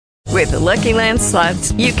With the Lucky Land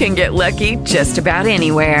Slots, you can get lucky just about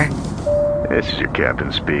anywhere. This is your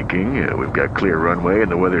captain speaking. We've got clear runway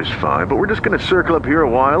and the weather's fine, but we're just going to circle up here a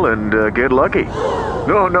while and get lucky.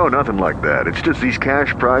 No, nothing like that. It's just these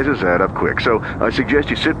cash prizes add up quick. So I suggest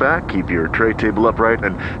you sit back, keep your tray table upright,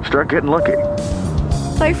 and start getting lucky.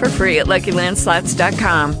 Play for free at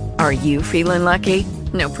LuckyLandSlots.com. Are you feeling lucky?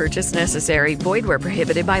 No purchase necessary. Void where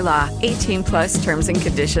prohibited by law. 18 plus terms and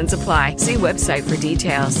conditions apply. See website for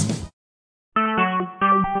details.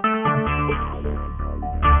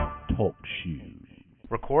 Talk shoes.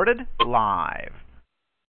 Recorded live.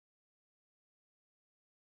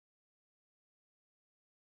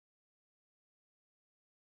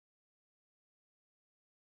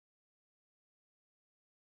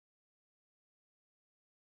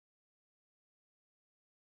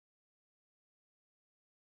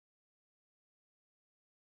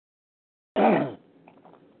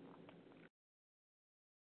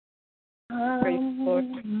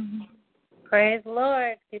 Praise the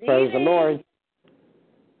Lord. Good Praise evening. the Lord.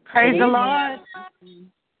 Praise the Lord.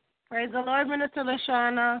 Praise the Lord, Minister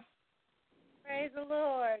LaShawna. Praise the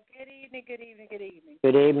Lord. Good evening, good evening, good evening.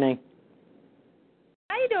 Good evening.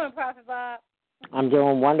 How you doing, Prophet Bob? I'm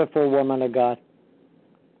doing wonderful, woman of God.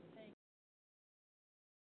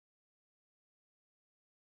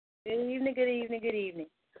 Good evening, good evening, good evening.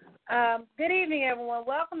 Good evening, everyone.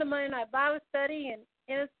 Welcome to Monday Night Bible Study and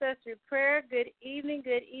Intercessory Prayer. Good evening,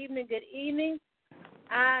 good evening, good evening.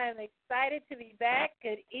 I am excited to be back.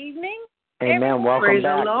 Good evening. Amen. Everyone. Welcome Praise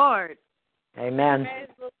back. the Lord. Amen. Praise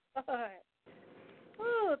the Lord.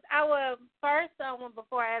 Ooh, I will first,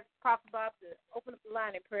 before I ask Prophet Bob to open up the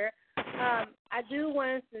line in prayer, I do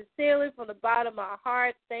want to sincerely, from the bottom of my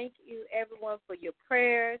heart, thank you, everyone, for your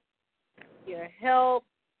prayers, your help,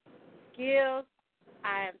 gifts.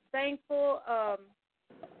 I am thankful.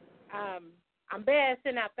 I'm bad at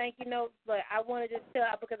sending out thank you notes, but I want to just tell,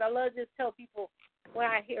 because I love to just tell people when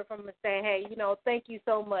I hear from them and say, hey, thank you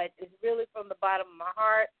so much. It's really from the bottom of my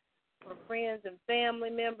heart, from friends and family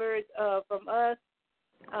members, from us.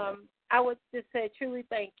 I would just say truly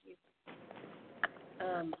thank you.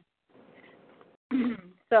 And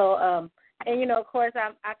of course,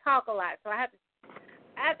 I talk a lot, so I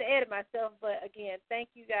have to edit myself. But again, thank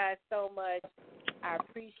you guys so much. I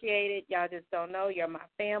appreciate it. Y'all just don't know. You're my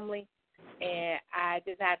family, and I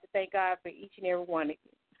just have to thank God for each and every one of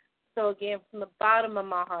you. So again, from the bottom of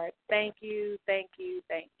my heart, thank you, thank you,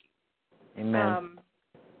 thank you. Amen.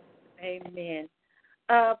 Amen.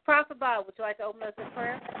 Prophet Bob, would you like to open us in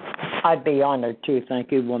prayer? I'd be honored to.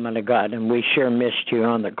 Thank you, woman of God. And we sure missed you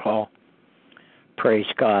on the call. Praise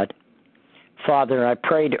God. Father, I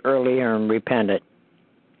prayed earlier and repented.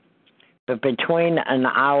 But between an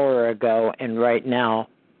hour ago and right now,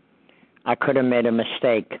 I could have made a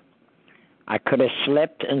mistake. I could have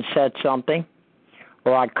slipped and said something,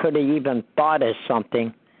 or I could have even thought of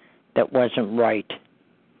something that wasn't right.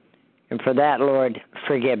 And for that, Lord,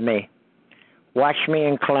 forgive me. Wash me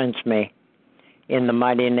and cleanse me. In the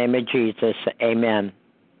mighty name of Jesus, amen.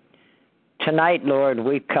 Tonight, Lord,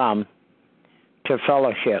 we come to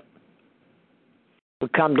fellowship. We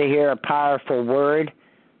come to hear a powerful word,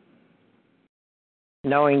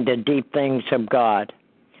 knowing the deep things of God,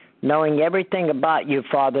 knowing everything about you,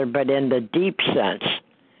 Father, but in the deep sense,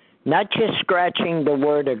 not just scratching the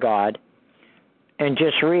word of God and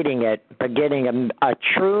just reading it, but getting a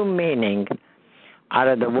true meaning out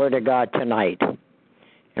of the word of God tonight.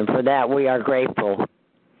 And for that, we are grateful.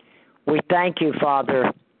 We thank you,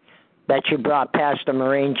 Father, that you brought Pastor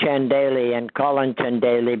Maureen Chen Daly and Collington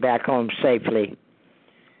Daly back home safely.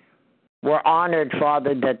 We're honored,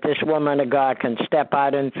 Father, that this woman of God can step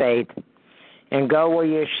out in faith and go where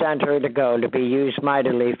you sent her to go, to be used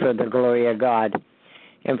mightily for the glory of God.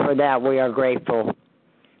 And for that, we are grateful.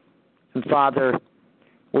 And Father,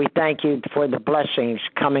 we thank you for the blessings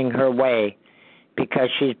coming her way, because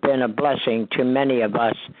she's been a blessing to many of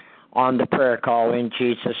us on the prayer call in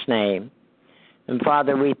Jesus' name. And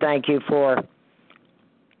Father, we thank you for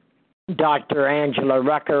Dr. Angela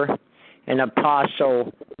Rucker and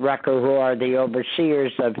Apostle Rucker, who are the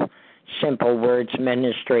overseers of Simple Words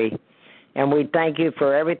Ministry. And we thank you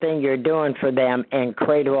for everything you're doing for them and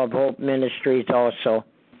Cradle of Hope Ministries also,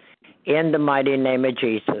 in the mighty name of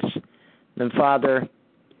Jesus. And Father,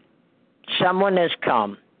 someone has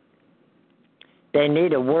come. They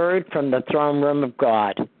need a word from the throne room of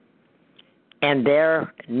God. And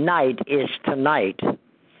their night is tonight,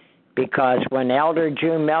 because when Elder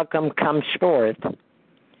June Malcolm comes forth,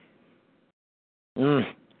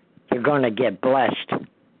 you're going to get blessed.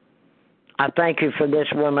 I thank you for this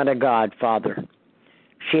woman of God, Father.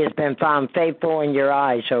 She has been found faithful in your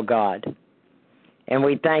eyes, O God. And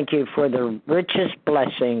we thank you for the richest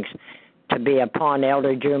blessings to be upon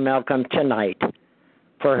Elder June Malcolm tonight,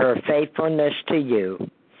 for her faithfulness to you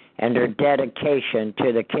and her dedication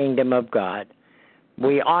to the kingdom of God.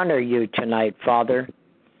 We honor you tonight, Father.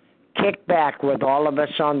 Kick back with all of us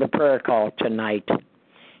on the prayer call tonight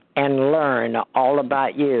and learn all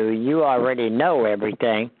about you. You already know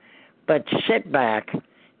everything, but sit back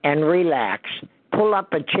and relax. Pull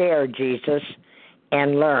up a chair, Jesus,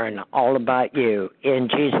 and learn all about you. In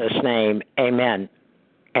Jesus' name, amen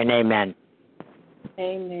and amen.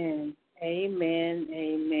 Amen. Amen.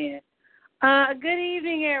 Amen. Good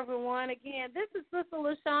evening, everyone. Again, this is Sister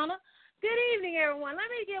LaShawna. Good evening, everyone. Let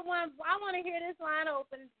me get one. I want to hear this line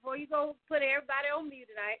open before you go put everybody on mute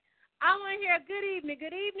tonight. I want to hear a good evening.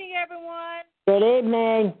 Good evening, everyone. Good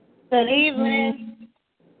evening. Good evening.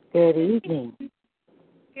 Good evening.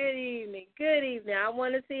 Good evening. Good evening. I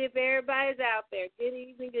want to see if everybody's out there. Good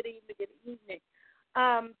evening. Good evening. Good evening.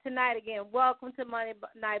 Tonight, again, welcome to Monday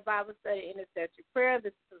Night Bible Study Intercessory Prayer.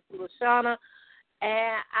 This is LaShawna,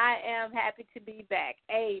 and I am happy to be back.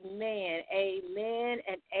 Amen. Amen.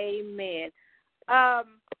 And amen.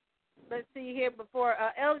 Let's see here before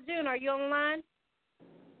Elder June, are you on the line?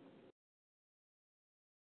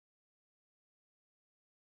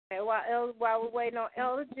 Okay, while we're waiting on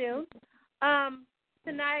Elder June,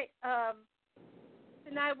 tonight I'm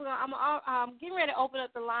getting ready to open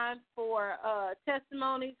up the line for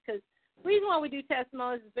testimonies, because the reason why we do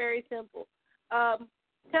testimonies is very simple.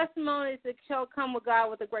 Testimonies that shall come with God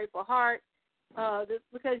with a grateful heart,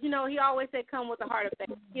 because, you know, he always said come with a heart of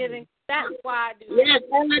thanksgiving. That's why I do it. Yes,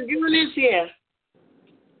 Elder June is here.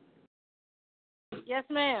 Yes,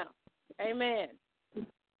 ma'am. Amen.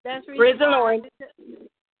 That's Praise the Lord.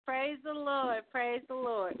 Praise the Lord. Praise the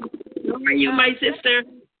Lord. How are you, my sister?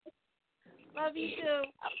 Love you too.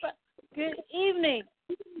 Good evening.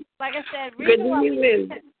 Like I said, Good evening.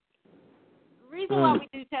 reason why we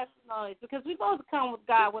do testimonies, because we're supposed to come with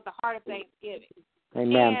God with a heart of thanksgiving.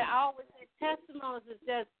 Amen. And I always say testimonies is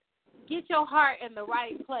just get your heart in the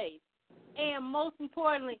right place. And most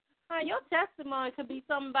importantly, your testimony can be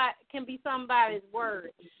somebody's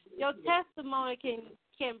word. Your testimony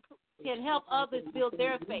can help others build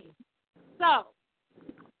their faith. So,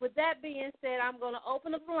 with that being said, I'm going to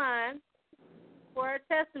open up the line for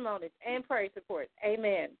testimonies and praise reports.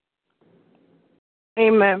 Amen.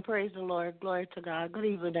 Amen. Praise the Lord. Glory to God. Good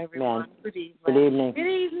evening, everyone. Amen. Good evening. Good evening. Good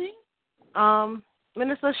evening.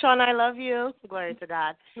 Minister Sean, I love you. Glory to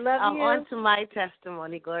God. Love you. On to my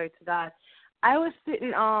testimony. Glory to God. I was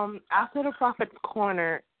sitting after the Prophet's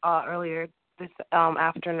Corner earlier this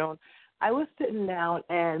afternoon. I was sitting down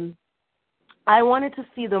and I wanted to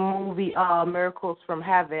see the movie Miracles from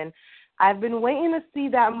Heaven. I've been waiting to see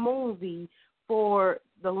that movie for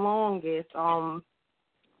the longest.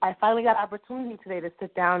 I finally got an opportunity today to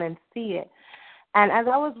sit down and see it. And as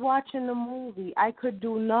I was watching the movie, I could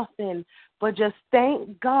do nothing but just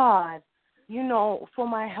thank God, you know, for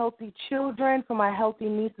my healthy children, for my healthy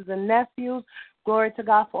nieces and nephews. Glory to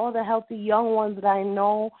God for all the healthy young ones that I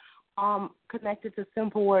know connected to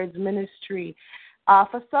Simple Words Ministry.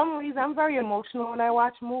 For some reason, I'm very emotional when I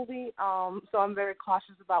watch movies, so I'm very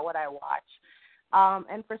cautious about what I watch.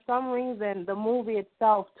 And for some reason, the movie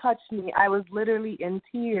itself touched me. I was literally in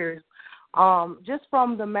tears just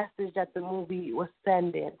from the message that the movie was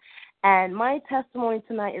sending. And my testimony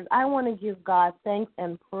tonight is I want to give God thanks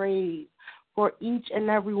and praise for each and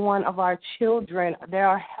every one of our children. They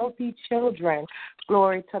are healthy children.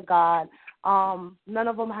 Glory to God. None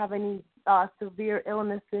of them have any severe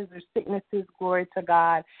illnesses or sicknesses. Glory to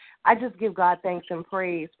God. I just give God thanks and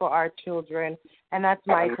praise for our children, and that's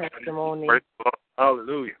my testimony.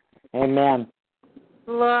 Hallelujah. Amen.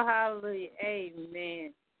 Lord, hallelujah.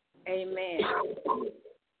 Amen. Amen.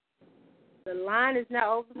 The line is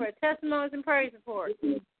now open for testimonies and praise reports.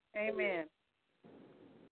 Amen.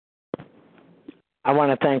 I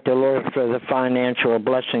want to thank the Lord for the financial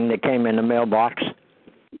blessing that came in the mailbox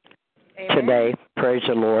today. Praise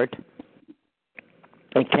the Lord.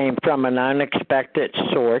 It came from an unexpected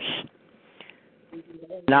source,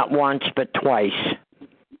 not once but twice.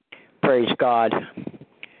 Praise God.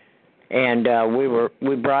 And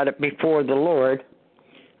we brought it before the Lord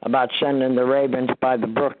about sending the ravens by the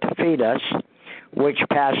brook to feed us, which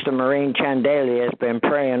Pastor Maureen Chandalia has been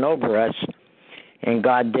praying over us, and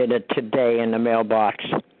God did it today in the mailbox.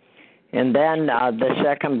 And then the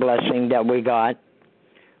second blessing that we got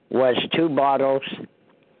was 2 bottles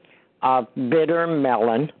of bitter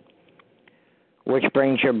melon, which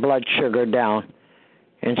brings your blood sugar down.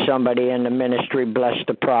 And somebody in the ministry blessed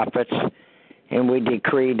the prophets, and we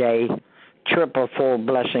decreed a triple-fold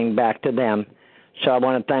blessing back to them. So I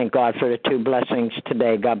want to thank God for the two blessings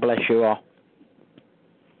today. God bless you all.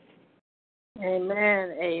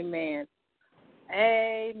 Amen. Amen.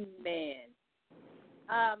 Amen.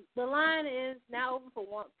 The line is now open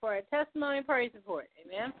for a testimony and praise report.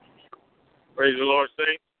 Amen. Praise the Lord,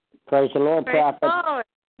 saints. Praise the Lord, Praise Prophet. the Lord.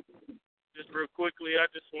 Just real quickly, I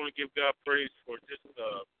just want to give God praise for just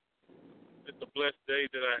a blessed day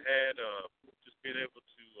that I had. Just being able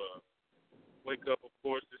to wake up, of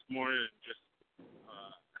course, this morning and just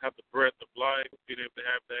have the breath of life, being able to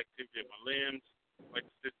have the activity of my limbs. Like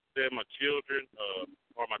the sister said, my children,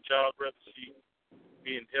 or my child, rather, she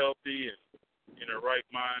being healthy and in her right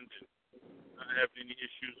mind and not having any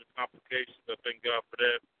issues or complications. I thank God for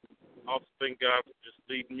that. I also thank God for just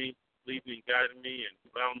leading me, guiding me, and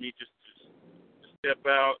allowing me just to step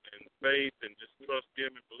out in faith and just trust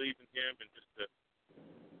Him and believe in Him, and just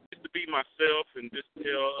to be myself and just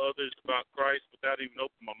tell others about Christ without even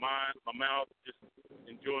opening my mouth, just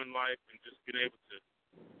enjoying life and just being able to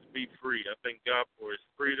be free. I thank God for His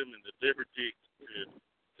freedom and the liberty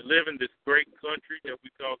to live in this great country that we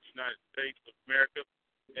call the United States of America.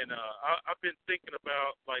 And I've been thinking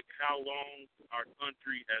about, like, how long our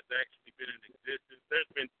country has actually been in existence. There's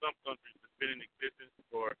been some countries that's been in existence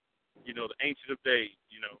for, the ancient of days,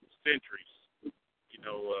 centuries,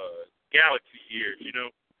 galaxy years,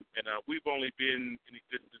 And we've only been in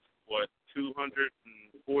existence, 240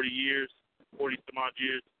 years, 40 some odd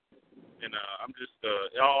years. And I'm just,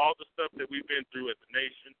 all the stuff that we've been through as a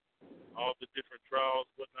nation, all the different trials,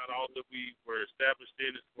 whatnot, all that we were established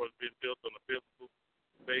in as far as being built on a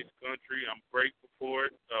biblical-based country. I'm grateful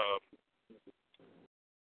for it.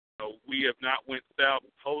 We have not went south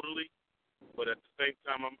totally, but at the same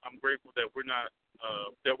time, I'm grateful that we're not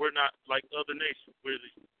like other nations.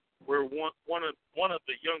 We're one of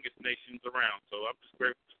the youngest nations around. So I'm just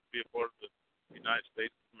grateful to be a part of the United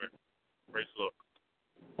States of America. Praise the Lord.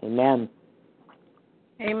 Amen.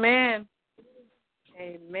 Amen.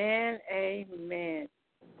 Amen. Amen.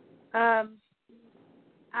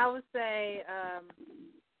 I would say,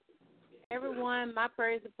 everyone, my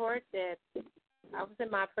praise report is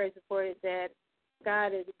that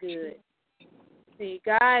God is good. See,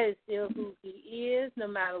 God is still who He is, no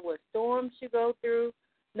matter what storms you go through,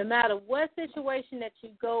 no matter what situation that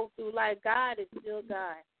you go through. Like, God is still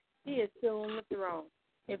God. He is still on the throne.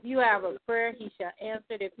 If you have a prayer, He shall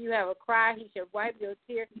answer it. If you have a cry, He shall wipe your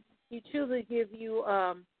tears. He truly give you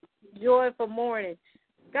joy for mourning.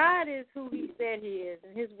 God is who He said He is,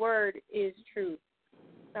 and His word is true.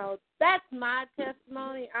 So that's my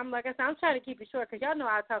testimony. I'm trying to keep it short because y'all know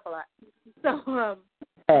I talk a lot. So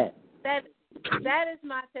that is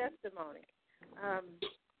my testimony.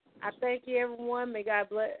 I thank you, everyone. May God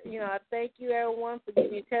bless. I thank you, everyone, for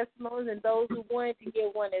giving testimonies and those who wanted to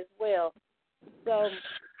give one as well. So,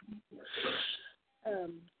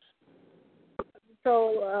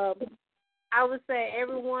 I would say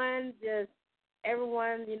everyone,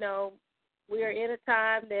 we are in a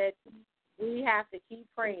time that we have to keep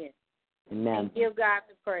praying. Amen. And give God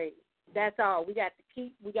the praise. That's all. We got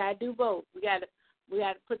to do both. We got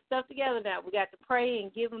to put stuff together now. We got to pray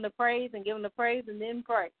and give Him the praise and then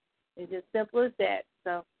pray. It's just simple as that.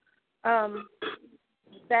 So,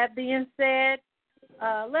 that being said,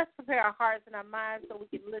 let's prepare our hearts and our minds so we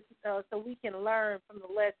can listen, so we can learn from the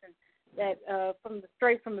lesson that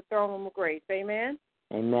straight from the throne room of grace. Amen.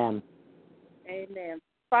 Amen. Amen.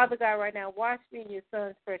 Father God, right now, wash me in Your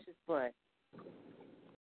Son's precious blood.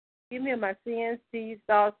 Give me my sins, deeds,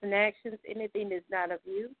 thoughts, and actions, anything that's not of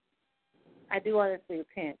You. I do honestly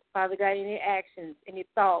repent. Father God, any actions, any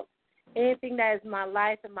thoughts, anything that is my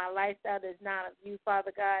life and my lifestyle that is not of You,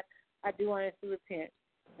 Father God, I do honestly repent.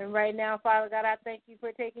 And right now, Father God, I thank You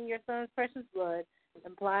for taking Your Son's precious blood and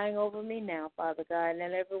applying over me now, Father God,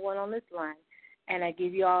 and everyone on this line. And I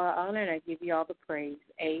give You all the honor and I give You all the praise.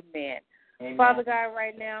 Amen. Amen. Father God,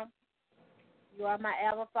 right now, You are my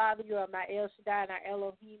Abba, Father. You are my El Shaddai and our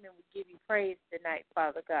Elohim, and we give You praise tonight,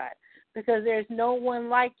 Father God, because there's no one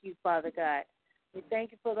like You, Father God. We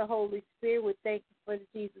thank You for the Holy Spirit. We thank You for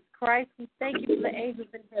Jesus Christ. We thank You for the angels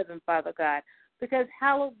in heaven, Father God, because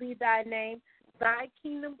hallowed be Thy name. Thy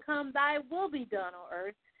kingdom come, Thy will be done on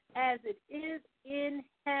earth as it is in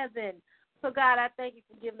heaven. So, God, I thank You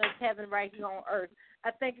for giving us heaven right here on earth. I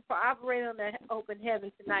thank You for operating on that open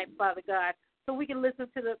heaven tonight, Father God, so we can listen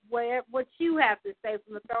to what You have to say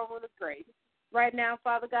from the throne room of grace. Right now,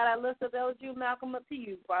 Father God, I lift up Elder Malcolm up to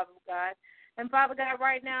You, Father God. And, Father God,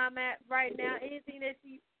 anything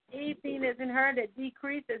that's in her that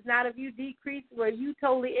decreased, that's not of You, decrease where You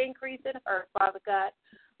totally increase in her, Father God.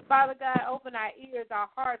 Father God, open our ears, our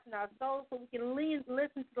hearts, and our souls so we can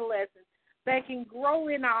listen to the lessons that can grow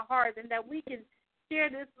in our hearts and that we can share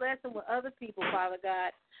this lesson with other people, Father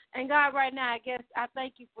God. And God, right now, I guess I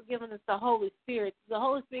thank you for giving us the Holy Spirit. The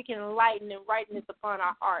Holy Spirit can enlighten and write this upon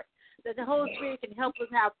our heart. That the Holy Spirit can help us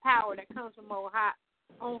have power that comes from on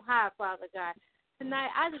high, Father God. Tonight,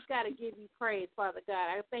 I just got to give you praise, Father God.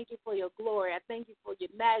 I thank you for your glory. I thank you for your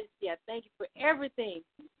majesty. I thank you for everything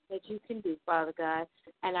that you can do, Father God.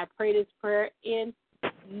 And I pray this prayer in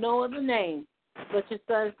no other name but your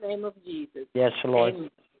Son's name of Jesus. Yes, Lord. Amen.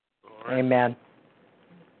 Amen.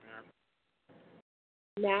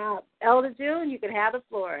 Now, Elder June, you can have the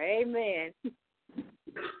floor. Amen.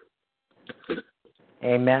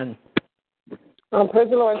 Amen. Praise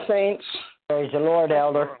the Lord, saints. Praise the Lord,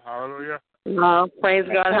 Elder. Hallelujah. Praise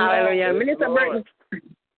God. Hallelujah.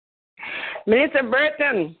 Minister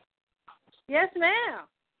Burton. Yes, ma'am.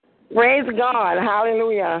 Praise God.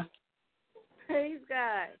 Hallelujah. Praise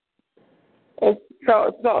God. It's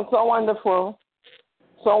so wonderful.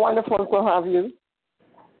 So wonderful to have you.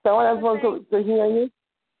 So wonderful to hear you.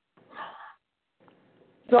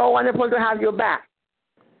 So wonderful to have you back.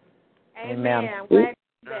 Amen. I'm glad to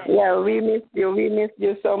be back. Yeah, we missed you. We missed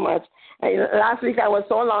you so much. And last week I was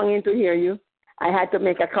so longing to hear you. I had to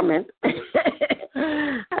make a comment. So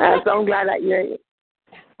I'm glad that you're here.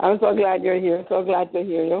 I'm so glad you're here. So glad to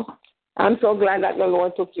hear you. I'm so glad that the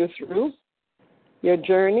Lord took you through your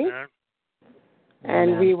journey. Amen.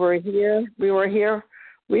 And we were here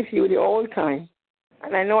with you the whole time.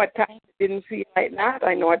 And I know at times it didn't feel like that.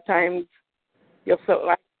 I know at times you felt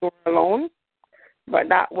like you were alone. But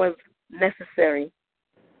that was necessary.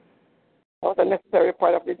 That was a necessary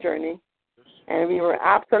part of the journey. And we were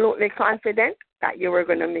absolutely confident that you were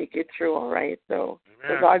going to make it through, all right? So,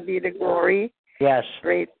 to God be the glory. Yes.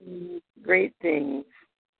 Great things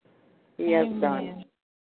He has done.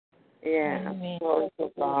 Yeah. Glory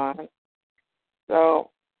to God. So,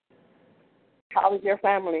 how is your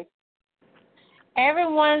family?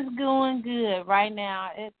 Everyone's doing good right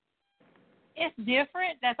now. It's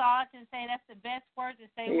different. That's all I can say. That's the best word to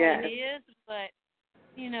say what it is. But,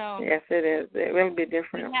 you know. Yes, it is. It will be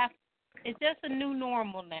different. It's just a new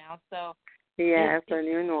normal now. So. Yeah, it's a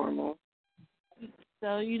new normal.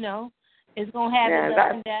 So, you know, it's going to have its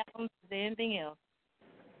ups and downs as anything else.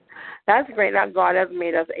 That's great that God has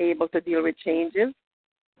made us able to deal with changes.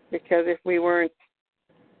 Because if we weren't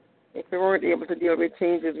able to deal with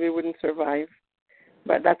changes, we wouldn't survive.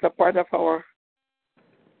 But that's a part of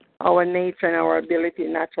our nature and our ability,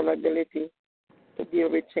 natural ability, to deal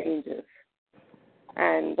with changes.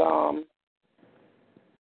 And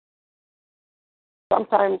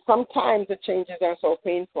sometimes the changes are so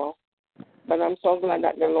painful, but I'm so glad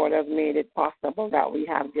that the Lord has made it possible that we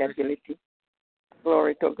have the ability.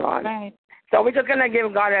 Glory to God. Right. So we're just going to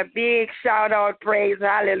give God a big shout-out, praise,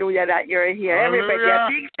 hallelujah, that you're here. Hallelujah. Everybody, a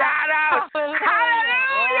big shout-out.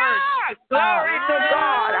 Hallelujah. Glory to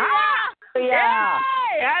God. Hallelujah.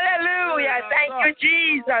 Hey, hallelujah. Thank you,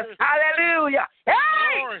 Jesus. Hallelujah. Hey,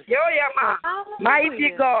 you're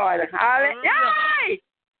mighty God. Hallelujah. Hey.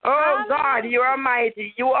 Oh, God, you are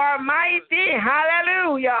mighty. You are mighty.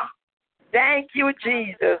 Hallelujah. Thank you,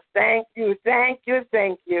 Jesus. Thank you. Thank you.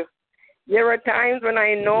 Thank you. There were times when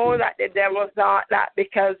I know that the devil thought that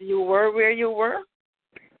because you were where you were,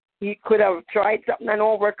 he could have tried something and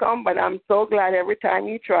overcome, but I'm so glad every time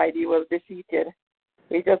he tried, he was defeated.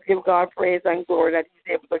 We just give God praise and glory that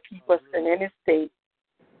he's able to keep us in any state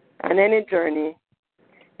and any journey,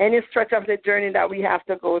 any stretch of the journey that we have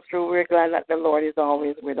to go through. We're glad that the Lord is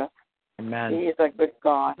always with us. Amen. He is a good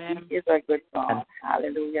God. Amen. He is a good God.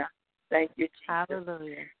 Hallelujah. Thank you, Jesus.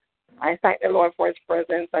 Hallelujah. I thank the Lord for his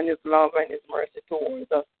presence and his love and his mercy towards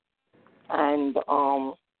us. And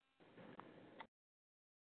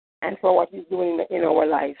for what he's doing in our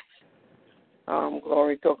lives.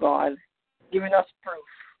 Glory to God. Giving us proof.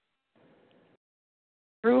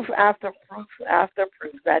 Proof after proof after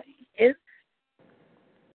proof that he is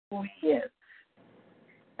who he is.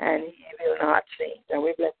 And he will not change. And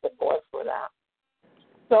we bless the Lord for that.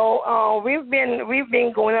 So we've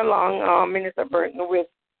been going along, Minister Burton, with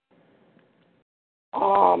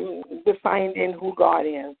defining who God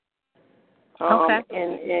is.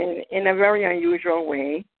 In a very unusual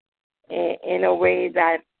way, in a way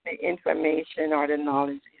that the information or the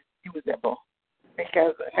knowledge is usable.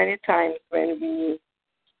 Because many times when we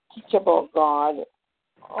teach about God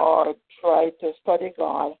or try to study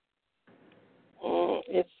God,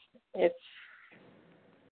 it's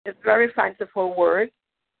very fanciful words,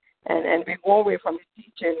 and we go away from the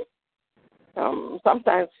teaching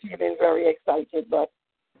sometimes feeling very excited, but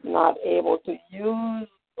not able to use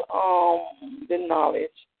the knowledge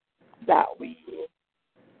that we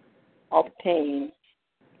obtain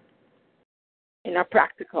in a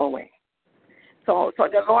practical way. So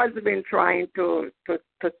the Lord's been trying to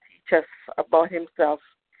teach us about Himself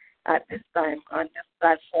at this time on this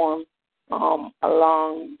platform,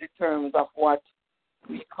 along the terms of what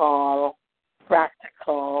we call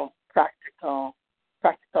practical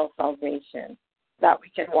salvation, that we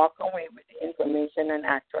can walk away with the information and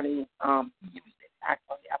actually use it,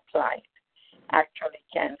 actually apply it, actually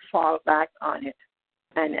can fall back on it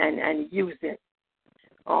and use it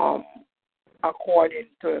according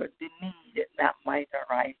to the need that might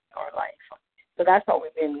arise in our life. So that's how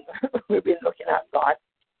we've been looking at God,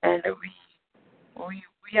 and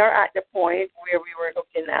we are at the point where we are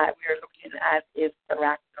looking at His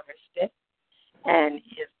characteristics and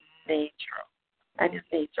His nature.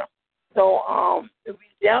 So we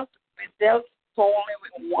dealt solely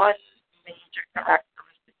with one major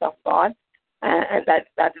characteristic of God, and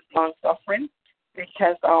that is long suffering,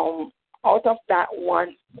 because out of that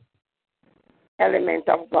one element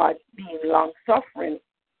of God being long suffering,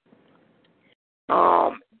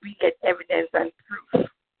 we get evidence and proof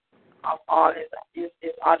of all his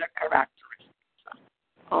other characteristics,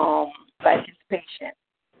 like his patience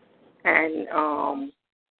and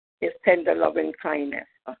his tender loving kindness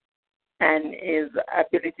and his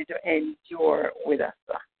ability to endure with us.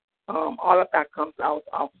 All of that comes out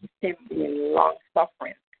of him being long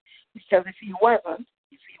suffering. Because if he wasn't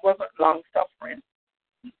long suffering,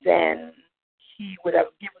 then he would have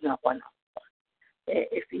given up on us.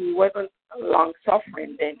 If he wasn't long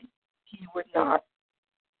suffering, then he would not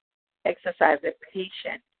exercise the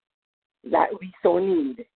patience that we so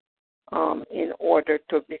need in order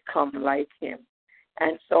to become like him.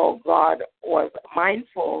 And so God was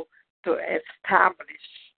mindful to establish,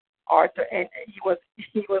 or he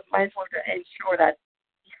was mindful to ensure that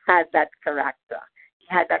he had that character. He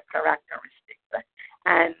had that characteristic.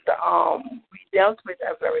 And we dealt with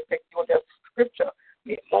a very peculiar scripture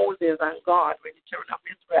with Moses and God, with the children of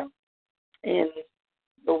Israel in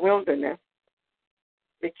the wilderness,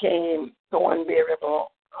 became so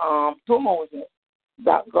unbearable to Moses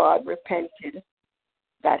that God repented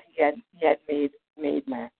that he had made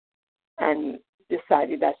man, and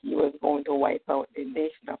decided that he was going to wipe out the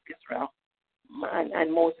nation of Israel.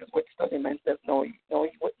 And Moses withstood him and said, no, he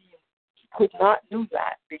could not do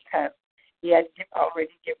that, because he had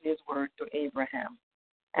already given his word to Abraham.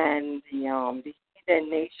 And the heathen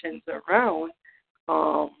nations around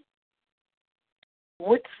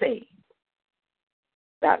would say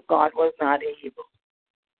that God was not able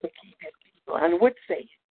to keep his people, and would say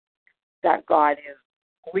that God is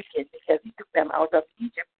wicked because he took them out of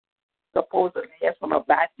Egypt, supposedly yes, from a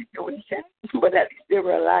bad situation, but at least they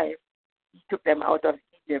were alive. He took them out of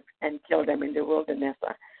Egypt and killed them in the wilderness.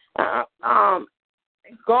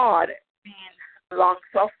 God, being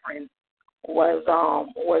long-suffering,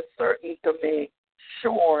 was certain to make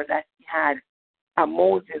sure that he had a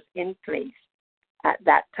Moses in place at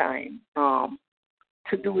that time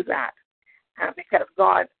to do that. Because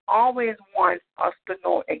God always wants us to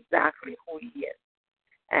know exactly who he is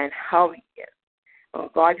and how he is.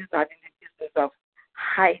 God is not in the business of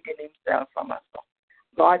hiding himself from us.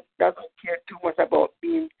 God doesn't care too much about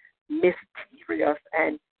being mysterious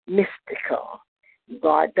and mystical.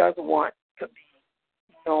 God does want to be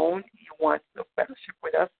known. He wants to fellowship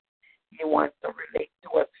with us. He wants to relate to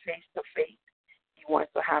us face to face. He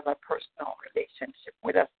wants to have a personal relationship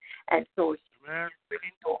with us. And so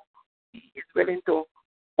he is willing to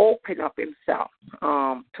open up himself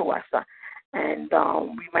to us. And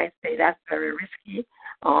we might say that's very risky.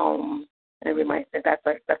 And we might say that's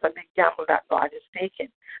a big gamble that God is taking.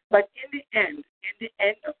 But in the end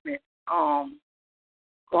of it,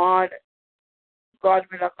 God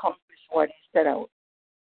will accomplish what he set out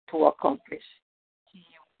to accomplish. He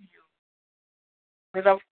would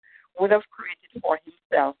have created for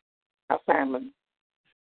himself a family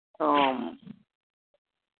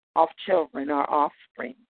of children or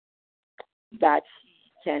offspring that he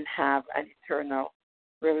can have an eternal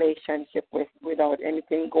relationship with without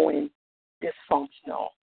anything going dysfunctional,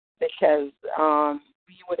 because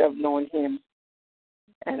we would have known him,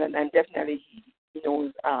 and definitely he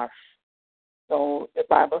knows us. So the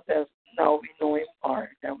Bible says now we know in part,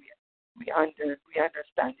 and we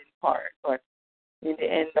understand in part, but in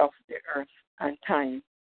the end of the earth and time,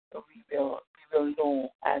 we will know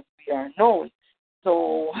as we are known.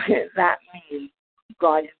 So that means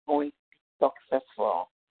God is going to be successful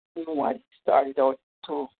in what he started out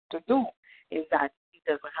to do, is that he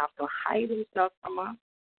doesn't have to hide himself from us,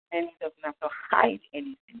 and he doesn't have to hide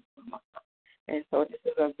anything from us. And so this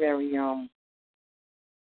is a very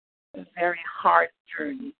hard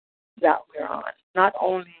journey that we're on. Not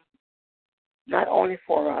only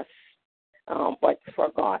for us, but for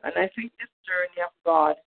God. And I think this journey of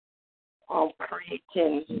God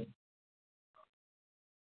creating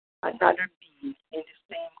another being in the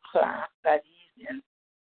same class that he's in,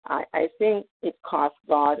 I think it cost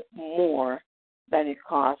God more than it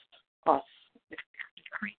cost us, the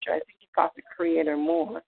creature. I think it cost the Creator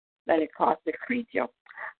more than it cost the creature.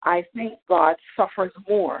 I think God suffers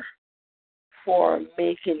more for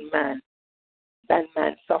making man than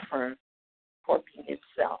man suffers for being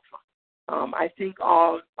himself. I think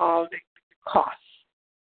all the costs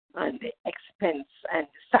and the expense and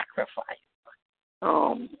the sacrifice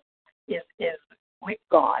is with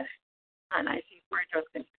God, and I think we're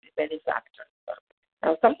just going to be benefactors.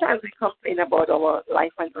 Now, sometimes we complain about our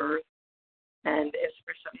life on earth, and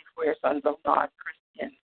especially if we're sons of God,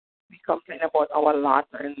 Christians, we complain about our lot,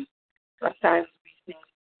 and sometimes we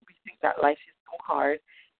think that life is too hard,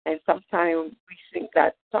 and sometimes we think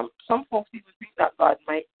that some folks even think that God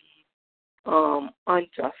might be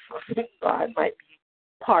unjust. God might be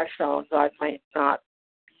partial. God might not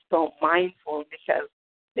be so mindful because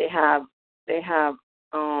they have the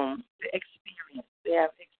experience. They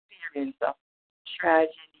have experience of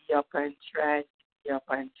tragedy upon tragedy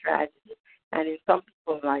upon tragedy, and in some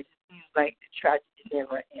people's lives it seems like the tragedy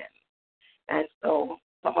never ends. And so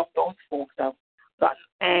some of those folks have gotten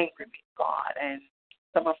angry with God, and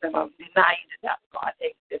some of them have denied that God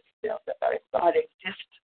exists. That if God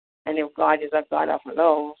exists, and if God is a God of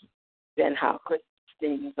love, then how could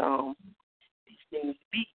these things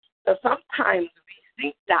be? So sometimes we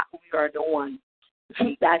think that we are the ones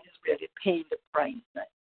that is really paying the price,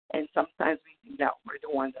 and sometimes we think that we're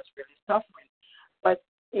the ones that's really suffering. But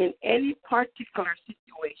in any particular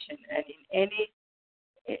situation, and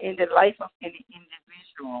in the life of any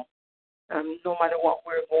individual, no matter what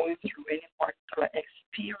we're going through, any particular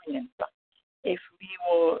experience, if we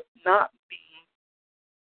will not be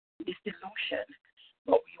disillusioned,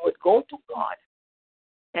 but we would go to God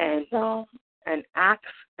and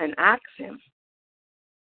ask Him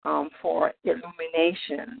for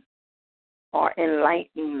illumination or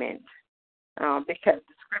enlightenment, because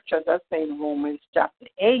the Scripture does say in Romans chapter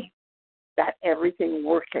 8 that everything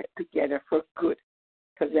worketh together for good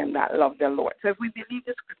to them that love the Lord. So if we believe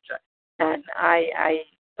the Scripture, and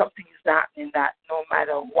something is happening that no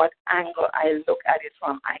matter what angle I look at it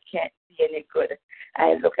from, I can't see any good.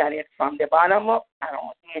 I look at it from the bottom up, I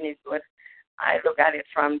don't see any good. I look at it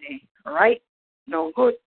from the right, no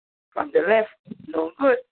good. From the left, no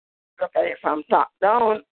good. Look at it from top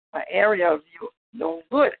down, an aerial view, no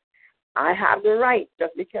good. I have the right,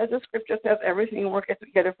 just because the Scripture says everything worketh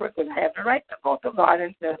together for good, I have the right to go to God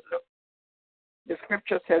and say, look, the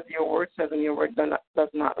Scripture says your word says, and your word does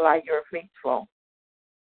not lie, you're faithful.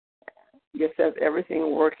 It says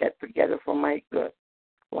everything worketh together for my good.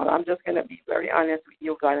 Well, I'm just going to be very honest with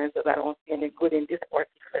you, God, and say I don't see any good in this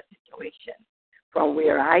particular situation. From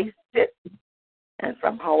where I sit and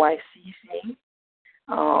from how I see things,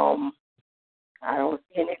 I don't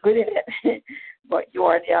see any good in it. But you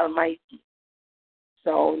are the Almighty.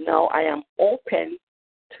 So now I am open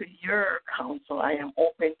to your counsel. I am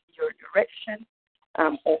open to your direction.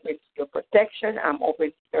 I'm open to your protection. I'm open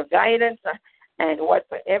to your guidance. And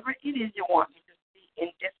whatever it is you want me to see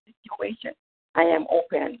in this situation, I am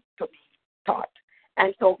open to be taught.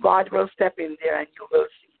 And so God will step in there, and you will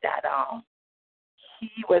see that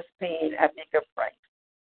He was paying a bigger price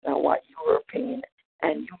than what you were paying.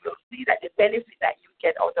 And you will see that the benefit that you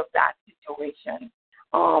get out of that situation,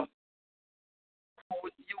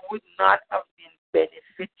 you would not have been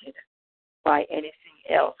benefited by anything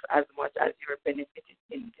else as much as you're benefited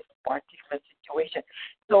in this particular situation.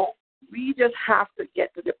 So we just have to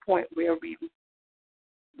get to the point where we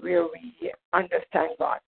understand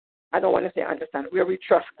God. I don't want to say understand, where we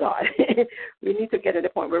trust God. We need to get to the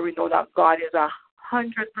point where we know that God is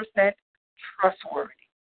 100% trustworthy.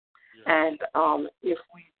 And if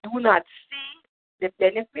we do not see the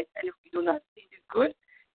benefit, and if we do not see the good,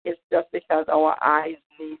 it's just because our eyes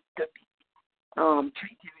need to be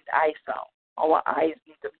treated with eye salve. Our eyes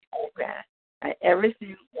need to be open. And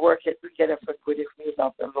everything works together for good if we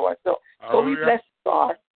love the Lord. So we bless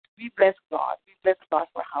God. We bless God. We bless God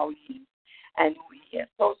for how He is and who He is.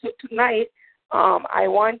 So tonight,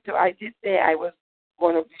 I did say I was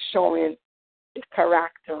going to be showing the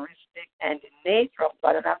characteristic and the nature of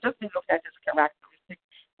God. And I've just been looking at this characteristic.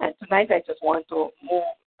 And tonight I just want to move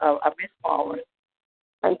a bit forward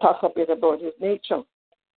and talk a bit about His nature.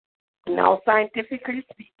 Now, scientifically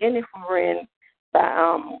speaking, if we're in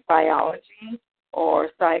biology or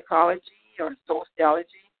psychology or sociology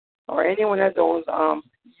or any one of those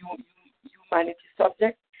humanity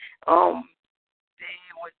subjects, they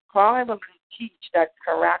would probably teach that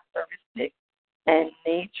characteristic and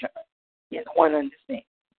nature is one and the same.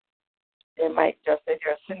 They might just say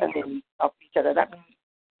they're synonyms of each other. That means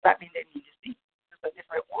they mean the same. It's a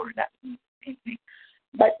different word that means the same thing.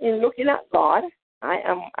 But in looking at God,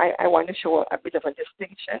 I want to show a bit of a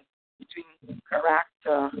distinction between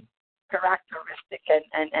characteristic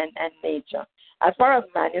and nature. As far as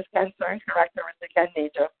man is concerned, characteristic and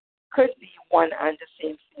nature could be one and the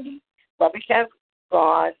same thing. But because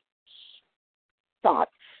God's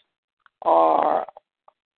thoughts are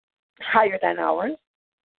higher than ours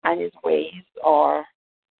and his ways are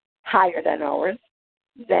higher than ours,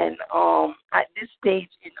 then at this stage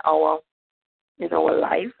in our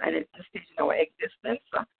life and at this stage in our existence,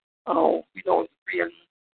 we don't really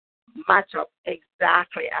match up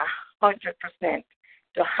exactly 100%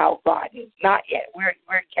 to how God is. Not yet. We're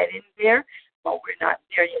getting there, but we're not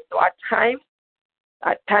there yet. So at times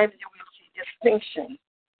you will see distinction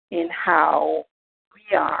in how we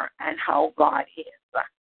are and how God is.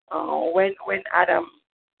 When Adam,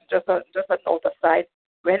 just a note aside,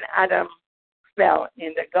 when Adam fell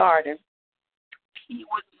in the garden, he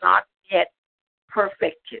was not yet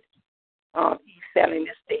perfected. He fell in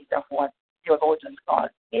the state of what theologians call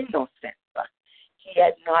innocence. He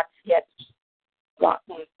had not yet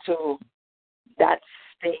gotten to that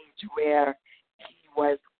stage where he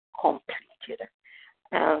was completed.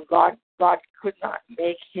 And God could not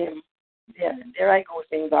make him, there I go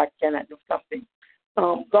saying God cannot do something.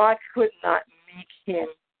 God could not make him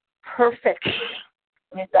perfect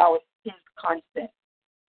without his consent.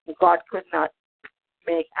 God could not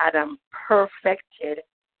make Adam perfected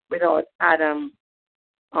without Adam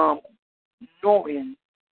knowing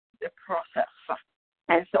the process.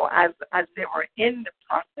 And so as they were in the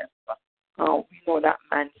process, we know that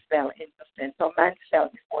man fell into sin. So man fell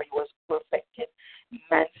before he was perfected.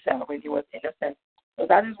 Man fell when he was innocent. So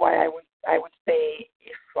that is why I would say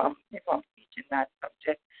if I'm teaching that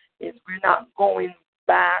subject, is we're not going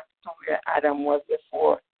back to where Adam was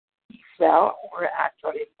before he fell. We're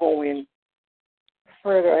actually going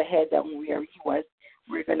further ahead than where he was.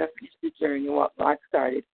 We're going to finish the journey what God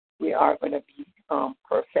started. We are going to be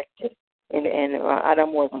perfected. And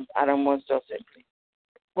Adam wasn't. Adam was just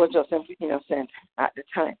simply innocent at the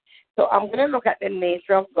time. So I'm going to look at the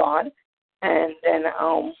nature of God, and then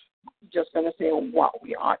I'm just going to say what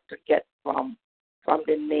we ought to get from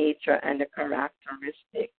the nature and the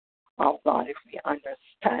characteristic of God if we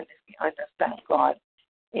understand God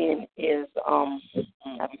in his I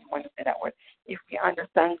don't want to say that word. If we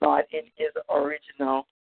understand God in his original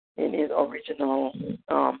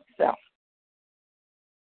self.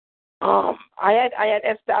 I had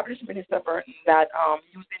established, Minister Burton, that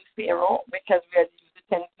using Pharaoh, because we had used the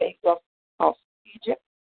 10 plagues of Egypt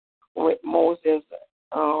with Moses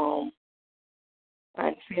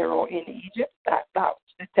and Pharaoh in Egypt, that was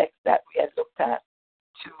the text that we had looked at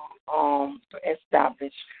to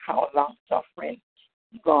establish how long suffering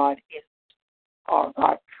God is, or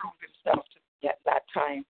God proved himself to be at that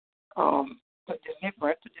time to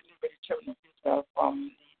deliver the children of Israel from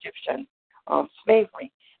the Egyptian slavery.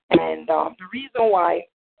 And the reason why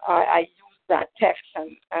I use that text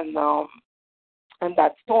and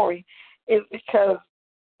that story is because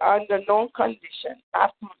under no condition,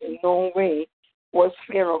 absolutely no way, was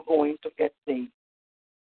Pharaoh going to get saved.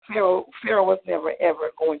 Pharaoh was never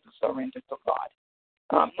ever going to surrender to God.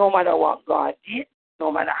 No matter what God did,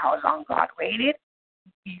 no matter how long God waited,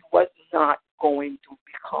 he was not going to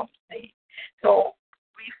become saved. So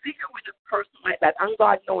we figure with a person like that, and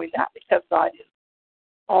God knowing that, because God is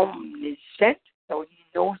omniscient, so he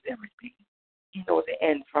knows everything. He knows the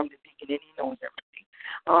end from the beginning. He knows everything.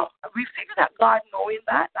 We figure that God knowing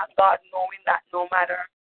that no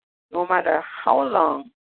matter how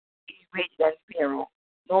long he waited on Pharaoh,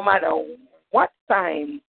 no matter what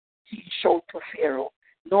sign he showed to Pharaoh,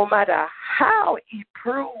 no matter how he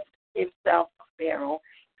proved himself to Pharaoh,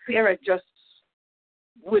 Pharaoh just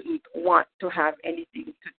wouldn't want to have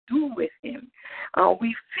anything to do with him.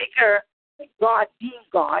 We figure God being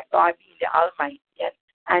God, God being the Almighty,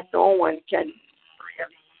 and no one can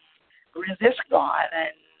really resist God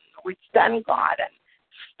and withstand God and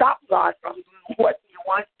stop God from doing what he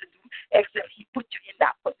wants to do, except he put you in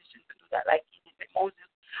that position to do that, like he did with Moses.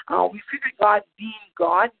 We figure God being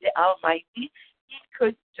God, the Almighty, he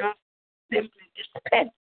could just simply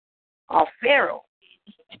dispense of Pharaoh.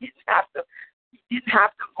 He didn't have to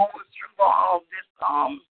go through all this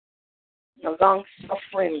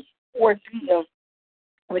long-suffering ordeal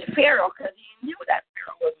with Pharaoh, because he knew that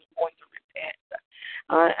Pharaoh wasn't going to repent.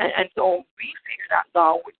 And so we figured that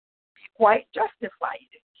God would be quite justified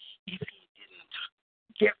if he didn't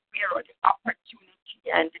give Pharaoh the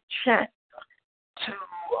opportunity and the chance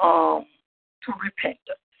to repent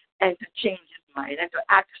and to change his mind and to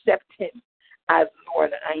accept him as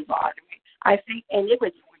Lord and God. I think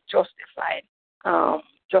anybody would justify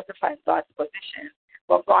God's position,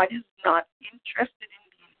 but God is not interested in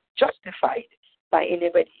being justified by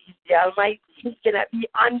anybody. He's the Almighty. He cannot be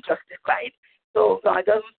unjustified. So God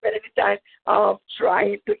doesn't spend any time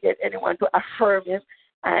trying to get anyone to affirm him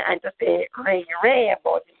and to say ray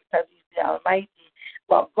about him because he's the Almighty.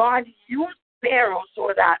 But God used Pharaoh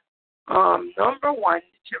so that, number one,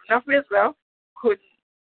 the children of Israel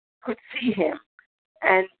could see him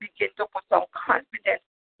and begin to put some confidence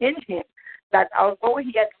in him that although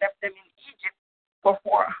he had left them in Egypt for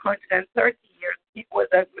 430 years, it was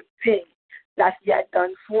a good thing that he had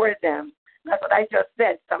done for them. That's what I just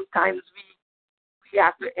said. Sometimes we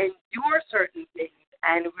have to endure certain things,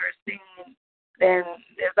 and we're saying, then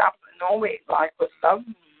there's no way God could love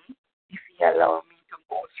me if he allowed me to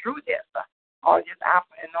go through this. Or there's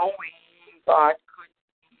no way God could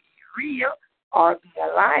be real or be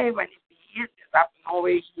alive, and if he is, there's no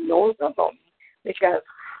way he knows about me, because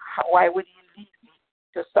why would he leave me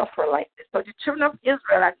to suffer like this? So the children of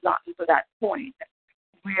Israel had gotten to that point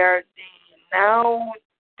where they now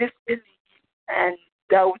disbelieved and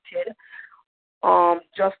doubted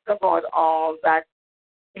just about all that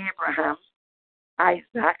Abraham,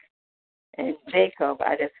 Isaac, and Jacob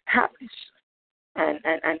had established and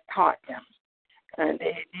taught them. And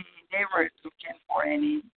they weren't looking for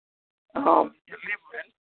any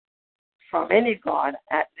deliverance from any God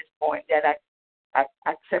at this point. That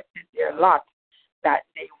accepted their lot, that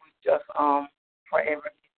they would just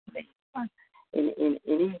forever be slaves in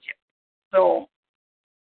Egypt. So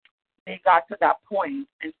they got to that point,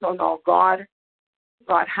 and so now God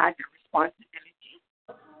had the responsibility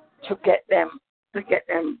to get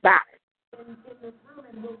them back.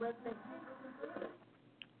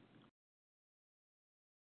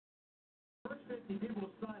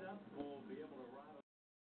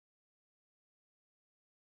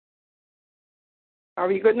 Are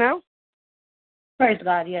we good now? Praise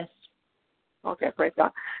God, yes. Okay, praise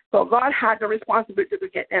God. So God had the responsibility to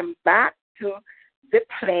get them back to the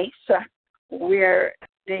place where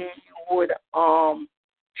they would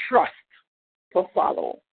trust to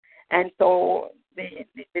follow. And so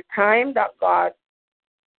the time that God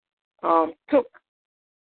took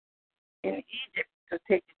in Egypt to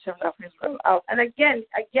take the children of Israel out, and again,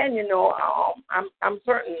 I'm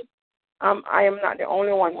certain I am not the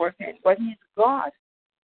only one working, but He's God.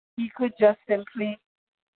 He could just simply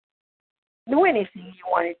do anything He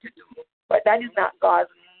wanted to do, but that is not God's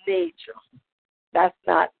nature. That's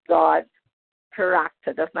not God's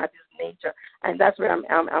character. That's not His nature, and that's where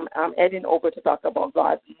I'm heading over to talk about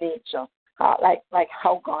God's nature, like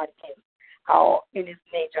how God is, how in His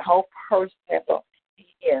nature, how personable He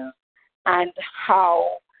is, and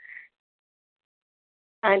how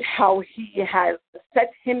He has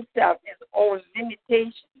set Himself His own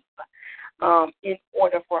limitations in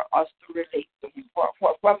order for us to relate to Him,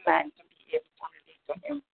 for man to be able to relate to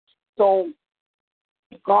Him. So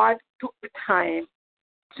God took the time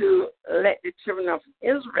to let the children of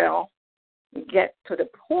Israel get to the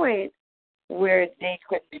point where they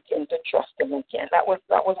could begin to trust Him again. That was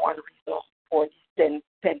one reason for these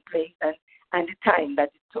 10 plagues and the time that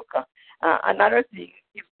it took. Another thing,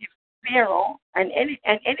 if Pharaoh and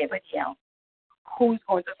anybody else who's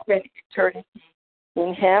going to spend eternity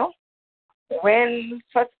in hell, when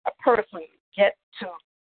such a person gets to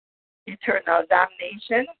eternal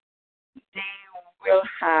damnation, they will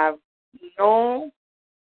have no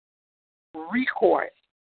recourse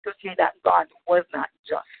to say that God was not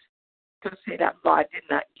just, to say that God did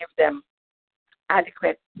not give them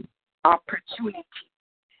adequate opportunity.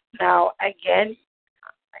 Now, again,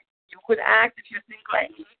 you could ask, if you think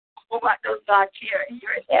like, well, what does God care?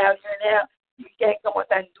 You're in hell, you can't come out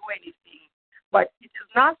and do anything. But it is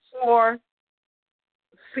not for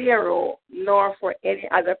Pharaoh nor for any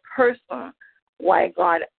other person why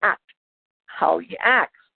God acts how He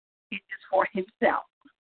acts. It is for Himself.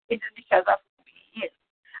 It is because of who He is.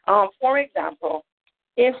 For example,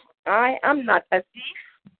 if I am not a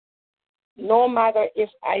thief, no matter if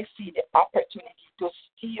I see the opportunity to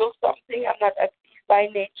steal something, I'm not a thief by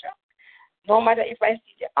nature. No matter if I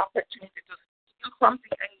see the opportunity to steal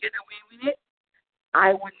something and get away with it,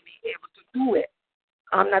 I wouldn't be able to do it.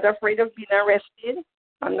 I'm not afraid of being arrested.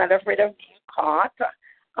 I'm not afraid of being caught.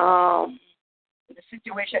 The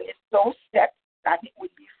situation is so set that it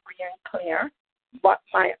would be free and clear, but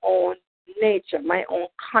my own nature, my own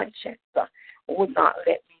conscience would not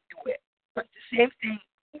let me do it. But the same thing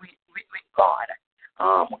with God.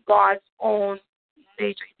 God's own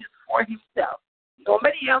nature, it is for Himself.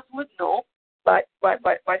 Nobody else would know, but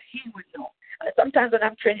He would know. I'm done,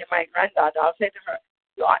 I'm training my granddaughter. I'll say to her,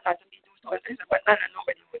 you ought not to be doing so. And she said, but Nana,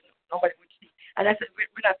 nobody would see. And I said, we're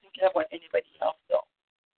not thinking about anybody else, though.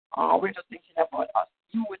 We're just thinking about us.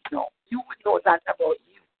 You would know. You would know that about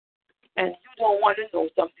you. And you don't want to know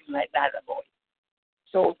something like that about you.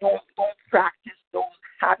 So don't practice those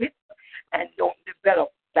habits and don't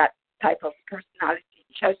develop that type of personality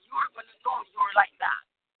because you're going to know you're like that.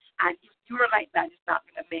 And if you're like that, it's not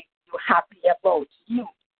going to make you happy about you.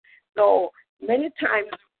 So many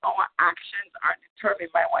times our actions are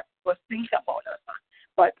determined by what people think about us.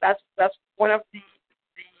 But that's one of the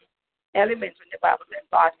elements in the Bible that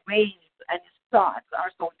God's ways and his thoughts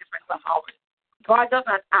are so different from ours. God does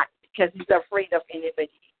not act because he's afraid of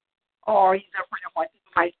anybody or he's afraid of what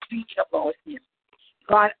people might think about him.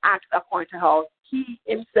 God acts according to how he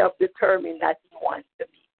himself determined that he wants to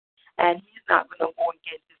be. And he's not going to go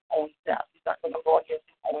against his own self. He's not going to go against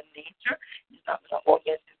his own nature. He's not going to go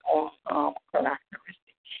against his own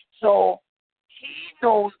characteristics. So he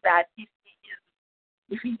knows that if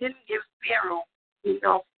he didn't give Pharaoh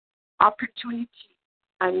enough opportunity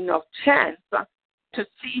and enough chance to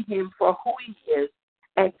see him for who he is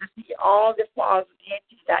and to see all the false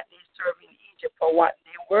deities that they serve in Egypt for what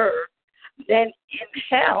they were, then in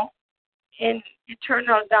hell, in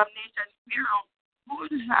eternal damnation, Pharaoh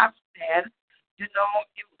would have said, if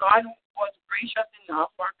God was gracious enough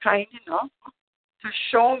or kind enough to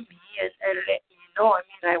show me and let me know.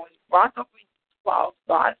 I was brought up with false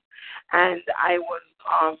gods, and I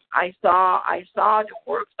saw the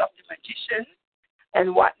works of the magicians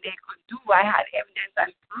and what they could do. I had evidence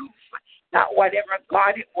and proof that whatever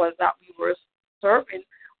God it was that we were serving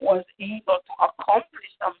was able to accomplish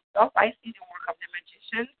some stuff. I see the work of the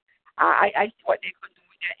magicians. I see what they could do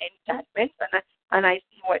with their enchantments, and I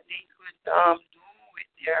see what they could do with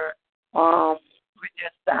their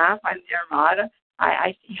staff and their rod.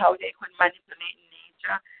 I see how they could manipulate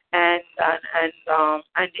nature and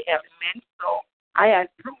the elements. So I had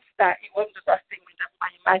proof that it wasn't just a figment of my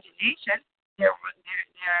imagination. There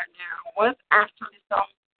was actually some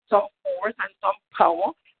force and some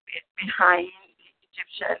power behind the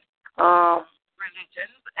Egyptian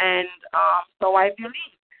religions, and so I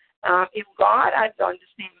believe if God had done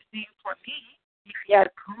the same thing for me, if he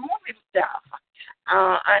had proved himself,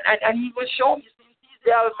 and he would show me, since he's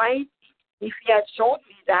the Almighty, if he had showed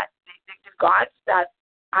me that the gods that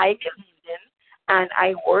I believed in and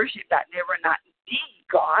I worship, that they were not the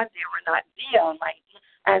God, they were not the Almighty,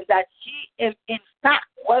 and that he in fact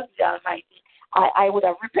was the Almighty, I would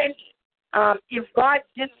have repented. If God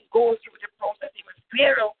didn't go through the process, even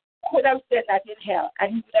Pharaoh could have said that in hell, and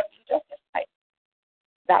he would have been justified.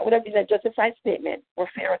 That would have been a justified statement for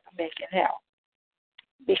Pharaoh to make in hell,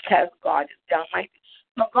 because God is the Almighty.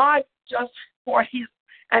 So God just for his,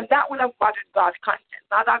 and that would have bothered God's conscience.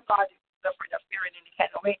 Not that God is afraid of fear in any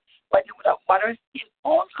kind of way, but it would have bothered his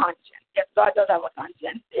own conscience. Yes, God does have a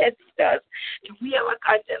conscience. Yes, he does. If we have a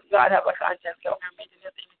conscience, God have a conscience. God made in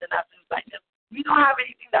his image and after his likeness. We don't have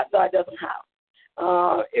anything that God doesn't have.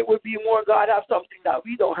 It would be more God have something that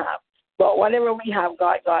we don't have. But whatever we have,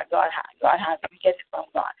 God has. We get it from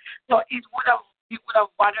God. So it would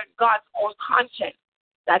have bothered God's own conscience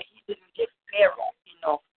that he didn't give Pharaoh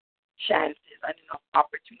enough chances and enough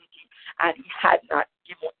opportunity, and he had not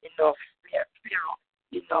given enough Pharaoh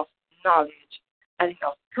enough knowledge and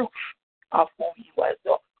enough proof of who he was.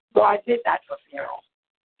 So God did that for Pharaoh,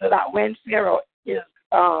 so that when Pharaoh is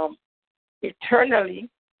eternally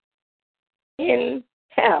in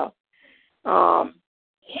hell,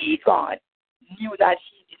 God knew that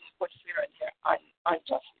he didn't put Pharaoh there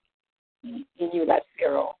unjustly. He knew that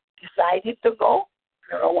Pharaoh decided to go.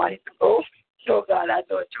 Pharaoh wanted to go, so God had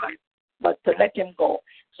no choice but to let him go.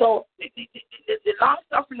 So the long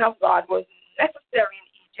suffering of God was necessary in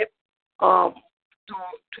Egypt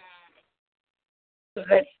to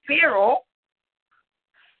let Pharaoh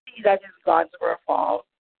see that his gods were false,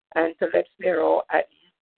 and to let Pharaoh at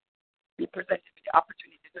least be presented with the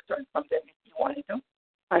opportunity to turn from them if he wanted to.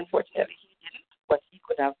 Unfortunately, he didn't, but he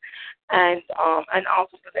could have. And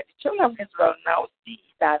also to let the children of Israel now see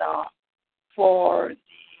that for the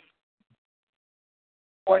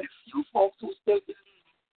few folks who still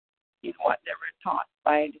believe in what they were taught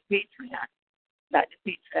by the patriarchs, that the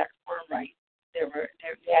patriarchs were right. They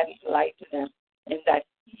hadn't lied to them, and that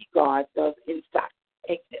God does in fact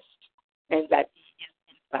exist, and that he is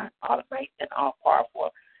in fact all right and all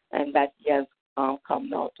powerful, and that he has come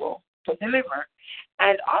now to deliver.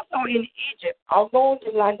 And also in Egypt, although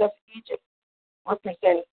the land of Egypt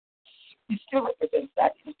still represents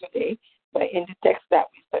that even today, but in the text that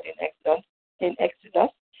we study in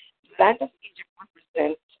Exodus, the land of Egypt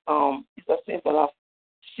represents is a symbol of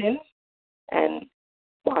sin and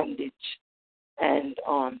bondage and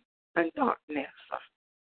darkness.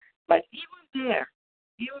 But even there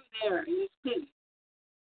in sin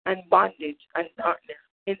and bondage and darkness,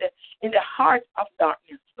 in the heart of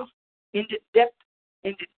darkness, in the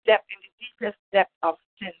deepest depth of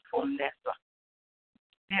sinfulness,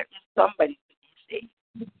 there is somebody to be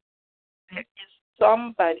saved. There is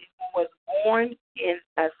somebody who was born in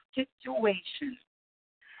a situation,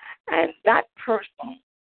 and that person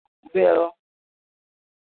will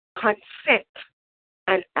consent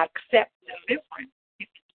and accept deliverance if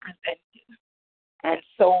it's presented. And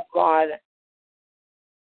so God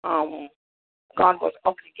was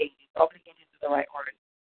obligated is the right word.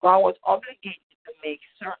 God was obligated to make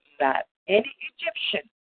certain that any Egyptian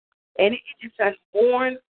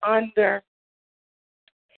born under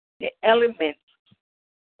the elements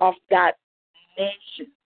of that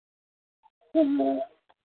nation who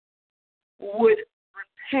would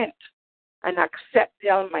repent and accept the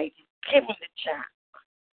Almighty, give him the chance,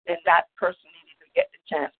 then that person needed to get the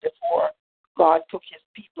chance before God took his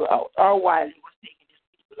people out, or while he was taking his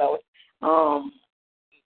people out.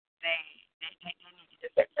 They needed to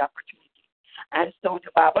get the opportunity. And so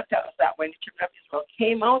the Bible tells us that when the children of Israel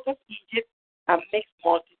came out of Egypt, a mixed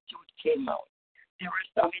multitude came out. There were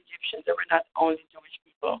some Egyptians. There were not only Jewish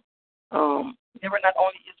people. There were not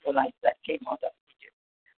only Israelites that came out of Egypt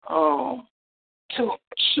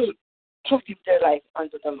to give their life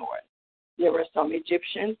unto the Lord. There were some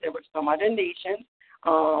Egyptians. There were some other nations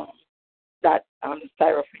that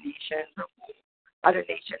Syrophoenicians or other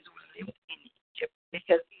nations who lived in Egypt,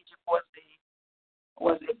 because Egypt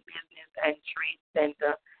was a business and trade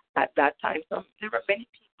center at that time. So there were many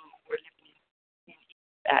people who were living in Egypt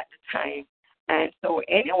at the time. And so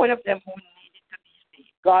any one of them who needed to be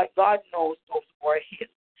saved, God knows those who are his.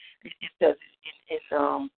 It says in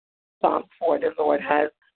Psalm 4, the Lord has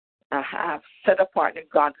set apart the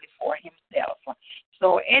godly for himself.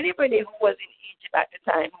 So anybody who was in Egypt at the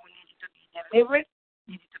time who needed to be delivered,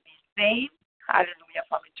 needed to be saved, hallelujah,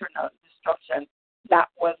 from eternal destruction, that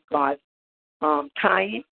was God's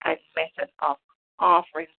time and method of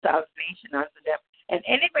offering salvation unto them. And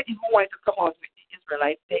anybody who wanted to come out with the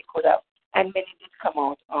Israelites, they could have, and many did come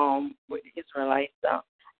out with the Israelites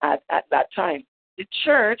at that time. The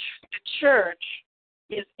church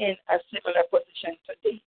is in a similar position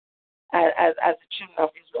today as the children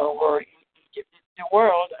of Israel were in Egypt. The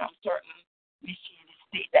world, I'm certain we see the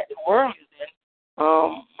state that the world is in.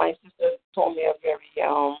 My sister told me a very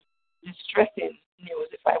distressing news.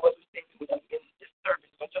 If I wasn't saying it would have been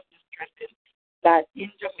disturbing, but just distressing, that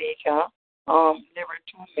in Jamaica, there were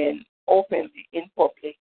two men openly in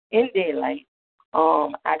public, in daylight,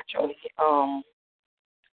 actually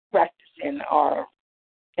practicing or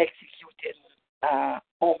executing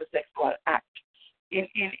homosexual act in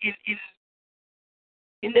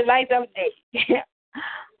the light of day,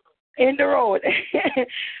 in the road,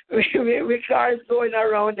 with cars going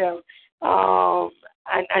around them,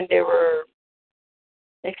 and they were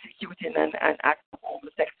executing an act of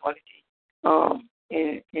homosexuality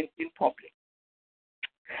in public.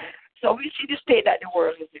 So we see the state that the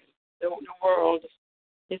world is in. The world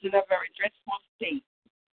is in a very dreadful state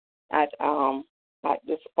at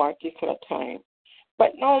this particular time.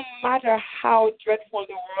 But no matter how dreadful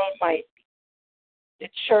the world might be, the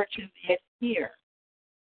church is yet here.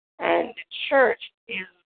 And the church is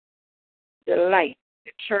the light.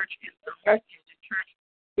 The church is the refuge. The church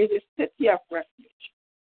is a city of refuge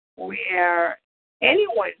where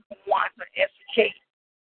anyone who wants to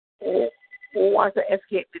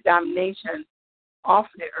escape the damnation of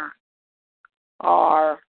the earth,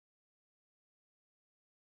 or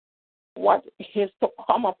what is to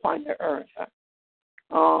come upon the earth,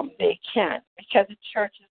 they can, because the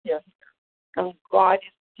church is still here, and God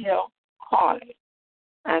is still calling,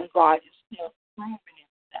 and God is still proving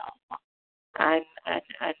himself. And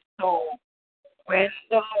so when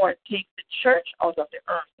the Lord takes the church out of the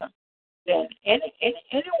earth, then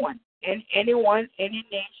anyone, any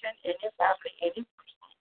nation, any family, any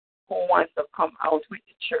person who wants to come out with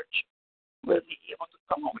the church will be able to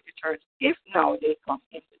come out with the church if now they come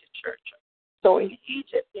into the church. So in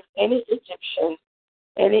Egypt, if any Egyptian,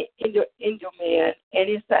 any Indo-Man,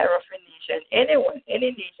 any Syrophoenician, anyone,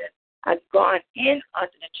 any nation had gone in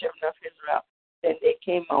unto the children of Israel, then they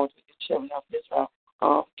came out with the children of Israel.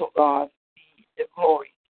 To God be the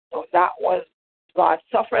glory. So that was, God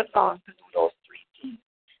suffered long to do those three things.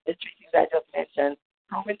 The three things I just mentioned: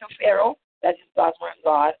 proving to Pharaoh that is God's word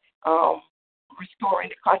God, restoring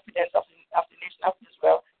the confidence of the nation of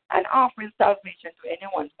Israel, and offering salvation to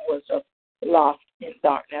anyone who was just lost in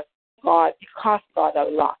darkness. It cost God a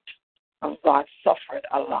lot, and God suffered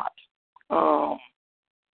a lot.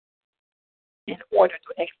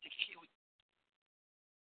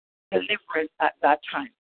 deliverance at that time.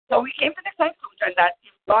 So we came to the conclusion that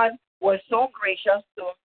if God was so gracious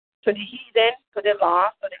to the heathen, to the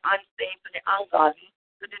lost, to the unsaved, to the ungodly,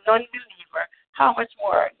 to the non-believer, how much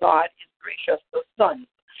more God is gracious to sons.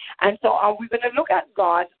 And so we're going to look at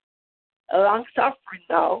God's long-suffering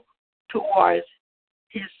now towards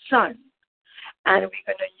his son. And we're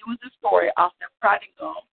going to use the story of the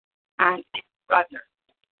prodigal and his brother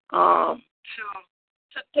to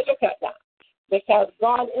look at that. Because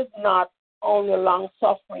God is not only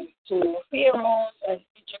long-suffering to Pharaohs and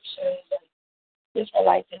Egyptians and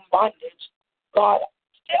Israelites in bondage. God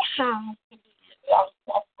still has to be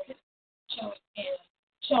long-suffering to his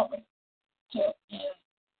children, to his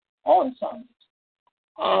own sons.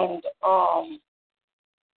 And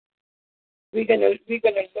we're gonna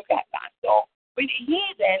look at that. So with the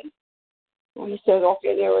heathen, we said,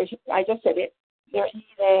 okay, I just said it, they're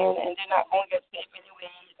heathen and they're not going to get saved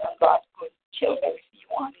anyways, and God could kill them if he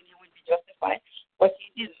wanted, he would be justified, but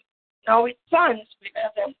he didn't. Now with sons,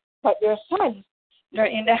 but their sons, they're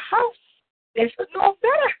in the house. They should know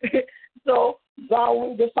better. So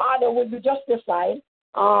God, the father would be justified,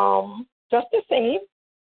 just the same,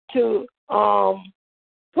 to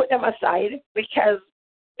put them aside because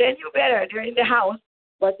they knew better. They're in the house,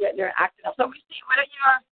 but they're acting up. So we see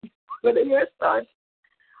whether you're a son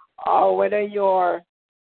or whether you're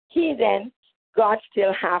heathen, God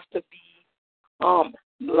still have to be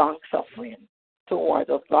long suffering towards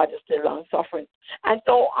us. God is still long suffering. And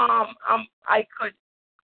so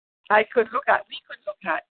we could look at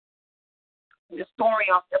the story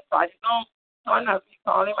of the prodigal son, as we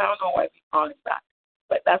call him. I don't know why we call him that,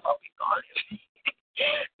 but that's what we call him.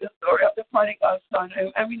 The story of the prodigal son,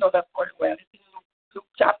 and we know that very well. It's in Luke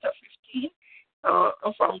chapter 15,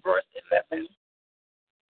 from verse 11.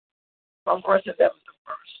 From verse 11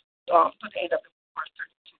 to the end of verse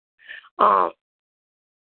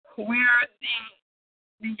 32. Where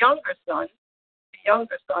the younger son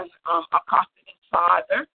accosted his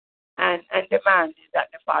father and demanded that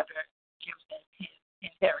the father gives him his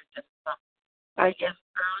inheritance. I guess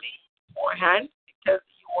early beforehand, because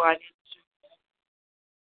he wanted to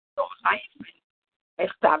know life and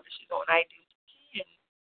establish his own identity and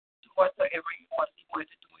do whatever he wanted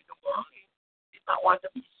to do in the world. He did not want to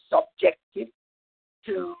be subjected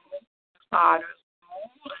to the father's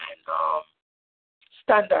rule and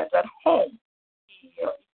standards at home.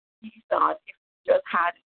 He thought if he just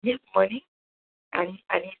had his money, and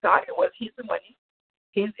he thought it was his money,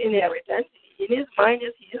 his inheritance, in his mind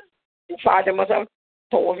is his. The father must have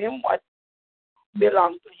told him what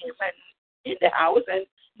belonged to him and in the house, and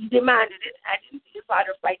he demanded it. I didn't see the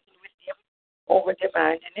father fighting with him over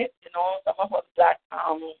demanding it. You know, some of us black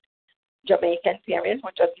Jamaican parents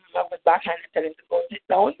would just give him up with backhand and tell him to go sit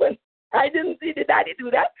down, but I didn't see the daddy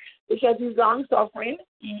do that because he's long suffering.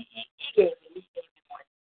 He gave him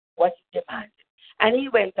what he demanded. And he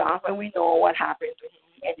went off, and we know what happened to him.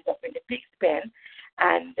 He ended up in the pig's pen,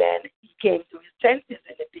 and then he came to his senses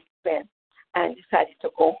in the pig's pen and decided to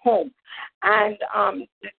go home. And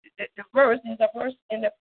the verse is a verse in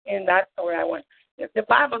that story I want. The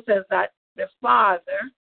Bible says that the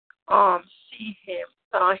father saw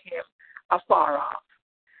him afar off,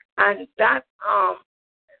 and that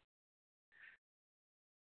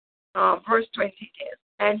verse 20 is,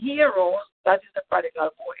 and he arose. That is the prodigal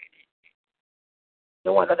boy,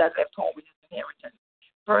 the one that left home with his inheritance.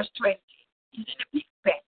 Verse 20, he's in a pig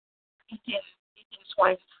pen, eating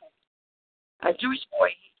swine's food. A Jewish boy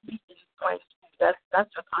eating swine's food. That's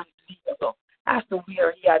just unbelievable. As to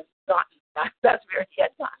where he had gotten. That's where he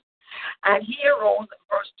had gone. And he arose,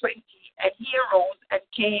 verse 20, and he arose and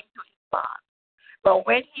came to his father. But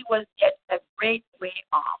when he was yet a great way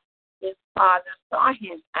off, his father saw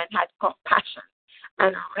him and had compassion,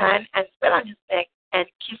 and ran and fell on his neck and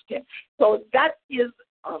kissed him. So that is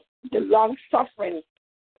the long suffering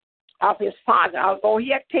of his father. Although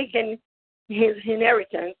he had taken his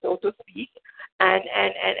inheritance, so to speak, and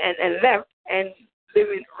left and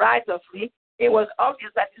living righteously, it was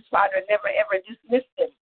obvious that his father never ever dismissed him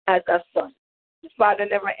as a son. His father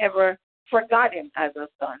never ever forgot him as a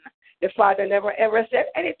son. The father never ever said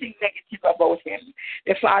anything negative about him.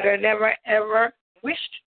 The father never ever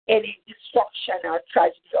wished any destruction or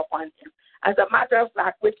tragedy upon him. As a matter of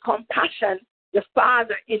fact, with compassion, the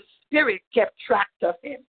father in spirit kept track of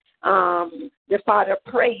him. The father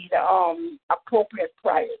prayed appropriate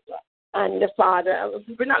prayers. And the father,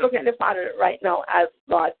 we're not looking at the father right now as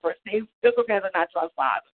God per se, we're looking at the natural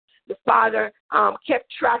father. The father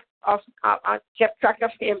kept track of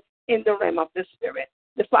him in the realm of the spirit.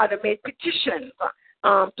 The father made petitions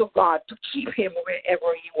to God to keep him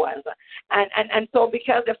wherever he was. And so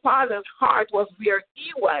because the father's heart was where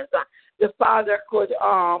he was, the father could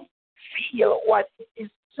feel what his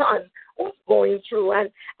son was going through.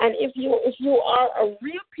 And if you are a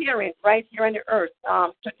real parent right here on the earth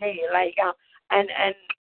today, like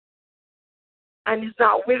and is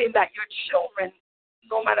not willing that your children,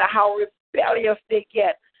 no matter how rebellious they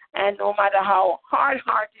get and no matter how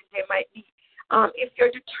hard-hearted they might be, if you're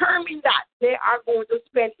determined that they are going to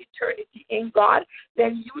spend eternity in God,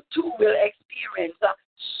 then you too will experience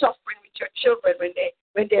suffering with your children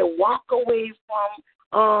when they walk away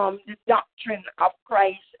from the doctrine of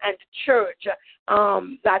Christ and the church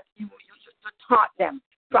that you taught them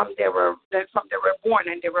from they were born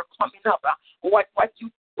and they were coming up.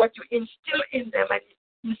 What you instill in them, and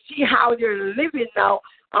you see how they're living now.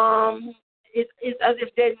 It's as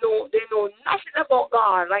if they know nothing about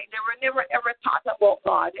God. Like they were never ever taught about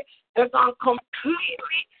God. They've gone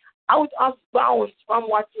completely out of bounds from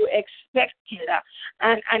what you expected.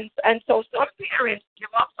 And so some parents give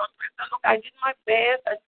up. Some parents say, look, I did my best,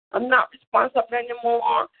 and I'm not responsible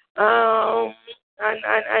anymore. And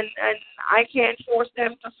I can't force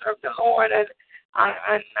them to serve the Lord, and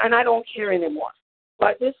I don't care anymore.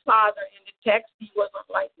 But this father in the text, he wasn't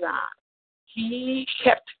like that. He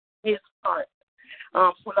kept his heart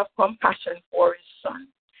full of compassion for his son.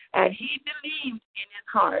 And he believed in his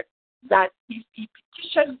heart that if he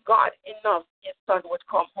petitioned God enough, his son would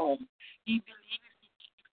come home. He believed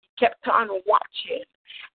he kept on watching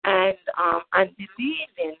and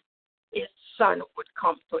believing his son would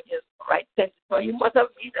come to his right senses. So he must have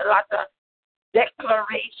made a lot of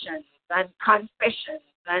declarations and confessions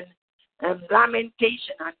and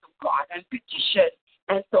lamentation unto God and petition.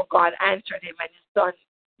 And so God answered him, and his son,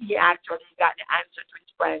 he actually got the answer to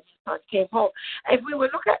his prayer, and his son came home. If we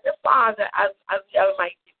would look at the Father as the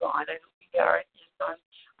Almighty God, and we are his son,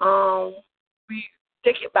 we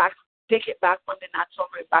take it back from the natural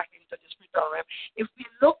realm back into the spiritual realm. If we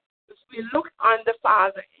look on the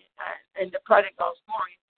Father and the prodigal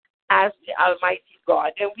story as the Almighty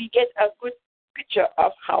God, then we get a good picture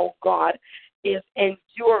of how God is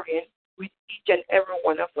enduring with each and every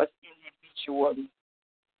one of us individually.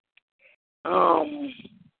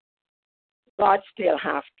 God still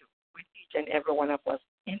have to with each and every one of us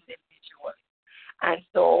individually. And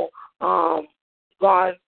so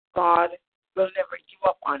God will never give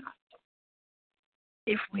up on us.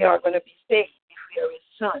 If we are going to be saved, if we are his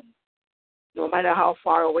son, no matter how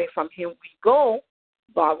far away from him we go,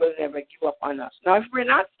 God will never give up on us. Now, if we're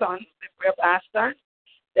not sons, if we're bastards,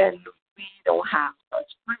 then we don't have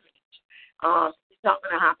such privilege. It's not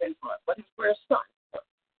going to happen for us. But if we're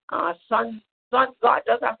sons, God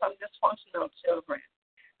does have some dysfunctional children.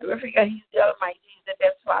 And we figure he's the Almighty, he's the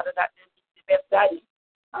best father, that is the best daddy.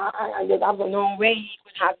 And there's no way he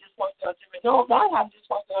could have dysfunctional children. No, God has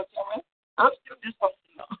dysfunctional children. I'm still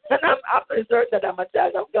dysfunctional. And I'm certain that I'm a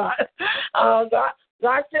child of God.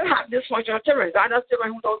 God still has dysfunctional children. God has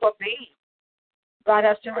children who don't obey him. God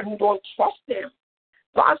has children who don't trust him.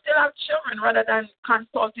 God still has children rather than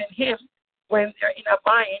consulting him when they're in a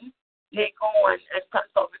bind. They go and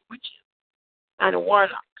consult with witches and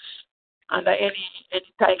warlocks under any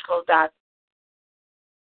title that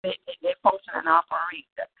they function and operate.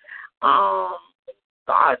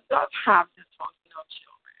 God does have dysfunctional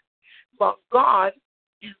children, but God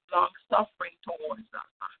is long-suffering towards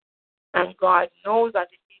us. And God knows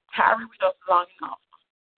that if he tarry with us long enough,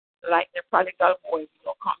 like the prodigal boy, we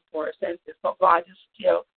will come to our senses. So God is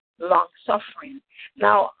still long-suffering.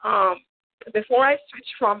 Now, before I switch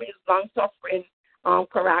from his long-suffering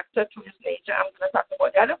character to his nature, I'm going to talk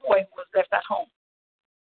about the other boy who was left at home.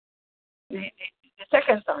 The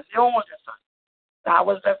second son, the older son, that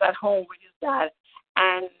was left at home with his dad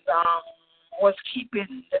and was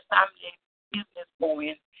keeping the family business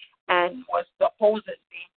going and was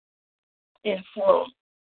supposedly in full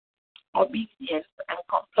obedience and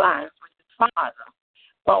compliance with his father.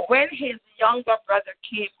 But when his younger brother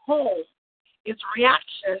came home, his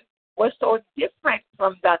reaction was so different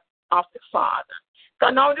from that of the father. So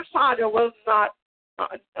now the father was not,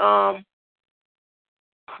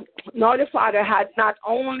 now the father had not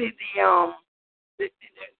only the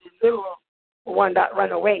little one that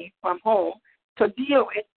ran away from home to deal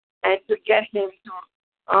with and to get him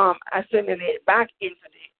to assimilate back into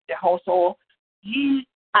the household. He,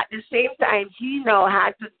 at the same time, he now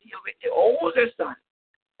had to deal with the older son,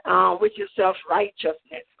 which is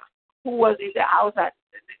self-righteousness, who was in the house at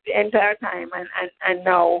the entire time and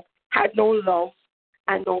now had no love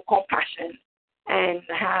and no compassion and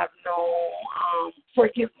have no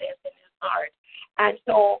forgiveness in his heart. And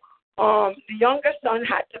so the younger son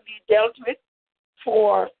had to be dealt with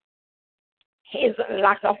for his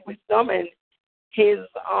lack of wisdom and his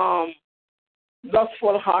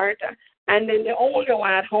lustful heart. And then the older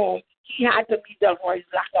one at home, he had to be dealt for his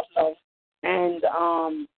lack of love and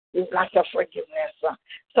his lack of forgiveness.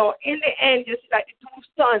 So in the end, you see, like the two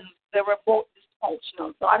sons, they were both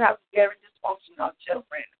dysfunctional. God has very dysfunctional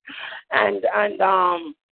children, and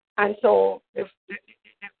so the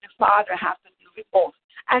father has to deal with both.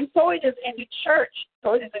 And so it is in the church.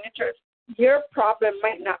 Your problem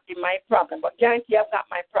might not be my problem, but guarantee I've got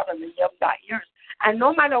my problem and you've got yours. And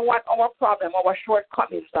no matter what our problem, our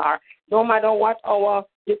shortcomings are, no matter what our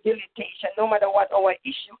debilitation, no matter what our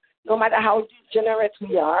issue, no matter how degenerate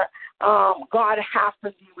we are, God has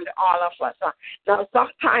to deal with all of us. Now,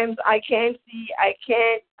 sometimes I can't see eye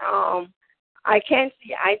to eye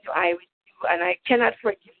with you, and I cannot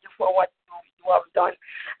forgive you for what you have done.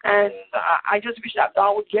 And I just wish that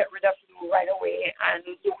God would get rid of you right away, and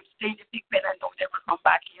you would stay in the big pen and don't ever come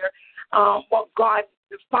back here. But God,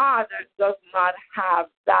 the Father, does not have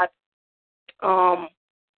that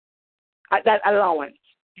allowance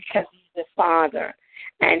because He's the Father,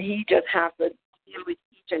 and He just has to deal with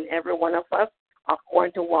each and every one of us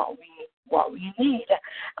according to what we need.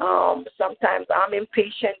 Sometimes I'm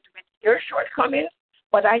impatient with your shortcomings,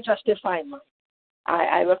 but I justify mine.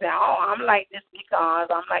 I will say, I'm like this because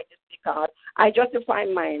I justify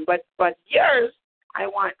mine, but yours, I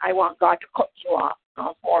want God to cut you off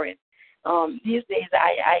for it. These days,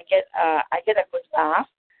 I get a good laugh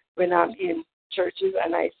when I'm in churches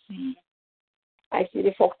and I see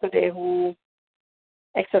the folks today who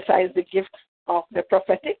exercise the gift of the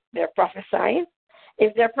prophetic. They're prophesying.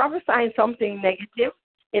 If they're prophesying something negative,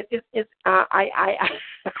 I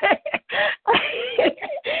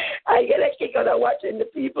get a kick out of watching the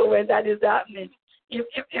people when that is happening. If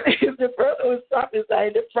the person who's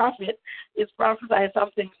prophesying, the prophet is prophesying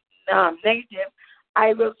something negative,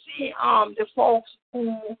 I will see the folks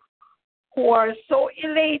who are so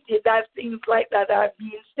elated that things like that are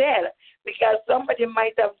being said because somebody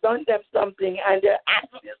might have done them something and they're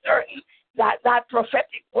absolutely certain that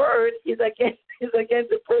prophetic word is against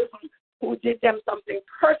the person who did them something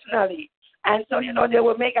personally. And so, they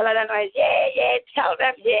will make a lot of noise. Yeah, tell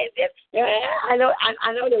them, yeah. I know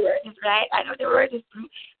the word is right. I know the word is true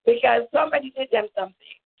because somebody did them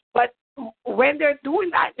something. But when they're doing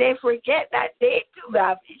that, they forget that they too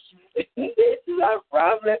have issues. They too have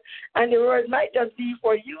problems. And the word might just be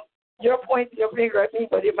for you. You're pointing your finger at me,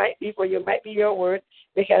 but it might be for you. It might be your word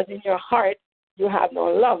because in your heart, you have no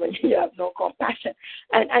love and you have no compassion.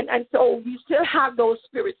 And so we still have those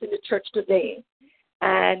spirits in the church today.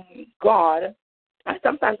 And God, and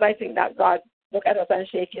sometimes I think that God look at us and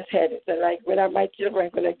shake his head and say, like, when are my children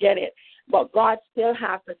going to get it? But God still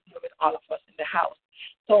has to deal with all of us in the house.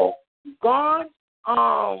 So God's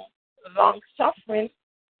long-suffering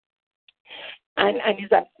and his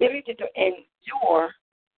ability to endure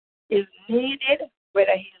is needed,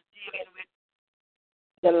 whether he's dealing with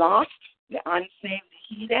the lost, the unsaved, the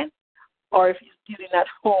heathen, or if he's dealing at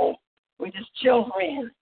home with his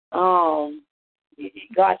children.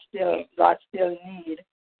 God still need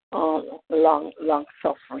long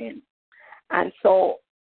suffering. And so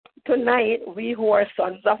tonight, we who are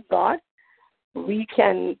sons of God, we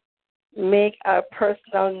can make a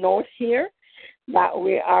personal note here that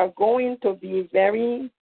we are going to be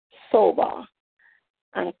very sober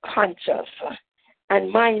and conscious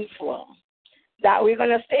and mindful that we're going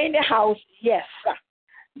to stay in the house, yes,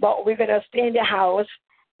 but we're going to stay in the house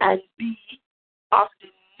and be of the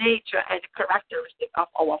nature and characteristic of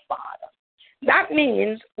our Father. That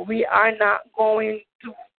means we are not going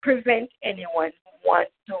to prevent anyone who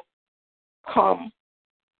wants to come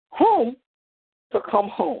home to come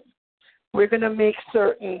home. We're going to make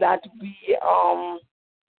certain that we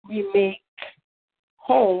make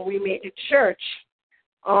home, we make the church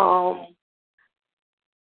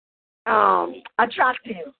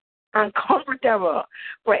attractive and comfortable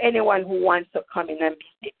for anyone who wants to come in and be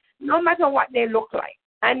saved, no matter what they look like.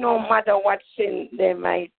 And no matter what sin they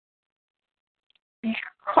might be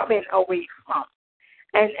coming away from.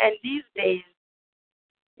 And these days,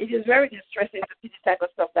 it is very distressing to see the type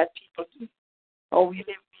of stuff that people do. Oh, we live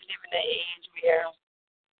in an age where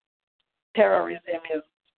terrorism is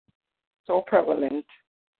so prevalent,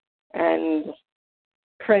 and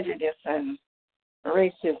prejudice and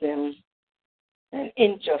racism and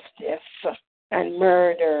injustice and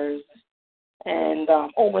murders and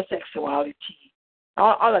homosexuality.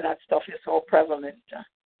 All of that stuff is so prevalent.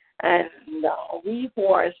 And we who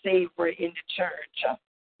are saved in the church,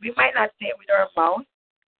 we might not say it with our mouth,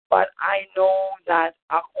 but I know that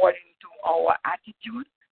according to our attitude,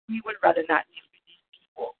 we would rather not live with these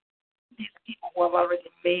people. these people who have already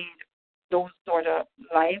made those sort of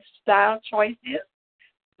lifestyle choices.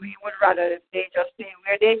 We would rather they just stay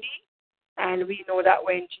where they be, and we know that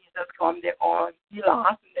when Jesus comes, they're going to be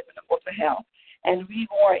lost and they're going to go to hell. And we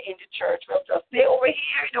who are in the church will just stay over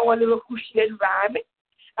here in our little cushy environment,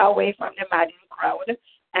 away from the madding crowd.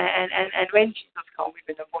 And when Jesus comes,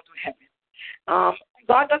 we're going to go to heaven.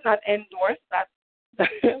 God does not endorse that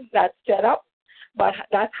that setup, but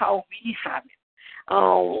that's how we have it.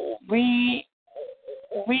 We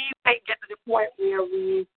might get to the point where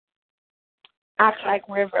we act like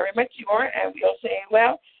we're very mature, and we'll say,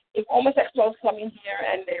 well, if homosexuals come in here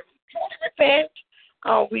and they truly repent,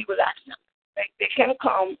 we will accept. Like, they can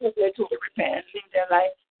come if they truly repent, live their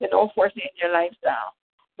life, they don't force it in their lifestyle.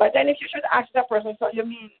 But then if you should ask that person, so you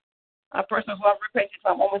mean a person who have repented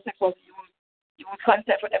from homosexuality, you would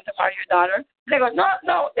consent for them to marry your daughter? They go,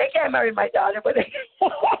 no, they can't marry my daughter, but they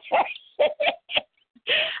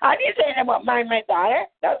I didn't say anything about marrying my daughter.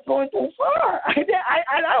 That's going too far. I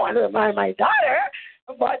don't want to marry my daughter,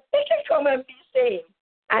 but they can come and be saved.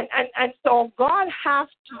 And so God has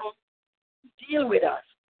to deal with us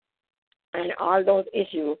and all those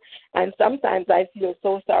issues. And sometimes I feel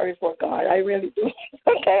so sorry for God. I really do.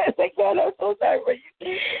 Okay, I say, God, I'm so sorry for you.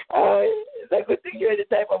 It's a good thing you're the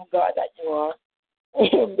type of God that you are,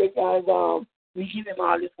 because we give him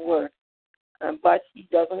all this work. But he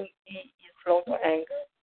doesn't, he is slow to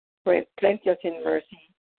anger, plenteous in mercy,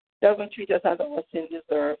 doesn't treat us as our sin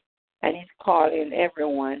deserve, and he's calling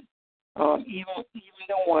everyone, even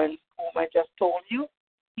the ones whom I just told you,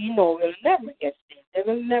 he knows will never get saved. They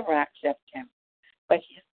will never accept him, but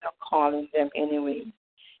he's still calling them anyway.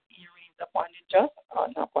 He reigns upon the just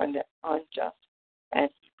and upon the unjust, and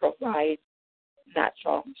he provides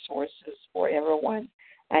natural resources for everyone.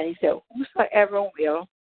 And he said, whosoever will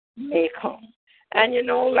may come. And,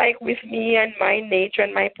 like with me and my nature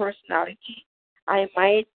and my personality, I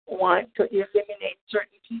might want to eliminate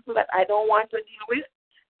certain people that I don't want to deal with,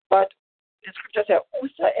 but the scripture says,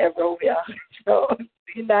 whosoever will. So,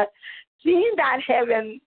 seeing that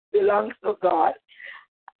heaven belongs to God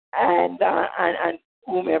and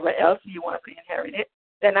whomever else he wants to inherit it,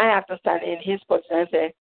 then I have to stand in his position and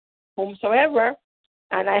say, whomsoever,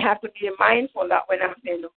 and I have to be mindful that when I'm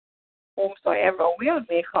saying whomsoever will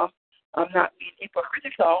may come, I'm not being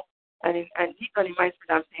hypocritical and deep in my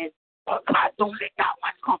spirit I'm saying, oh God, don't let that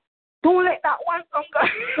one come. Don't let that one come, God.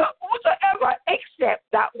 Whosoever except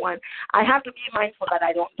that one. I have to be mindful that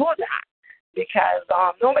I don't do that, because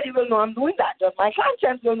nobody will know I'm doing that. Just my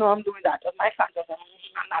conscience will know I'm doing that. Just my conscience,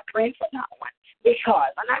 I'm not praying for that one.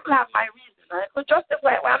 Because, and I will have my reason. I could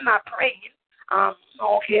justify why I'm not praying.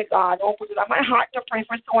 Okay, God, don't put it on my heart to pray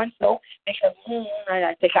for so-and-so, because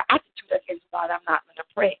I take an attitude against God. I'm not going to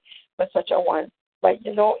pray for such a one. But,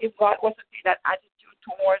 if God was to see that attitude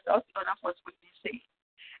towards us, none of us would be saved.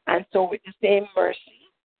 And so with the same mercy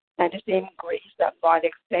and the same grace that God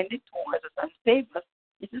extended towards us and saved us,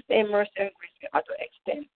 it's the same mercy and grace we have to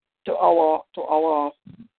extend to our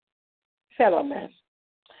fellow men.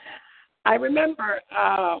 I remember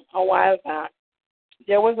a while back,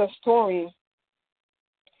 there was a story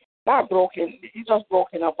it just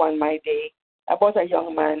broken up on my day about a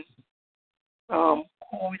young man who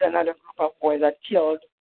with another group of boys had killed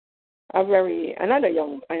another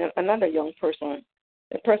young person.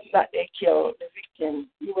 The person that they killed, the victim,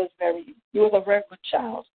 he was a very good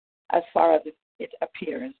child as far as it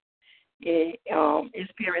appears. His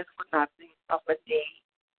parents could not think of a day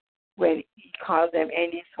when he caused them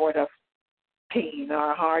any sort of pain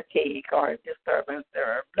or heartache or disturbance. They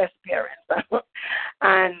were blessed parents.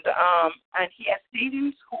 and he had stayed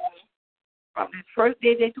in school from the first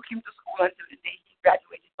day they took him to school until the day he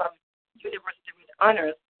graduated from university with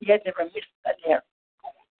honors. He had never missed a day of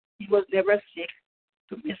school. He was never sick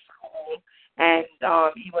to miss school, and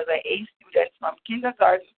he was an A student from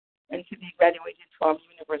kindergarten until he graduated from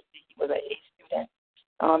university. He was an A student.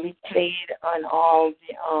 He played on all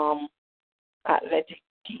the athletic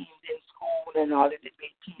teams in school and all the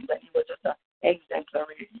debate teams, and he was just an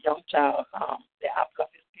exemplary young child, the apple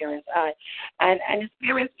of his parents' eye. And his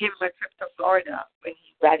parents gave him a trip to Florida when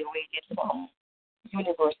he graduated from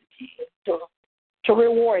university to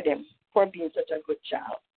reward him for being such a good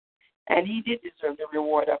child. And he did deserve the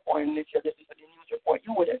reward according if you listen to the news report.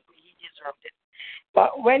 You would agree he deserved it.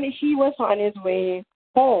 But when he was on his way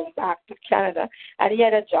home back to Canada, and he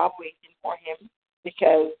had a job waiting for him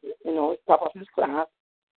because, top of his class,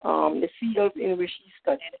 the field in which he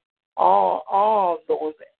studied, all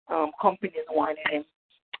those companies wanted him.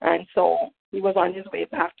 And so he was on his way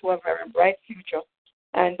back to a very bright future.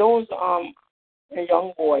 And those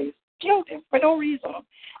young boys killed him for no reason.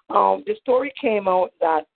 The story came out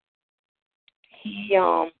that he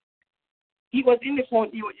was in the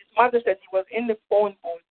phone. His mother said he was in the phone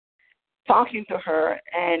booth talking to her,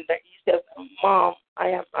 and he says, "Mom,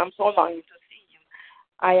 I'm so longing to see you.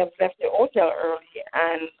 I have left the hotel early,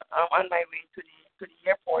 and I'm on my way to the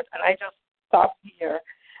airport, and I just stopped here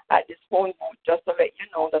at this phone booth just to let you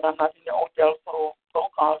know that I'm not in the hotel, so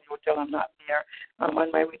don't call the hotel. I'm not there. I'm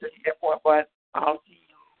on my way to the airport, but I'll see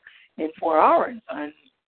you in 4 hours." And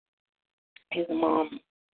his mom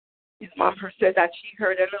said that she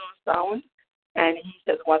heard a little sound, and he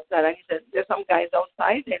says, "What's that?" And he says, "There's some guys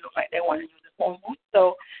outside. They look like they want to use the phone booth.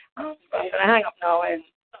 So I'm going to hang up now, and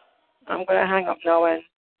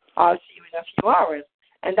I'll see you in a few hours."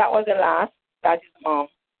 And that was the last that his mom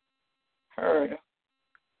heard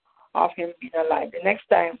of him being alive. The next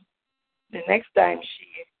time she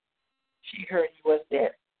heard he was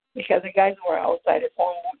dead, because the guys who were outside the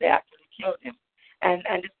phone booth, they actually killed him. And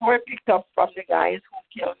the story picked up from the guys who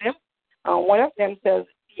killed him. One of them says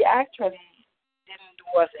he actually didn't do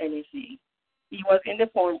us anything. He was in the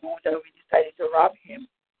phone booth, and we decided to rob him.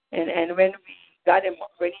 And when we got him,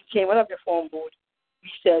 when he came out of the phone booth, he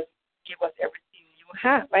said, "Give us everything you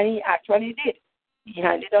have." And he actually did. He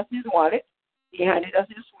handed us his wallet. He handed us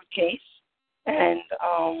his suitcase. And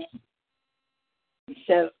he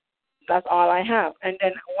says, "That's all I have." And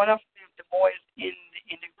then one of the boys in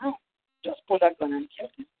the group just pulled a gun and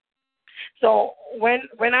killed him. So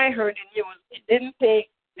when I heard the news, it didn't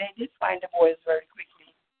take. They did find the boys very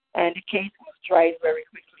quickly, and the case was tried very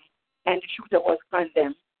quickly, and the shooter was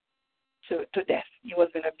condemned to death. He was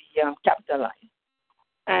going to be capitalized.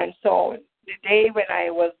 And so the day when I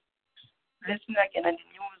was listening again, and the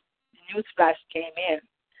news flash came in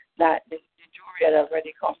that the jury had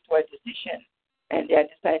already come to a decision, and they had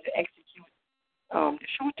decided to execute the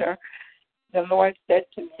shooter, the Lord said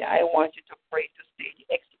to me, "I want you to pray to stay the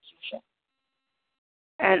execution."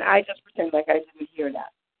 And I just pretended like I didn't hear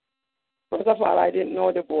that. First of all, I didn't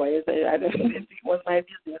know the boys. I didn't think it was my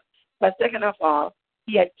business. But second of all,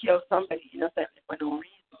 he had killed somebody innocently for no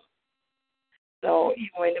reason. So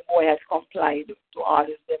even when the boy had complied to all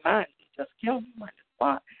his demands, he just killed him on the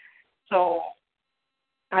spot. So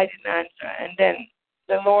I didn't answer. And then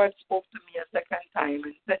the Lord spoke to me a second time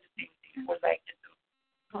and said the same thing. It was like to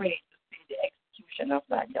pray to see the execution of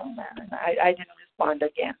that young man. And I didn't respond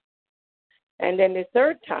again. And then the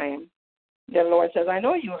third time, the Lord says, "I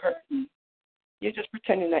know you heard me. You're just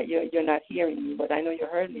pretending that you're not hearing me, but I know you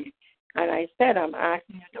heard me." And I said, "I'm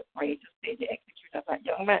asking you to pray to stay the execution of that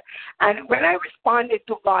young man." And when I responded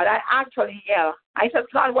to God, I actually yelled. I said,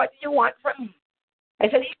 "God, what do you want from me?" I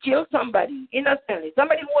said, "He killed somebody innocently,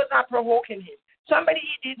 somebody who was not provoking him, somebody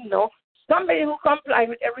he didn't know, somebody who complied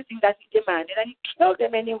with everything that he demanded, and he killed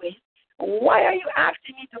them anyway. Why are you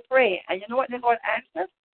asking me to pray?" And you know what the Lord answered?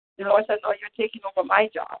 The Lord said, "No, you're taking over my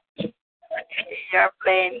job." You're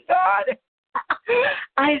playing God.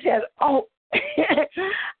 I said, "Oh."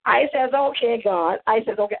 I said, "Okay, God." I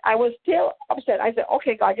said, "Okay." I was still upset. I said,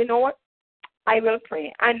 "Okay, God, you know what? I will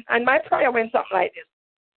pray." And my prayer went something like this: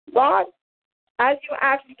 "God, as you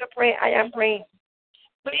asked me to pray, I am praying.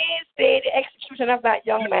 Please stay the execution of that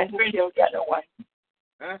young man who killed the other one."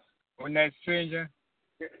 Huh? When that stranger?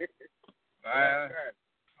 I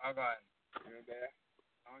got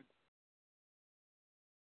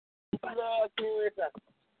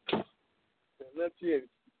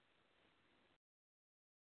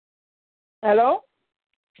Hello?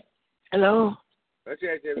 Hello.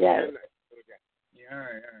 Yes.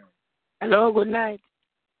 Hello, good night.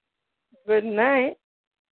 Good night.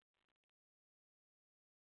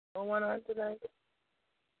 No one on tonight?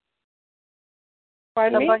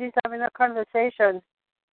 Pardon me? Somebody's having a conversation.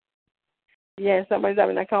 Yes, somebody's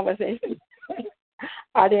having a conversation.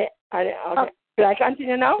 Are they? Okay. Can I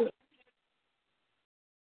continue now?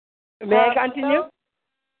 May I continue?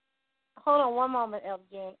 Hold on one moment, Elder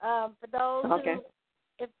June. For those okay. who,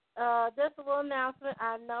 if just a little announcement,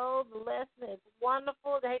 I know the lesson is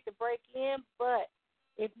wonderful. They hate to break in, but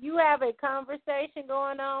if you have a conversation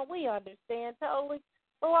going on, we understand totally.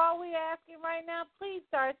 So all we're asking right now, please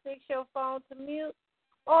fix your phone to mute.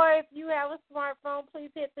 Or if you have a smartphone,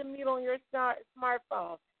 please hit the mute on your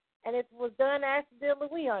smartphone. And if it was done accidentally,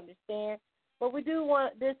 we understand. But we do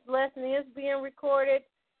want, this lesson is being recorded.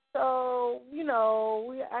 So,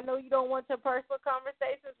 I know you don't want your personal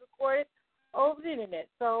conversations recorded over the internet.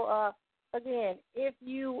 So, again, if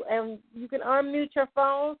you can unmute your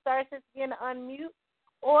phone, start this again to unmute,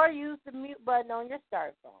 or use the mute button on your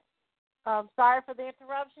start phone. Sorry for the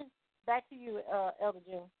interruption. Back to you, Elder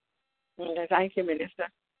June. Okay, thank you,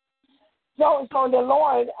 Minister. So the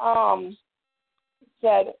Lord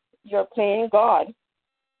said, "You're playing God.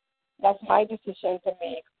 That's my decision to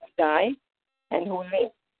make. Die. and who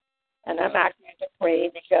live. And I'm asking you to pray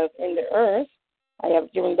because in the earth, I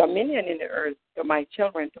have given dominion in the earth to my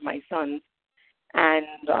children, to my sons. And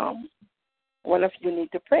one of you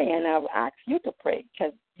need to pray, and I've asked you to pray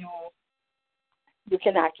because you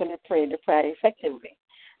can actually pray the prayer effectively.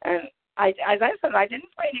 And as I said, I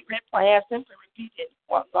didn't pray the great prayer. I simply repeated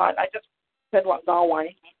I just said what God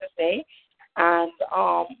wanted me to say. And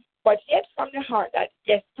but yet from the heart that,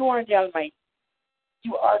 yes, you are the Almighty.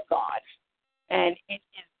 You are God. And it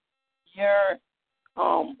is your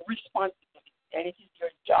responsibility, and it is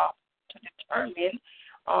your job to determine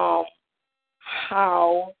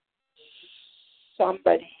how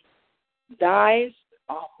somebody dies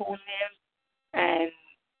or who lives, and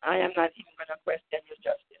I am not even going to question your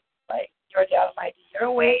justice. Like, you're the Almighty.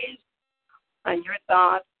 Your ways and your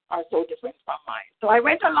thoughts are so different from mine. So I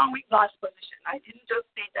went along with God's position. I didn't just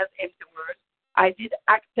say it as empty words. I did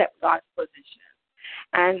accept God's position.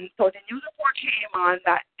 And so the news report came on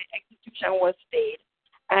that the execution was stayed,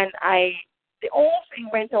 and the whole thing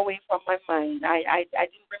went away from my mind. I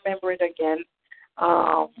didn't remember it again.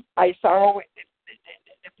 I sorrowed with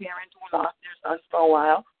the parents who lost their sons for a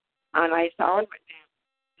while, and I sorrowed with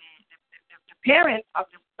the parents of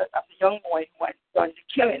the young boy who had done the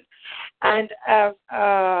killing. And a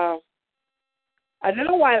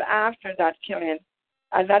little while after that killing,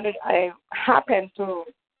 I happened to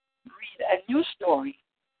read a news story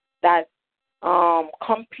that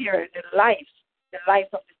compared the lives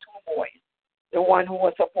of the two boys, the one who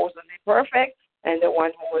was supposedly perfect and the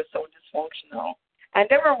one who was so dysfunctional. And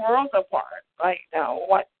they were worlds apart, like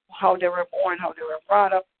how they were born, how they were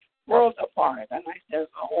brought up, worlds apart. And I said,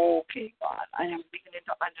 oh, okay, God, I am beginning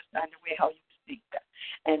to understand the way how you speak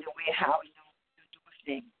and the way how you do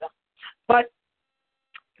things. But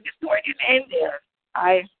the story didn't end there.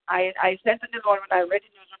 I said to the Lord when I read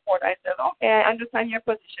the news report, I said, okay, I understand your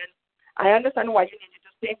position. I understand why you needed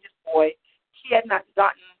to save this boy. He had not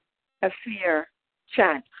gotten a fair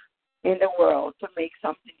chance in the world to make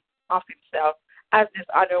something of himself as this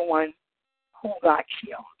other one who got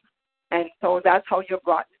killed. And so that's how you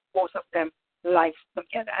brought both of them lives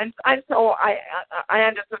together. And so I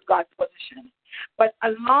understood God's position. But a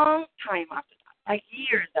long time after that, like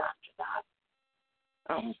years after that,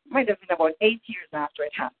 might have been about 8 years after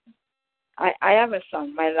it happened, I have a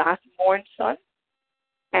son, my last born son,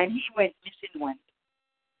 and he went missing one day.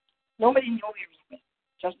 Nobody knew where he went.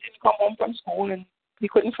 Just didn't come home from school, and we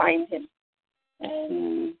couldn't find him.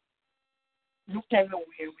 And looked everywhere,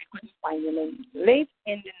 we couldn't find him. And late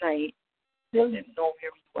in the night, still didn't know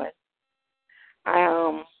where he was.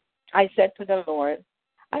 I said to the Lord,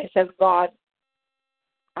 I said, God,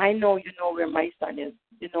 I know you know where my son is.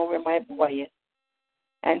 You know where my boy is.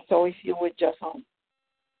 And so if you would just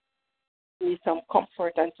give me some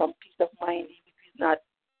comfort and some peace of mind, even if he's not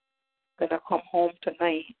going to come home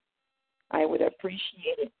tonight, I would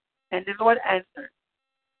appreciate it. And the Lord answered.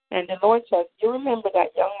 And the Lord said, you remember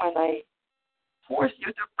that young man I forced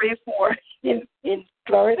you to pray for in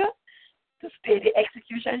Florida to stay the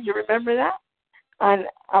execution? You remember that? And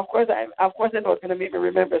of course it was going to make me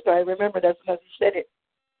remember. So I remembered as soon as he said it.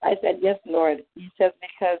 I said, yes, Lord. He says,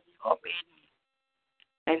 because you obeyed me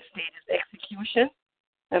and stayed his execution,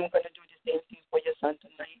 I'm going to do the same thing for your son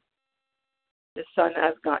tonight. The son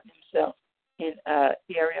has gotten himself in an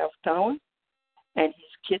area of town, and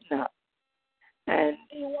he's kidnapped. And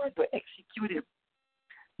they want to execute him.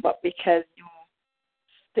 But because you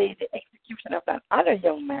stayed the execution of that other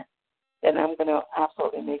young man, then I'm going to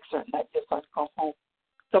absolutely make certain that your son come home.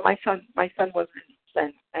 So my son was released,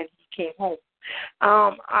 and he came home.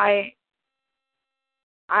 I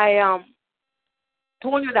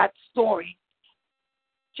told you that story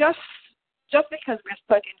just because we're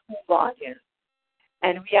studying who God is.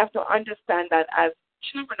 And we have to understand that as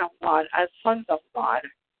children of God, as sons of God,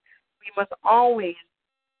 we must always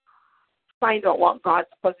find out what God's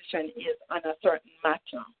position is on a certain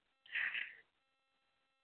matter.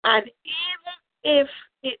 And even if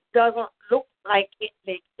it doesn't look like it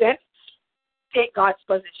makes sense, take God's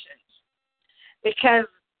position. Because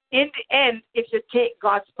in the end, if you take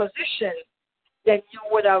God's position, then you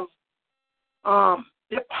would have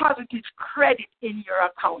deposited credit in your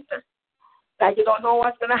account. That you don't know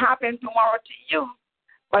what's going to happen tomorrow to you,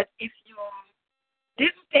 but if you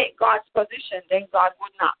didn't take God's position, then God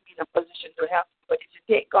would not be in a position to help you. But if you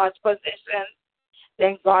take God's position,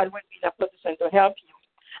 then God would be in a position to help you.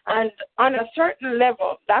 And on a certain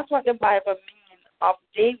level, that's what the Bible means of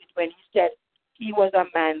David when he said he was a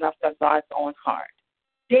man after God's own heart.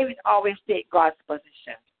 David always take God's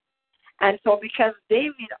position. And so because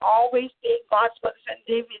David always take God's position,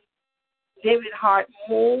 David's heart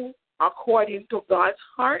moved according to God's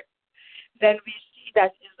heart, then we see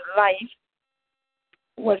that his life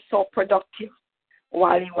was so productive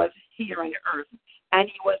while he was here on the earth. And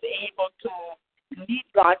he was able to lead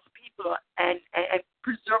God's people and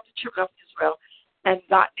preserve the children of Israel and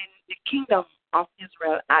got in the kingdom of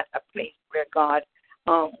Israel at a place where God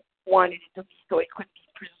wanted it to be so it could be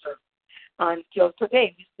preserved. Until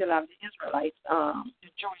today, we still have the Israelites, the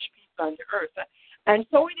Jewish people on the earth. And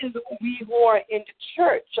so it is we who are in the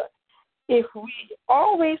church, if we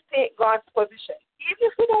always take God's position, even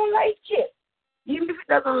if we don't like it, even if it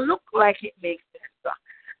doesn't look like it makes sense,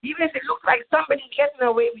 even if it looks like somebody's getting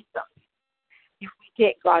away with something, if we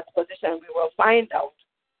take God's position, we will find out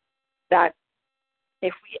that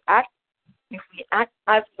if we act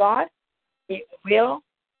as God, it will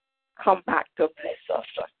come back to bless us.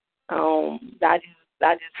 That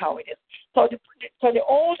is how it is. So the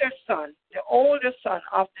older son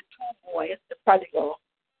of the two boys, the prodigal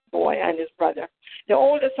boy and his brother, the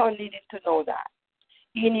older son needed to know that.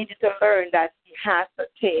 He needed to learn that he has to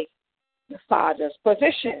take the father's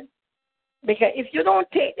position. Because if you don't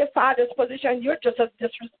take the father's position, you're just as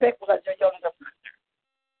disrespectful as your younger brother.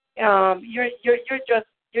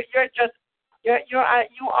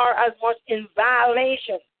 You are as much in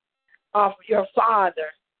violation of your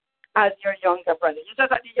father as your younger brother. You just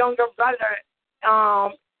that the younger brother,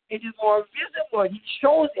 it is more visible. He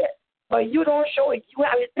shows it, but you don't show it. You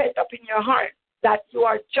have it pent up in your heart that you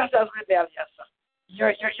are just as rebellious.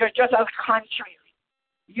 You're just as contrary.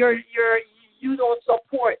 You don't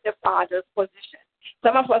support the father's position.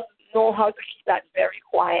 Some of us know how to keep that very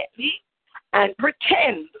quietly and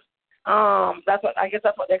pretend. That's what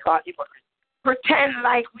they call hypocrisy. Pretend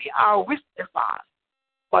like we are with the father,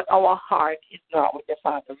 but our heart is not with the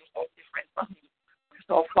father. We're so different from him. We're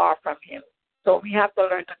so far from him. So we have to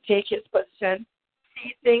learn to take his position,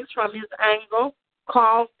 see things from his angle,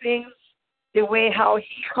 call things the way how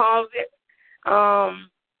he calls it.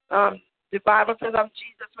 The Bible says of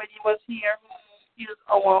Jesus when he was here, he is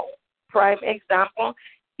our prime example.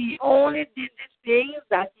 He only did the things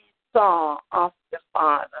that he saw of the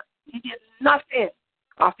Father. He did nothing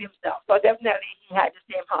of himself. So definitely he had the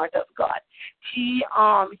same heart as God. He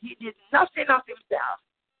did nothing of himself.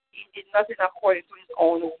 He did nothing according to his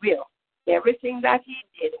own will. Everything that he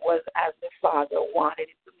did was as the Father wanted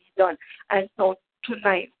it to be done. And so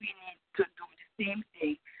tonight we need to do the same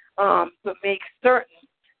thing to make certain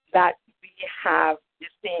that we have the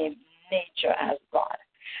same nature as God.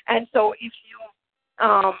 And so if you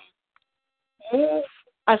move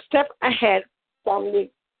a step ahead from the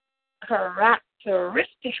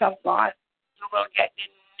characteristic of God, you will get the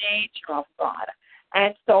nature of God.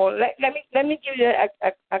 And so let me give you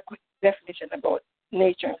a quick definition about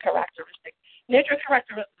nature and characteristic. Nature and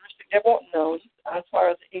characteristic, they're both nouns as far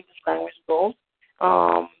as the English language goes.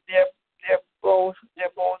 They're both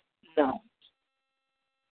nouns.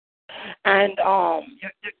 And the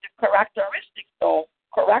characteristics,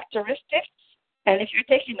 and if you're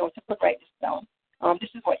taking notes, you could write this down. This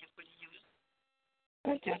is what you could use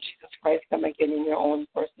until Jesus Christ come again in your own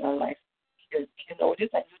personal life. If you know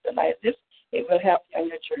this and utilize this, it will help you on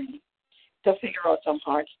your journey to figure out some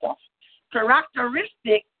hard stuff.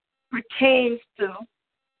 Characteristic pertains to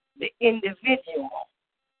the individual.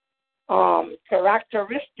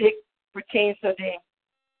 Characteristic pertains to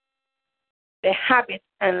the habits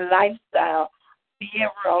and lifestyle,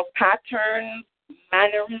 behavioral patterns,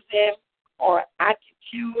 mannerism, or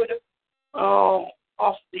attitude of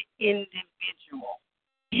the individual.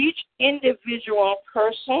 Each individual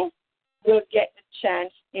person will get the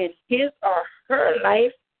chance in his or her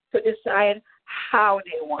life to decide how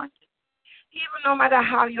they want it. Even no matter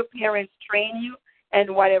how your parents train you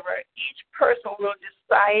and whatever, each person will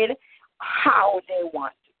decide how they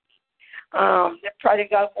want it. The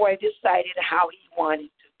prodigal boy decided how he wanted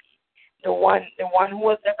to be. The one who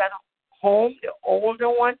was left at home, the older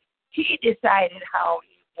one, he decided how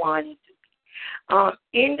he wanted to be.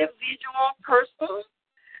 Individual persons,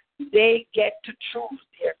 they get to choose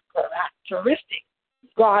their characteristics.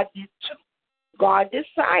 God did too. God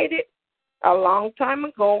decided a long time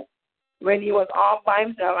ago when he was all by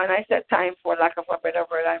himself, and I said time for lack of a better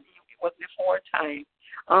word, it was before time.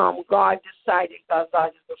 God decided, because God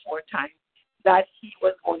is before time, that he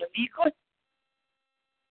was going to be good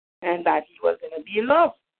and that he was going to be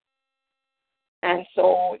loved. And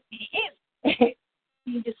so he is.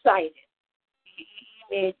 He decided. He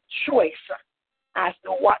made choice as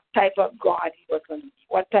to what type of God he was going to be,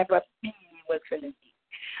 what type of being he was going to be.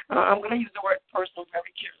 I'm going to use the word person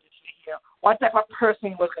very carefully here. What type of person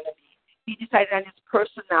he was going to be. He decided on his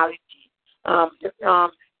personality,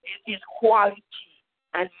 his quality,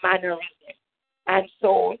 and mannerism. And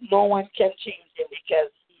so no one can change him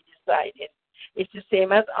because he decided. It's the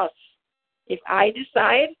same as us. If I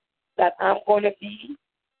decide that I'm going to be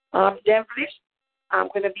devilish, I'm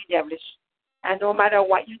going to be devilish. And no matter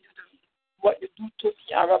what you do to me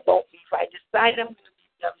or about me, if I decide I'm going to be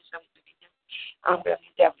devilish, I'm going to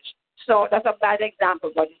be devilish. So that's a bad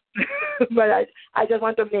example, but I just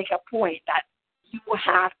want to make a point that you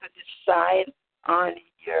have to decide on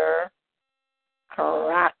your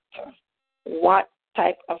character. What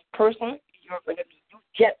type of person you're going to be. You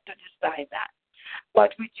get to decide that.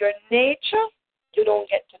 But with your nature, you don't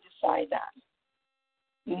get to decide that.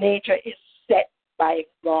 Nature is set by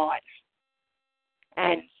God.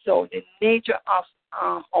 And so the nature of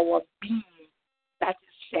our being, that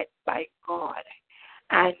is set by God.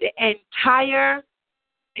 And the entire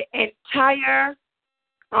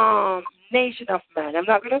nation of man, I'm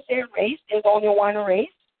not going to say race, there's only one race.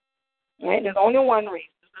 Right? There's only one race.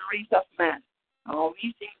 It's the race of man.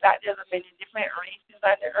 We think that there's many different races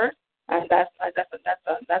on the earth, and that's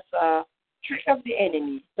a trick of the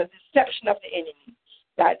enemy, the deception of the enemy,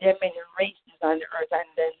 that there are many races on the earth, and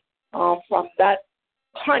then from that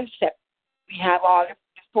concept, we have all the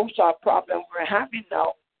social problems we're having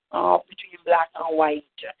now between black and white.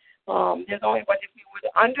 There's only, but if we would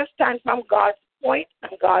understand from God's point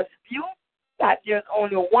and God's view that there's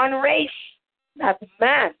only one race, that's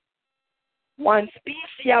man, one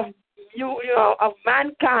species of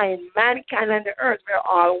mankind and the earth. We're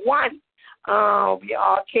all one. We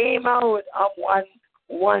all came out of one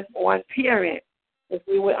parent. If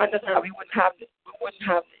we would understand, we wouldn't have the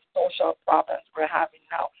social problems we're having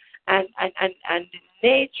now. And the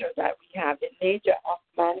nature that we have, the nature of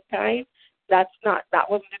mankind, that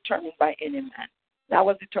wasn't determined by any man. That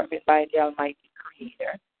was determined by the Almighty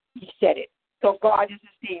Creator. He said it. So God is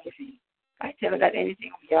the same thing. I tell you that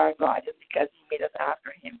anything we are God is because He made us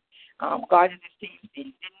after Him. God is the same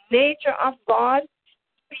thing. The nature of God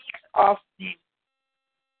speaks of the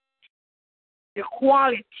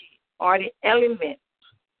quality or the element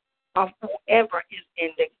of whoever is in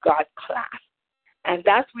the God class. And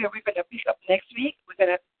that's where we're going to pick up next week. We're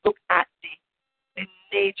going to look at the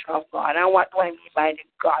nature of God and what do I mean by the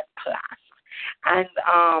God class. And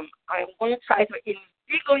I'm going to try to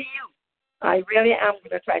invigorate you. I really am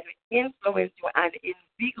going to try to influence you and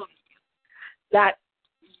invigorate you that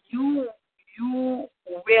you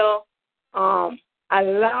will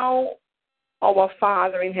allow our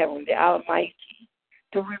Father in heaven, the Almighty,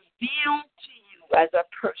 to reveal to you as a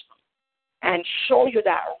person and show you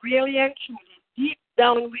that really and truly, deep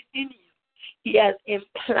down within you, He has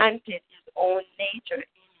implanted His own nature in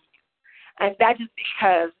you. And that is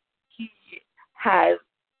because He has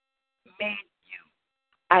made you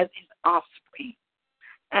as His offspring.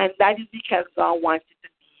 And that is because God wanted to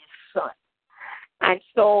be His Son. And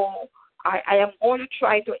so I am going to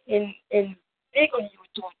try to invigorate you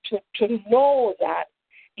to know that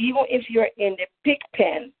even if you're in the pig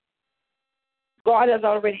pen, God has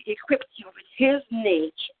already equipped you with His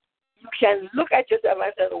nature. You can look at yourself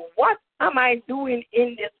and say, what am I doing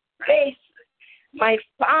in this place? My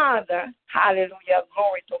Father, hallelujah,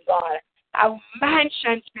 glory to God, have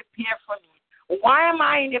mansions prepared for me. Why am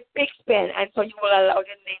I in the pig pen? And so you will allow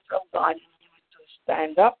the nature of God in you to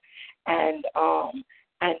stand up and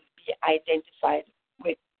be identified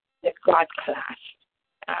with the God class.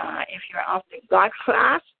 If you're of the God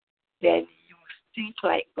class, then you think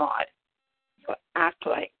like God. You act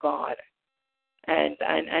like God. And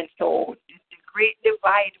so the great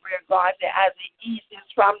divide where God said, as the east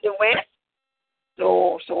is from the west,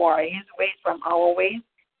 so are His ways from our ways,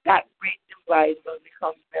 that great divide will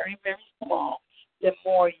become very, very small. The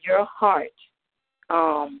more your heart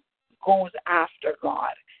goes after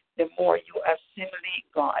God, the more you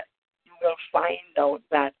assimilate God, you will find out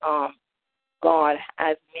that God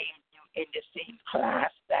has made you in the same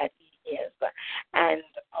class that He is. And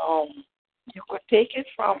you could take it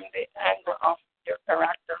from the angle of your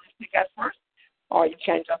characteristic at first, or you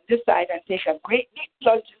can just decide and take a great big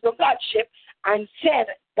plunge into Godship and said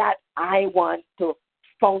that I want to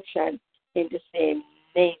function in the same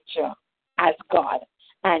nature as God.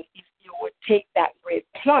 And if you would take that great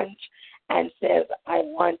plunge and says, I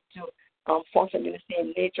want to function in the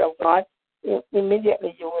same nature of God,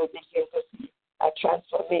 immediately you will begin to see a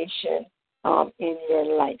transformation in your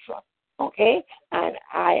life. Okay? And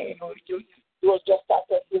you will just start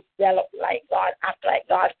to develop like God, act like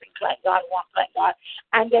God, think like God, walk like God.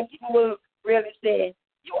 And then people will really say,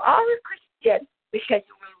 you are a Christian because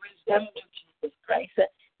you will resemble Jesus Christ.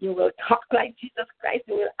 You will talk like Jesus Christ.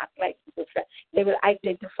 You will act like Jesus Christ. They will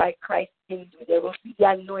identify Christ in you. They will see the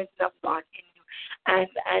anointing of God in you. And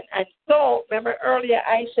so, remember earlier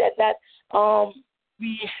I said that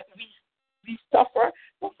we suffer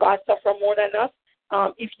Will God suffer more than us?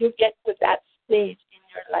 If you get to that stage in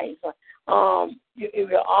your life, you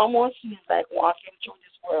will almost feel like walking through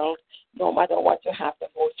this world, no matter what you have to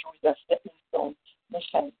go through, the stepping stone,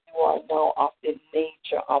 because you are now of the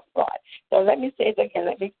nature of God. So let me say it again.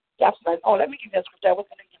 Let me give the scripture. I was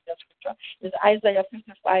going to give the scripture. It's Isaiah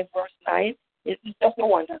 55, verse 9. It's just the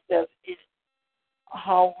one that says it's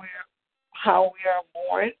how we are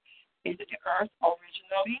born into the earth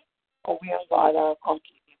originally, or we and God are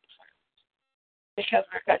completely different. Because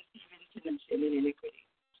we're conceived in sin and sin and iniquity.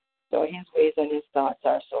 So his ways and his thoughts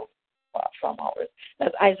are so far from ours.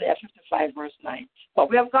 That's Isaiah 55, verse 9. But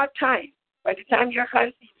we have got time. By the time you're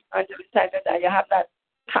conceived until the time that you have that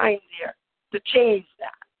time there to change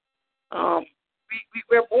that.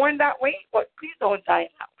 We're born that way, but please don't die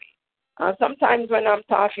that way. Sometimes when I'm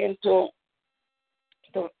talking to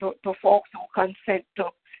folks who consent to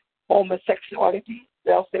homosexuality,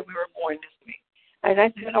 they'll say we were born this way. And I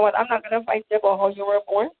said, you know what, I'm not going to fight about how you were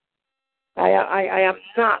born. I am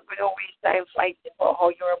not going to waste time fighting about how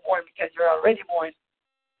you were born, because you're already born.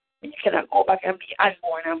 And you cannot go back and be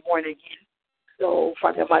unborn and born again. So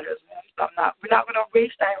from your mother's womb, we're not going to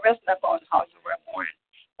waste time wrestling about how you were born.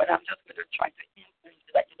 But I'm just going to try to influence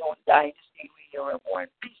you that you don't die the same way you were born.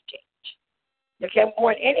 Please change. You can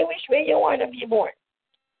born any which way you want to be born.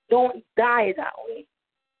 Don't die that way,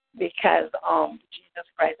 because Jesus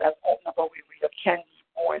Christ has opened up a way where you can be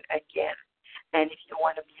born again. And if you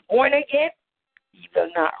want to be born again, he will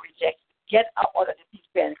not reject you. Get up out of the deep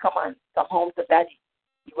end. Come on, come home to daddy.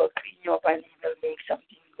 He will clean you up and he will make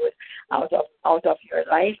something good out of your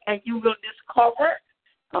life. And you will discover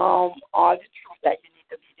all the truth that you need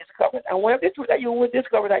to be discovered. And one of the truth that you will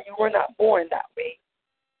discover that you were not born that way,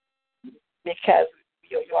 because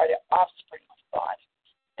you are the offspring of God.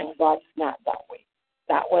 And God is not that way.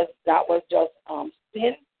 That was just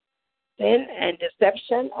sin and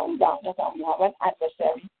deception and darkness. And we have an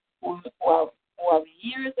adversary who have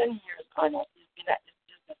years and years on us. He's been at this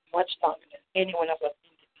business much longer than any one of us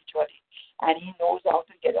individually. And he knows how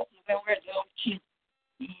to get us. Even when we're little kids,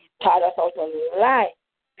 he taught us how to lie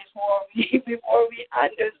before we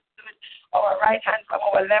understood our right hand from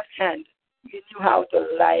our left hand. We knew how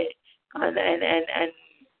to lie and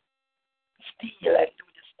steal and do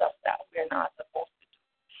the stuff that we're not supposed to do.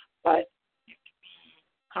 But if we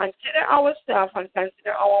consider ourselves and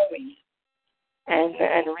consider our ways and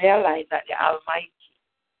realize that the Almighty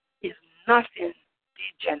is nothing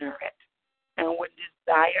degenerate and would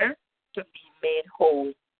desire to be made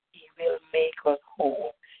whole, he will make us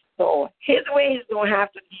whole. So his ways don't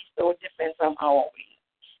have to be so different from our ways,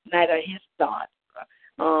 neither his thoughts.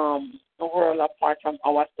 A world apart from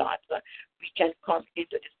our thoughts. We can come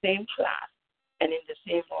into the same class and in the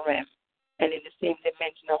same realm and in the same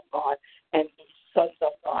dimension of God and be sons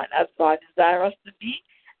of God, as God desires us to be,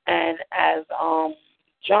 and as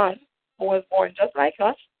John, who was born just like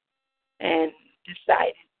us and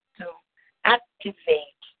decided to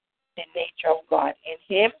activate the nature of God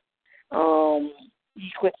in him,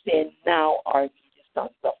 he could say, now are we the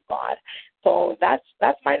sons of God. So that's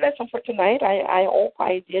my lesson for tonight. I hope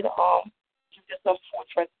I did give you some food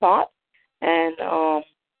for thought and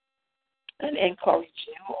encourage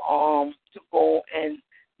you to go and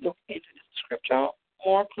look into the scripture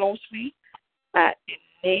more closely at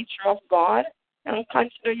the nature of God and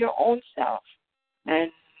consider your own self and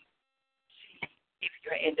see if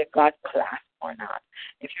you're in the God class or not.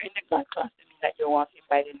 If you're in the God class, it means that you're walking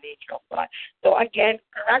by the nature of God. So again,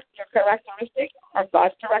 your characteristic or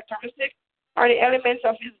God's characteristic are the elements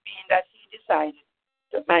of his being that he decided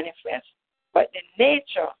to manifest. But the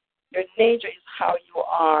nature, your nature is how you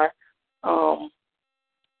are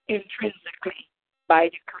intrinsically by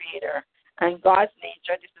the Creator. And God's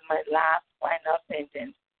nature, this is my last final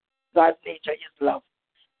sentence, God's nature is love.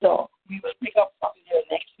 So we will pick up from there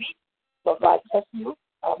next week. So God bless you.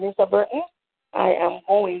 Mr. Burton, I am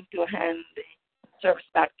going to hand the service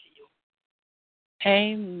back to you.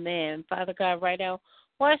 Amen. Father God, right now,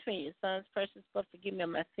 wash me, your son's precious blood, forgive me of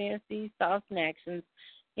my sins, deeds, thoughts, and actions.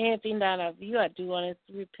 Anything that of you I do want us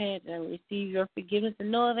to repent and receive your forgiveness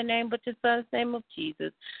in no other name but your son's name of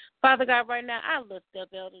Jesus. Father God, right now, I lift up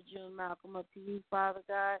Elder June Malcolm up to you, Father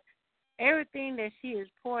God. Everything that she has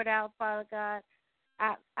poured out, Father God,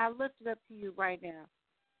 I lift it up to you right now.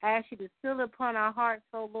 I ask you to seal it upon our hearts,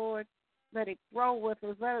 oh Lord. Let it grow with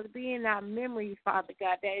us. Let it be in our memory, Father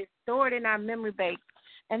God, that is stored in our memory bank.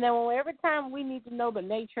 And then every time we need to know the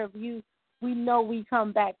nature of you, we know we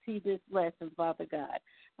come back to this lesson, Father God.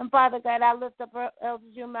 And, Father God, I lift up Elder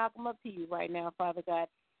June Malcolm up to you right now, Father God.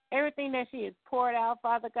 Everything that she has poured out,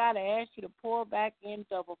 Father God, I ask you to pour back in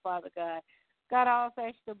double, Father God. God, I also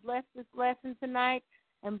ask you to bless this lesson tonight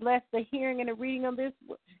and bless the hearing and the reading of this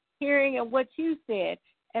hearing and what you said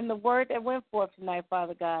and the word that went forth tonight,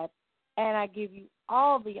 Father God. And I give you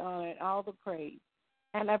all the honor and all the praise.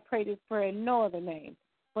 And I pray this prayer in no other name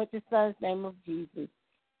but the Son's name of Jesus.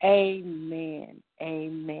 Amen.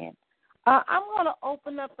 Amen. I'm going to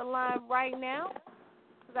open up the line right now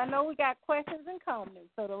because I know we got questions and comments.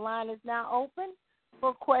 So the line is now open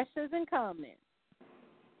for questions and comments.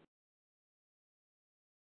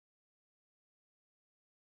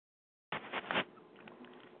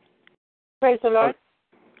 Praise the Lord.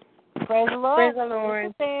 Praise the Lord. Praise the Lord.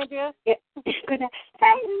 This is Sandra. Yeah.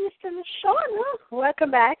 Hey, Mr. LaShawna.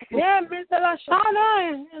 Welcome back. Yeah, Mr.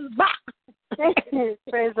 LaShawna is back.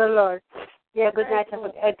 Praise the Lord. Yeah, good night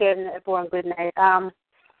again, everyone. Good night.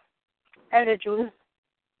 Elder June.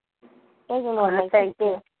 Praise the Lord. I thank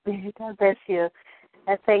you. God bless you.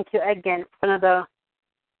 I thank you again for another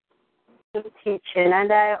good teaching.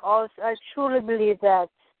 And I truly believe that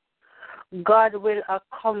God will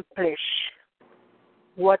accomplish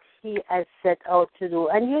what He has set out to do.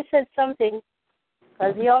 And you said something,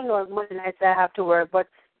 because you all know Monday nights I have to work, but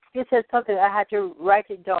you said something, I had to write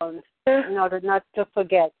it down in order not to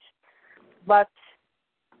forget. But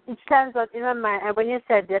it stands out in my mind, and when you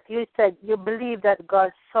said that, you said you believe that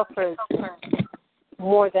God suffers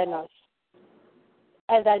more than us.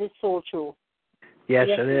 And that is so true. Yes,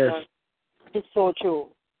 it is. It's so true.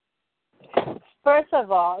 First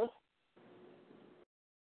of all,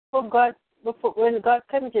 when God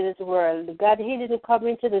came into this world, He didn't come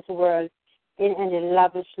into this world in any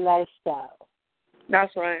lavish lifestyle.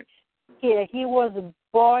 That's right. He was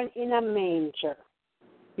born in a manger.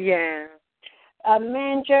 Yeah. A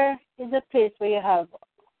manger is a place where you have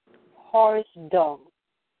horse dung.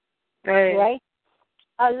 Right?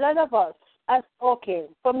 A lot of us,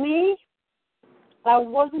 for me, I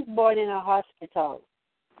wasn't born in a hospital,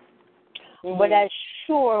 but I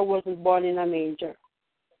sure wasn't born in a manger.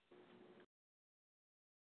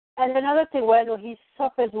 And another thing, He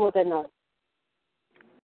suffers more than us.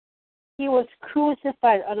 He was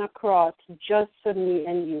crucified on a cross just for me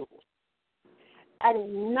and you.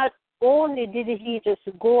 And not only did He just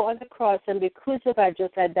go on the cross and be crucified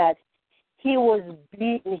just like that, He was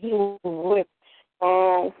beaten, He was whipped.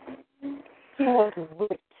 Oh. He was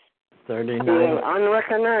whipped. 39.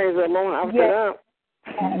 Unrecognizable after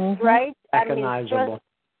that. Right? Recognizable.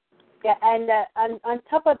 And on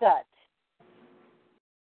top of that,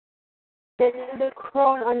 they did the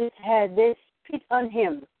crown on His head. They spit on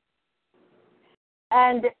Him.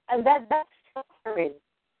 And that's suffering.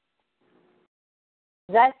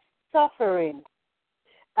 That's suffering.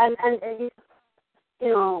 And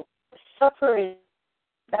suffering,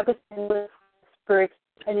 that is in the spirit,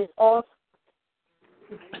 and it's also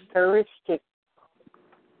characteristic.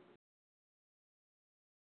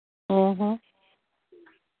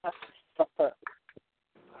 Suffer.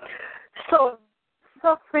 So,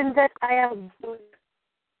 suffering that I am doing,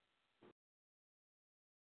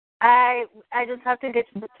 I just have to get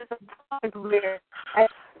to the point where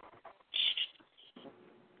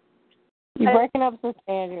You're breaking up, Sister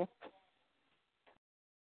Andrew.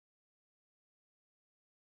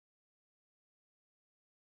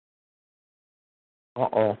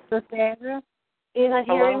 Uh-oh. Sister Andrew? You're not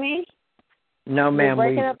hearing me? No, ma'am. You're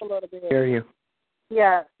breaking up a little bit. Hear you.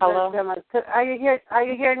 Yeah. Hello? Are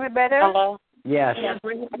you hearing me better? Hello? Yes. I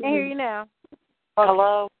can hear you now.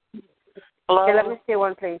 Hello? Hello? Okay, let me say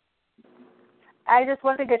one place. I just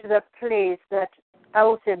want to get to the place that I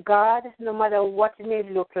will say, God, no matter what it may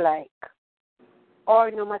look like,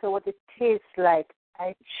 or no matter what it tastes like,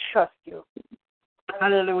 I trust you.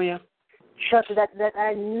 Hallelujah. Trust that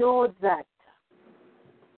I know that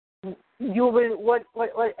you will,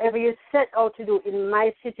 whatever you set out to do in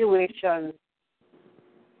my situation,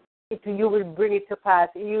 you will bring it to pass.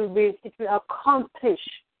 It will accomplish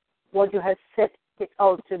what you have set it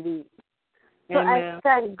out to be. So I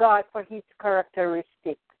thank God for His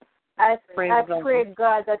characteristic. I pray,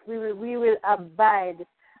 God, that we will abide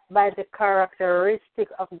by the characteristic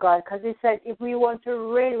of God. Because He said if we want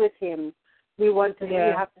to reign with Him, we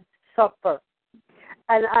have to suffer.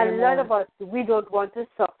 And a lot of us, we don't want to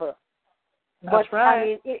suffer. But I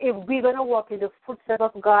mean, if we're going to walk in the footsteps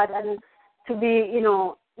of God and to be,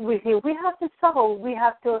 with Him, we have to suffer. We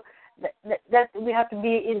have to live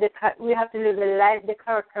the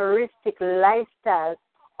characteristic lifestyle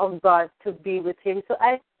of God to be with Him. So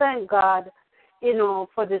I thank God,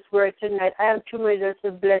 for this word tonight. I am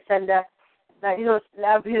tremendously blessed, and I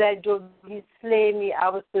feel like Job, He slay me. I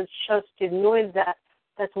was so trusted, knowing that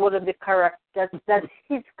that's one of the that's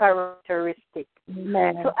His characteristic.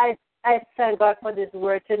 Amen. So I thank God for this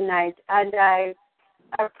word tonight, and I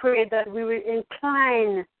I pray that we will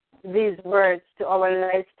incline these words to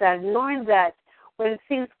our lifestyle, knowing that when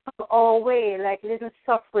things come our way, like little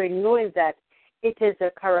suffering, knowing that it is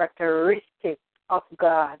a characteristic of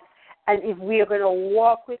God. And if we are going to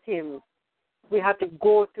walk with Him, we have to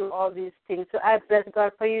go through all these things. So I bless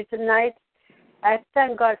God for you tonight. I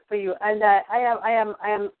thank God for you, and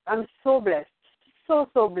I'm so blessed, so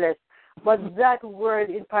blessed. But that word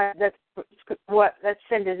in part, that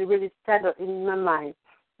sentence really stand out in my mind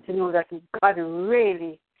to know that God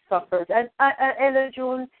really suffers. And Elder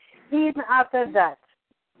June, even after that,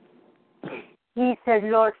 he said,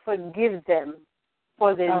 "Lord, forgive them,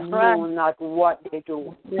 for they know not what they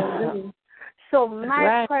do." So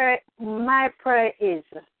my prayer is,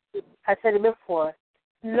 I said it before,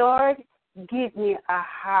 Lord, give me a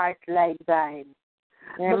heart like thine.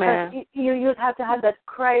 Amen. Because you have to have that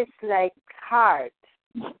Christ-like heart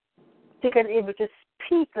to be able to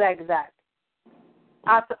speak like that.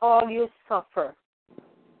 After all you suffer,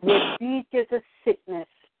 they beat you to sickness.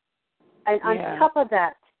 And on top of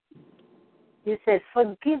that, you said,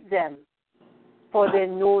 forgive them, for they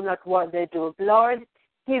know not what they do. Lord,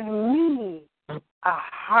 give me a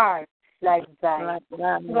heart like thine.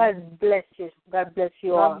 God bless you. God bless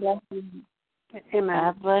you all. God bless you. Amen.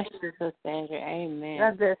 God bless you, Sister Andrew. Amen.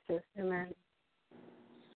 God bless you. Amen.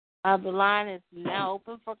 The line is now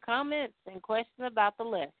open for comments and questions about the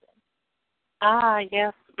lesson.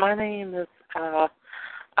 Yes. My name is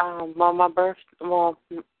my birth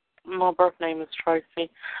name is Tracy.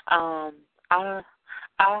 I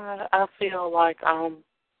feel like I'm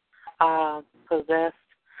possessed.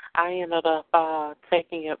 I ended up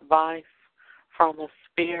taking advice from a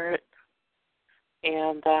spirit,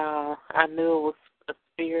 and I knew it was a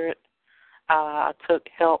spirit. I took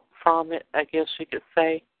help from it, I guess you could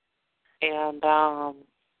say, and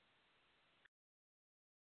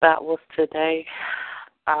that was today.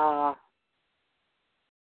 I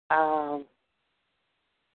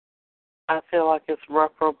feel like it's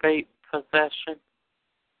reprobate possession,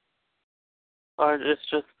 or it's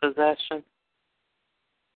just possession.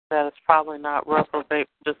 That it's probably not reprobate,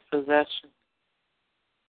 just possession.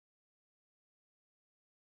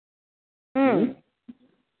 Can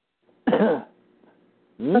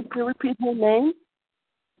you repeat your name?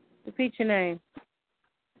 Repeat your name.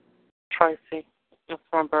 Tracy. That's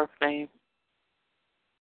my birth name.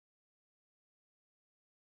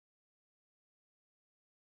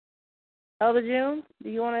 Elder June, do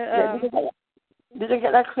you want to? Did I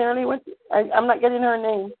get that clearly? I'm not getting her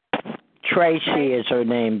name. Tracy is her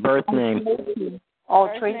name, birth name. Oh,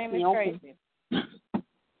 First Tracy. name is Okay. Tracy.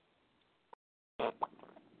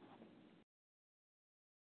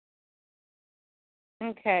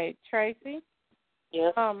 Okay, Tracy.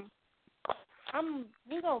 Yes. We're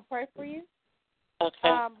gonna pray for you. Okay.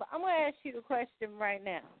 But I'm gonna ask you the question right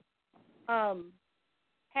now.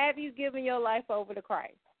 Have you given your life over to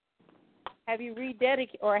Christ? Have you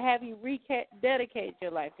rededicated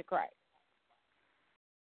your life to Christ?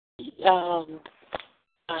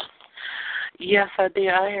 Yes, I did.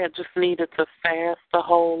 I had just needed to fast a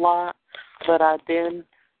whole lot, but I didn't.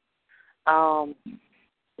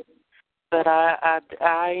 But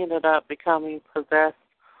I ended up becoming possessed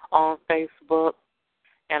on Facebook,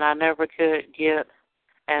 and I never could get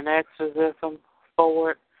an exorcism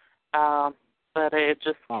for it. But it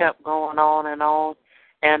just kept going on.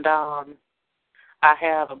 And I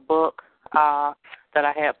had a book that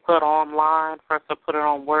I had put online. First I put it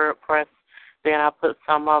on WordPress, then I put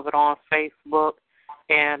some of it on Facebook,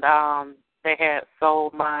 and they had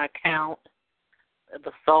sold my account.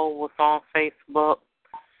 The soul was on Facebook.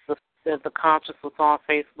 The conscious was on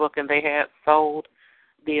Facebook, and they had sold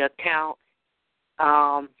the account.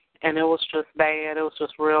 And it was just bad. It was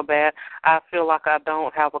just real bad. I feel like I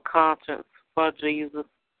don't have a conscience for Jesus,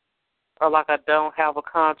 or like I don't have a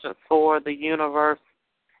conscience for the universe,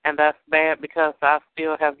 and that's bad because I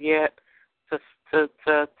still have yet to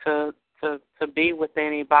be with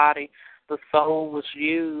anybody. The soul was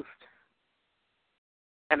used,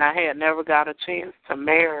 and I had never got a chance to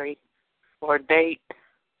marry or date.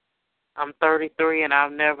 I'm 33, and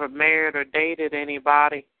I've never married or dated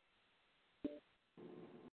anybody.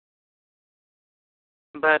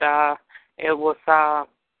 But it was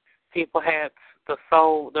people had the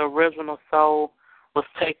soul, the original soul was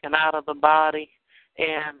taken out of the body,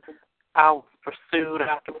 and I was pursued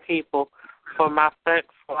after people for my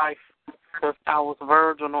sex life because I was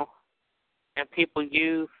virginal, and people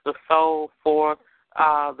used the soul for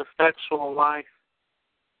the sexual life.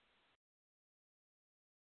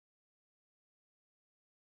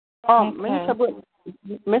 Mr.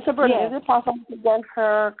 Burton, is it possible to get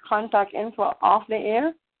her contact info off the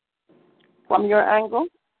air? from your angle?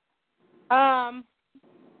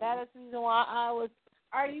 That is the reason why I was.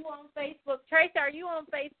 Are you on Facebook, Tracy? Are you on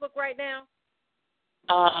Facebook right now?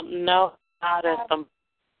 No, not at the.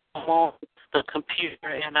 I'm on the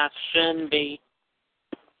computer, and I shouldn't be.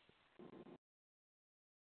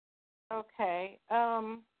 Okay.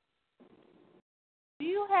 Do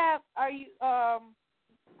you have? Are you? I'm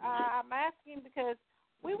asking because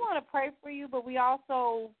we want to pray for you, but we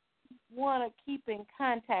also want to keep in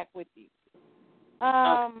contact with you.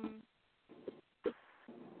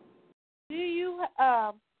 Do you?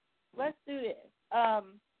 Let's do this.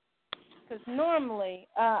 Because normally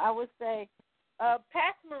I would say,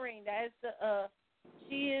 Pastor Marine. That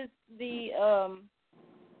is the.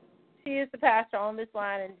 She is the pastor on this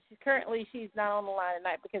line, and she's not on the line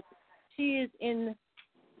tonight because she is in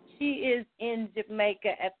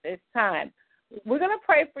Jamaica at this time. We're going to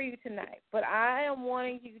pray for you tonight, but I am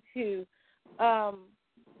wanting you to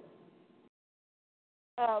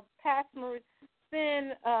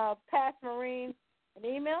send Pastor Marine an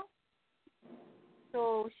email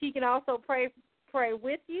so she can also pray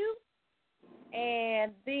with you,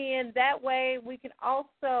 and then that way we can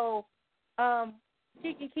also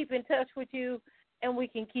she can keep in touch with you, and we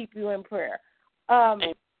can keep you in prayer.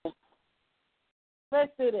 Let's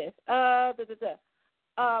do this. Prophet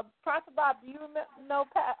Bob, do you know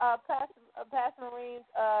Pastor Marine's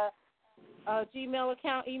Gmail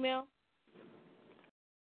account email?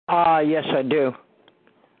 Yes, I do.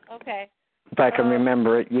 Okay. If I can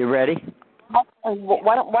remember it. You ready?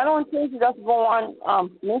 Why don't you just go on,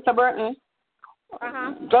 Mr. Burton?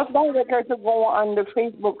 Just direct her to go on the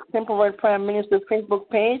Facebook Simple Word Prayer Ministry Facebook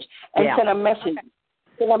page and send a message. Okay.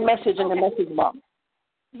 Send a message in the message box.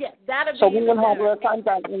 Yes, that'll be. So we will have your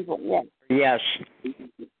contact info. Yes. Yes.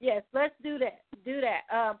 Yes, let's do that.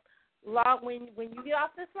 Log when you get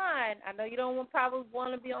off this line. I know you don't probably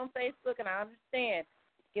want to be on Facebook, and I understand.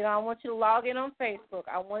 I want you to log in on Facebook.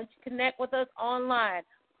 I want you to connect with us online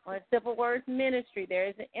on Simple Words Ministry. There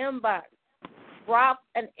is an inbox. Drop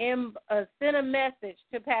send a message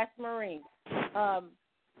to Pastor Marine.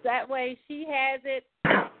 That way she has it.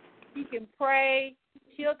 She can pray.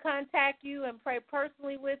 She'll contact you and pray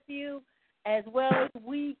personally with you, as well as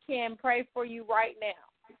we can pray for you right now.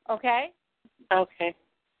 Okay? Okay.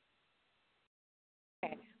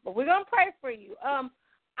 Okay. But we're going to pray for you. I'm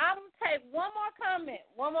going to take one more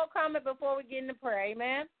comment before we get into prayer.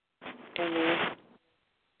 Amen? Amen.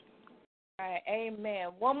 All right, amen.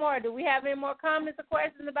 One more. Do we have any more comments or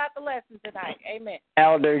questions about the lesson tonight? Amen.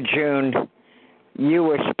 Elder June, you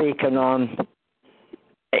were speaking on,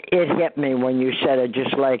 it hit me when you said it,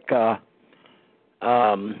 just like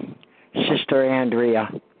Sister Andrea,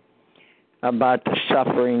 about the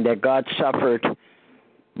suffering, that God suffered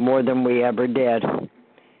more than we ever did.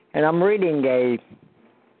 And I'm reading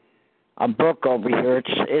a book over here.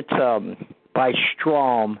 It's by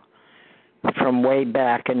Strom, from way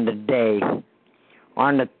back in the day,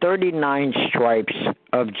 on the 39 stripes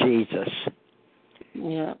of Jesus.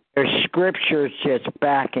 Yeah. There's scriptures just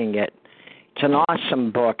backing it. It's an awesome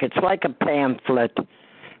book. It's like a pamphlet,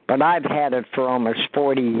 but I've had it for almost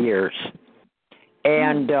 40 years.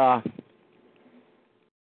 And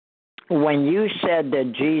when you said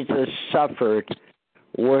that Jesus suffered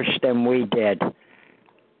worse than we did,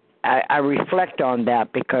 I reflect on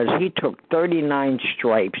that because he took 39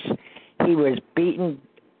 stripes. He was beaten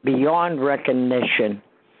beyond recognition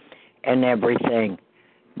and everything.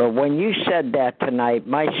 But when you said that tonight,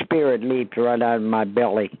 my spirit leaped right out of my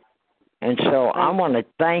belly. And so I want to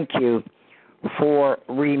thank you for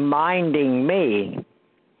reminding me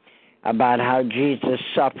about how Jesus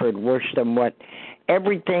suffered worse than what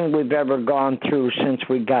everything we've ever gone through since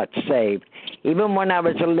we got saved. Even when I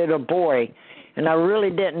was a little boy, and I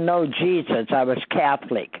really didn't know Jesus, I was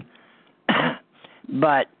Catholic.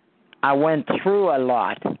 But I went through a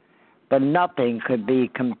lot, but nothing could be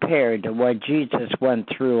compared to what Jesus went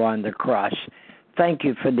through on the cross. Thank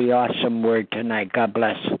you for the awesome word tonight. God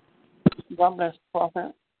bless. God bless,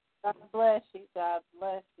 Prophet. God bless you. God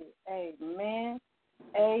bless you. Amen.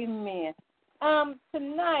 Amen.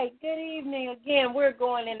 Tonight, good evening. Again, we're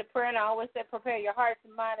going into prayer, and I always say prepare your hearts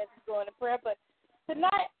and mind as you go into prayer. But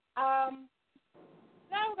tonight,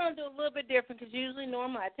 now we're going to do a little bit different because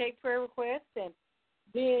normally I take prayer requests, and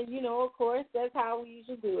then, of course, that's how we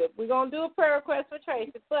usually do it. We're going to do a prayer request for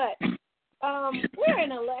Tracy, but we're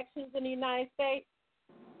in elections in the United States,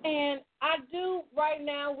 and right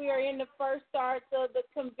now we are in the first starts of the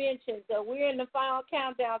convention, so we're in the final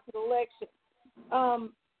countdown to the election.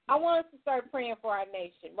 I want us to start praying for our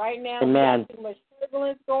nation. Right now, there's too much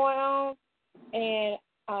turbulence going on, and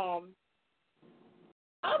I'm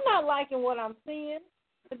not liking what I'm seeing,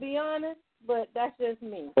 to be honest. but that's just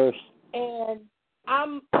me. Yes. And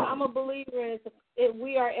I'm a believer in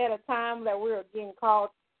we are at a time that we are getting called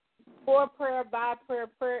for prayer, by prayer.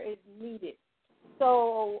 Prayer is needed.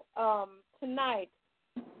 So tonight,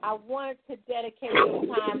 I wanted to dedicate some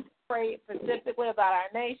time to pray specifically about our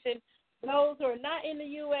nation. Those who are not in the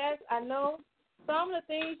U.S., I know some of the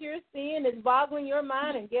things you're seeing is boggling your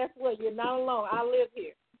mind, and guess what? You're not alone. I live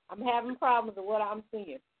here. I'm having problems with what I'm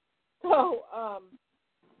seeing. So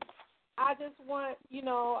I just want,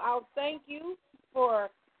 I'll thank you for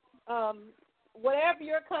whatever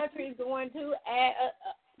your country is going to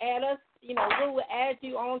add us. We will add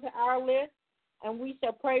you onto our list, and we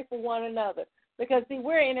shall pray for one another. Because, see,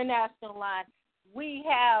 we're an international line.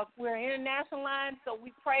 We're an international line, so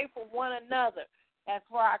we pray for one another. That's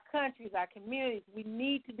for our countries, our communities. We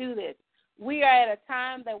need to do this. We are at a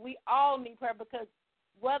time that we all need prayer because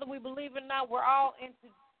whether we believe it or not, we're all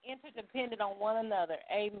interdependent on one another.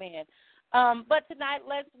 Amen. But tonight,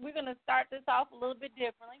 we're going to start this off a little bit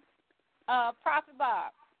differently. Prophet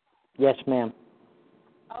Bob. Yes, ma'am.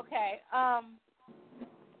 Okay.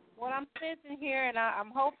 What I'm sensing here, and I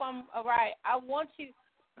hope I'm all right, I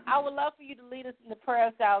would love for you to lead us in the prayer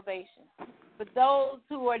of salvation. For those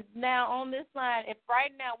who are now on this line, if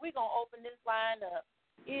right now we're going to open this line up,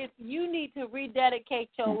 if you need to rededicate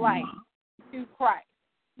your life to Christ,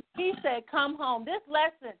 he said, come home. This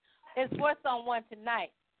lesson is for someone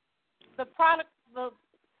tonight. I'm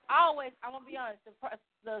going to be honest,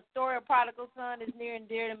 the story of prodigal son is near and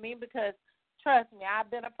dear to me because, trust me,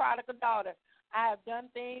 I've been a prodigal daughter. I have done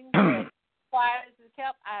things that quiet is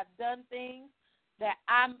kept. I have done things that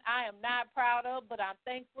I am not proud of, but I'm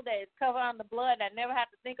thankful that it's covered on the blood and I never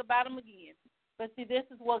have to think about them again. But see, this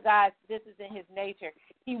is in his nature.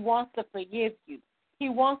 He wants to forgive you. He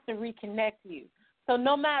wants to reconnect you. So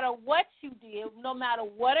no matter what you did, no matter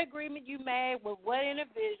what agreement you made with what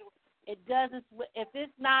individual, if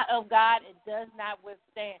it's not of God, it does not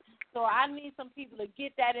withstand. So I need some people to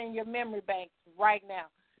get that in your memory banks right now.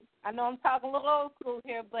 I know I'm talking a little old school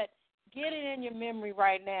here, but get it in your memory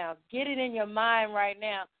right now. Get it in your mind right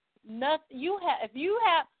now. You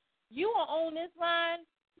are on this line.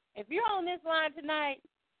 If you're on this line tonight,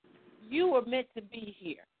 you were meant to be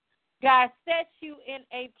here. God set you in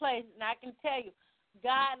a place, and I can tell you,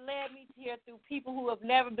 God led me here through people who have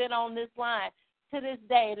never been on this line to this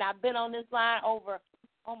day, and I've been on this line over,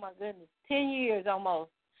 10 years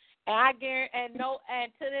almost. And and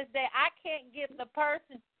to this day, I can't get the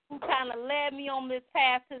person who kind of led me on this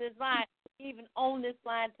path to this line, even on this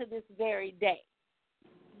line to this very day.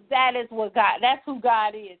 That's who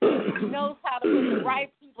God is. He knows how to put the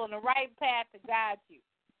right people on the right path to guide you.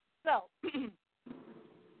 So,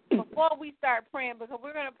 before we start praying, because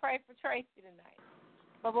we're going to pray for Tracy tonight,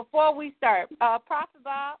 but before we start, Prophet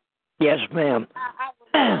Bob? Yes, ma'am. I would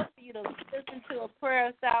love for you to listen to a prayer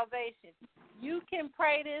of salvation. You can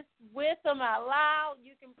pray this with them out loud.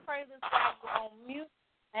 You can pray this while you're on mute.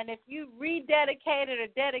 And if you rededicated or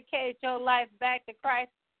dedicated your life back to Christ,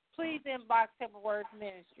 please inbox Temple Words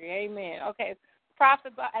Ministry. Amen. Okay,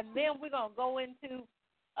 Prophet, and then we're gonna go into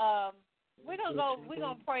we're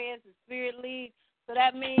gonna pray as the Spirit leads. So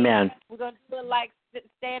that means we're gonna do it like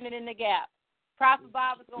standing in the gap. Prophet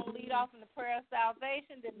Bob is gonna lead off in the prayer of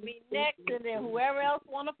salvation, then me next, and then whoever else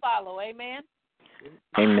wanna follow. Amen.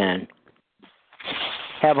 Amen.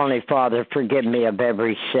 Heavenly Father, forgive me of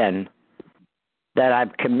every sin that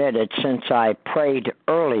I've committed since I prayed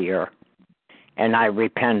earlier, and I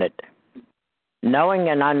repented. Knowing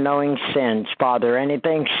and unknowing sins, Father,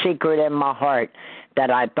 anything secret in my heart that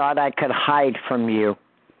I thought I could hide from you,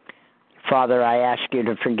 Father, I ask you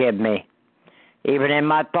to forgive me. Even in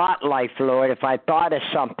my thought life, Lord, if I thought of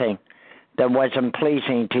something that wasn't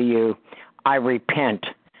pleasing to you, I repent.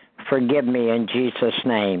 Forgive me in Jesus'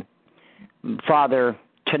 name. Father,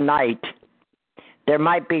 tonight, there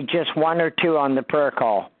might be just one or two on the prayer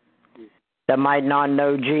call that might not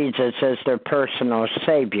know Jesus as their personal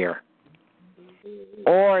Savior.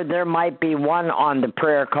 Or there might be one on the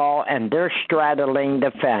prayer call and they're straddling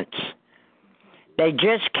the fence. They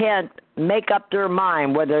just can't make up their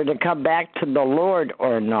mind whether to come back to the Lord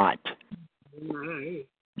or not.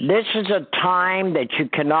 This is a time that you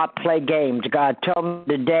cannot play games. God told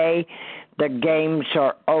me today the games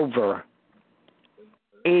are over.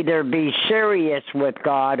 Either be serious with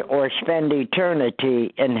God or spend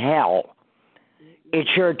eternity in hell.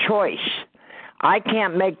 It's your choice. I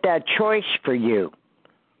can't make that choice for you.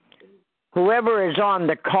 Whoever is on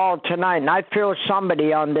the call tonight, and I feel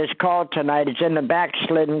somebody on this call tonight is in a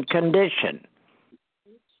backslidden condition.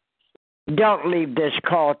 Don't leave this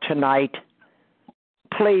call tonight.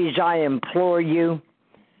 Please, I implore you.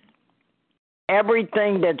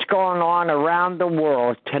 everything that's going on around the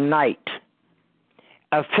world tonight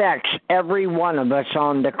affects every one of us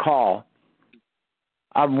on the call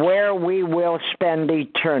of where we will spend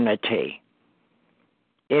eternity.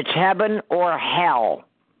 It's heaven or hell.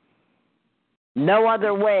 No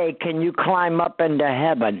other way can you climb up into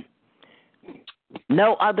heaven.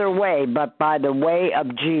 No other way but by the way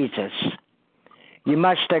of Jesus. You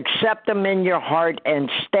must accept him in your heart and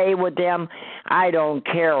stay with him. I don't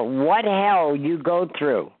care what hell you go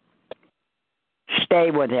through.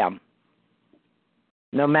 Stay with him.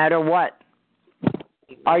 No matter what.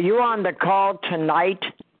 Are you on the call tonight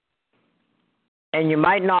and you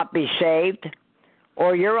might not be saved?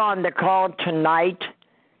 Or you're on the call tonight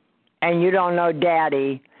and you don't know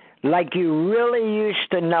Daddy like you really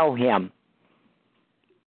used to know him?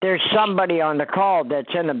 There's somebody on the call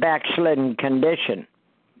that's in a backslidden condition.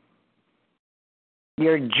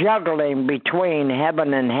 You're juggling between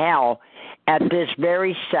heaven and hell at this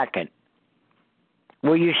very second.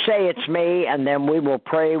 Will you say it's me, and then we will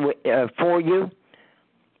pray for you?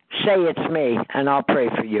 Say it's me, and I'll pray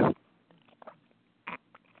for you.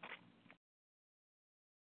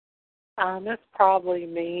 It's probably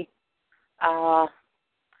me. I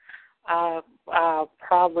know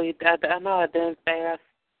I didn't fast,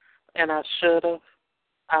 and I should have.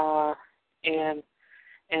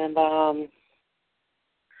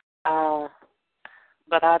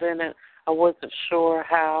 But I didn't. I wasn't sure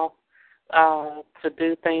how to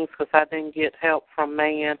do things because I didn't get help from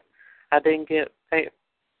man. I didn't get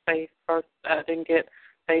face-to-face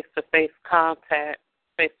contact,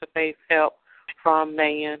 face-to-face help from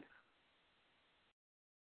man.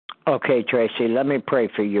 Okay, Tracy, let me pray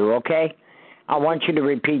for you, okay? I want you to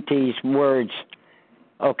repeat these words,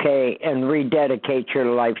 okay, and rededicate your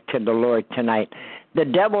life to the Lord tonight. The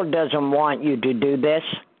devil doesn't want you to do this.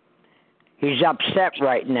 He's upset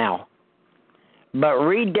right now. But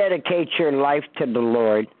rededicate your life to the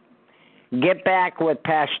Lord. Get back with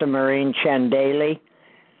Pastor Maureen Chandali.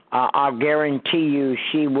 I'll guarantee you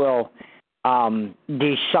she will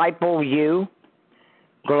disciple you,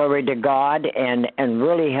 glory to God, and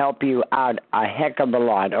really help you out a heck of a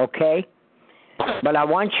lot, okay? But I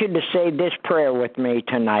want you to say this prayer with me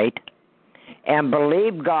tonight and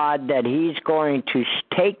believe God that he's going to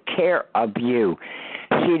take care of you.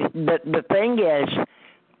 See, the thing is,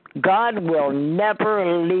 God will never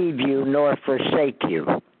leave you nor forsake you.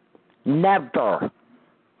 Never.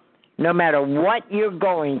 No matter what you're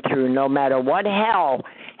going through, no matter what hell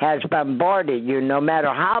has bombarded you, no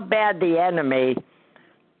matter how bad the enemy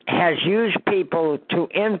has used people to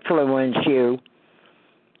influence you,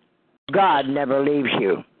 God never leaves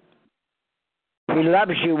you. He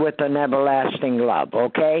loves you with an everlasting love,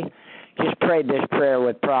 okay? Just pray this prayer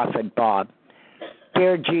with Prophet Bob.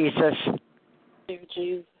 Dear Jesus,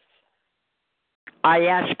 I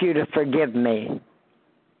ask you to forgive me.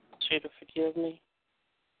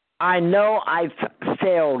 I know I've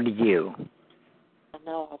failed you.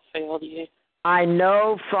 I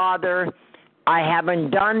know, Father, I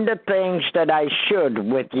haven't done the things that I should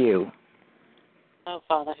with you. No,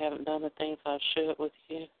 Father, I haven't done the things I should with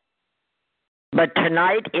you. But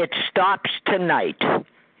tonight, it stops tonight.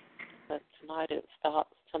 But tonight, it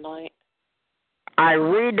stops tonight. I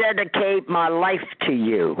rededicate my life to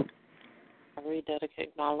you. I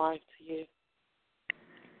rededicate my life to you.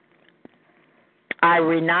 I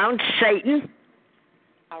renounce Satan.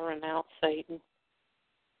 I renounce Satan.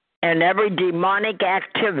 And every demonic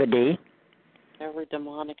activity. Every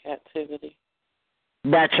demonic activity.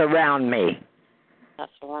 That's around me.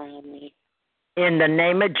 That's around me. In the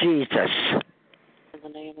name of Jesus. In the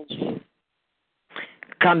name of Jesus.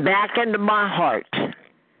 Come back into my heart.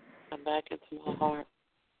 Come back into my heart.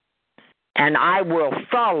 And I will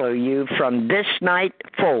follow you from this night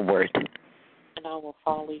forward. And I will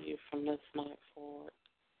follow you from this night forward.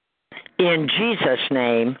 In Jesus'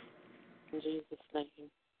 name. In Jesus' name.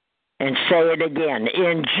 And say it again.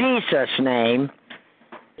 In Jesus' name.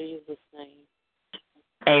 In Jesus' name.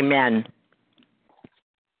 Amen.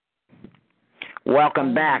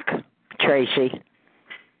 Welcome back, Tracy.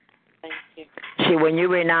 Thank you. See, when you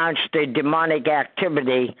renounced the demonic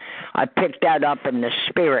activity, I picked that up in the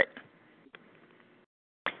spirit.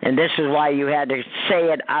 And this is why you had to say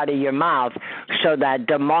it out of your mouth so that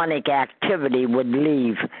demonic activity would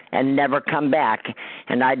leave and never come back.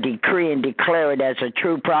 And I decree and declare it as a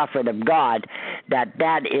true prophet of God that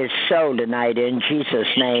that is so tonight in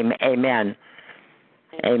Jesus' name. Amen.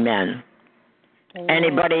 Amen.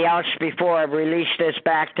 Anybody else before I release this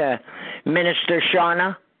back to Minister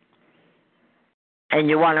Shauna? And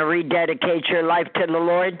you want to rededicate your life to the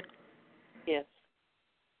Lord? Yes.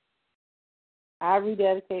 I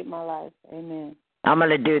rededicate my life. Amen. I'm going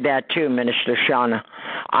to do that too, Minister Shauna.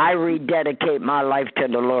 I rededicate my life to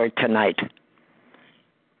the Lord tonight.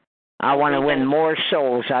 I want to win more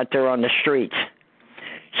souls out there on the streets.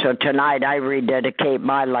 So tonight I rededicate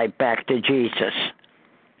my life back to Jesus.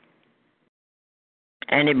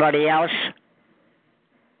 Anybody else?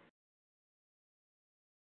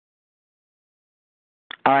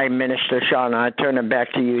 All right, Minister Shauna, I turn it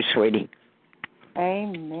back to you, sweetie.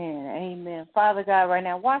 Amen. Amen. Father God, right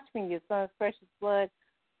now, wash me in your son's precious blood.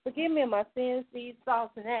 Forgive me of my sins, deeds,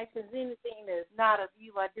 thoughts, and actions. Anything that is not of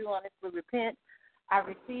you, I do honestly repent. I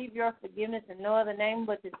receive your forgiveness in no other name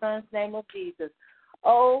but your son's name of Jesus.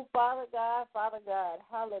 Oh, Father God,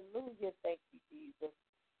 hallelujah. Thank you, Jesus.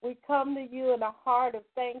 We come to you in a heart of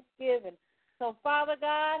thanksgiving. So, Father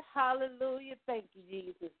God, hallelujah. Thank you,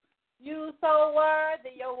 Jesus. You so worthy,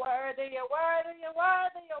 you're worthy, you're worthy, you're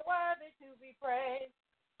worthy, you're worthy to be praised.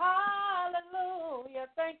 Hallelujah.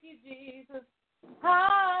 Thank you, Jesus.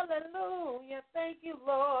 Hallelujah. Thank you,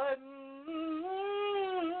 Lord.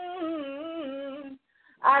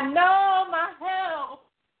 I know my help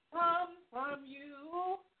comes from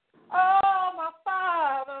you. Oh, my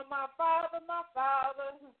Father, my Father, my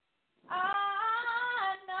Father.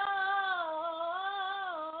 I know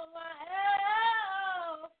my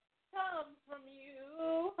help comes from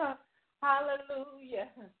you. Hallelujah.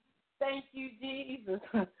 Thank you, Jesus.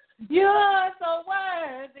 You're so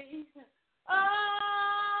worthy.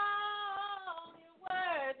 Oh, you're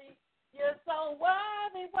worthy. You're so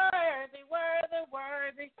worthy, worthy, worthy,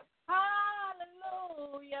 worthy.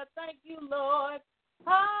 Hallelujah. Thank you, Lord.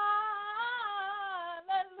 Hallelujah.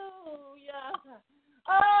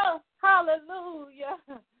 Oh, hallelujah.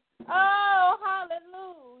 Oh,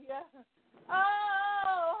 hallelujah.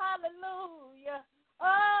 Oh, hallelujah.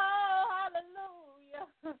 Oh, hallelujah.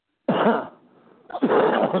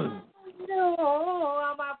 You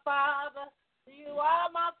are my Father. You are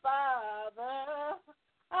my Father.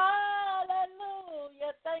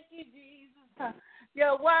 Hallelujah. Thank you, Jesus.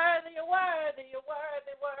 You're worthy, you're worthy, you're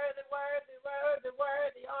worthy, worthy, worthy, worthy,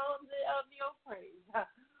 worthy of your praise.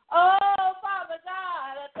 Oh, Father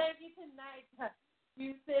God, I thank you tonight.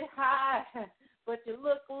 You sit high, but you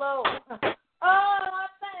look low. Oh, I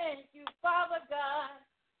thank you, Father God.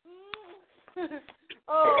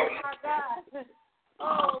 Oh, my God.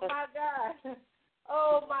 Oh, my God.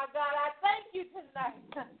 Oh, my God. I thank you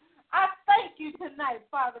tonight. I thank you tonight,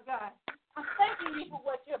 Father God. I'm thanking you for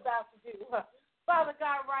what you're about to do. Father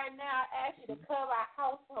God, right now, I ask you to cover our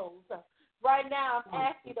households. Right now, I'm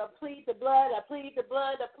asking you to plead the blood. I plead the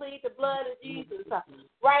blood. I plead the blood of Jesus.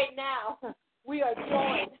 Right now, we are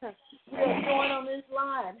joined. We are joined on this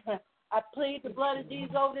line. I plead the blood of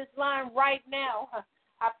Jesus over this line right now.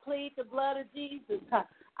 I plead the blood of Jesus.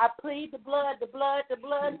 I plead the blood, the blood, the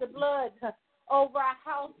blood, the blood over our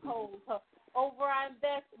households, over our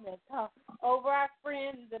investments, over our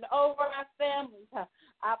friends, and over our families.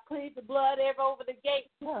 I plead the blood over the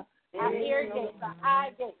gates, our ear gates, our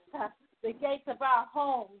eye gates, the gates of our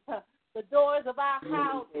homes, the doors of our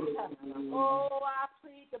houses. Oh, I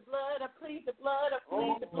plead the blood, I plead the blood, I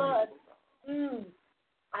plead the blood.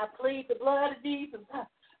 I plead the blood of Jesus.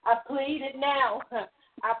 I plead it now.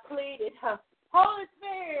 I plead it. Holy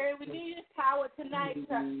Spirit, we need your power tonight.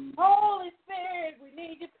 Holy Spirit, we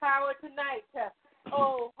need your power tonight.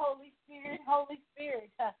 Oh, Holy Spirit, Holy Spirit,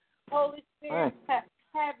 Holy Spirit,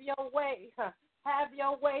 have your way. Have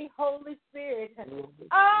your way, Holy Spirit.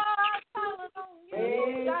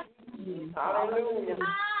 Hallelujah. Hallelujah.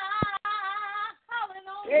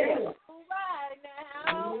 Hallelujah. Right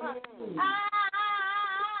now.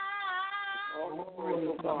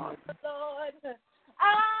 Lord. I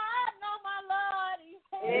know my Lord, He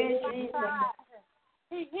hears my cry.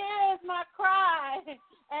 He hears my cry,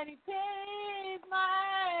 and He pities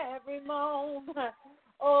my every moan.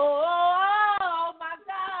 Oh, my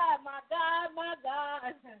God, my God, my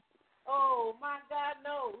God. Oh, my God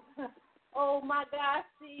knows. Oh, my God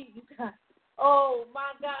sees. Oh,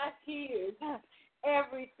 my God hears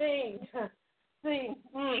everything. See.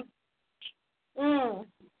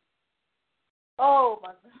 Oh, my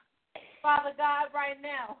God. Father God, right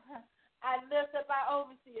now, I lift up our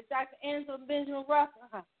overseers, Dr. Angela Benjamin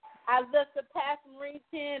Russell. I lift up Pastor Marie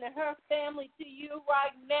Ten and her family to you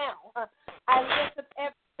right now. I lift up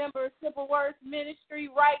every member of Simple Words Ministry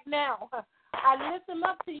right now. I lift them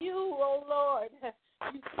up to you, oh Lord.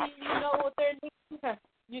 You see, you know what they're needing.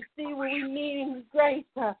 You see what we need in grace.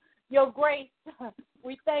 Your grace.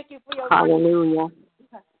 We thank you for your Hallelujah.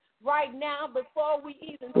 grace. Right now, before we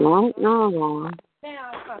even right now, Lord.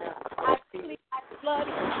 Now, I plead the blood.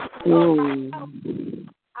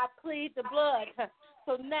 I plead the blood.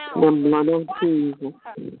 So now, the blood of Jesus.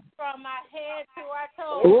 from our head to our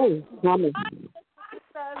toes, Oh, Mama.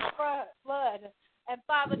 Son's blood. And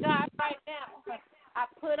Father God, right now, I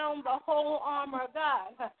put on the whole armor of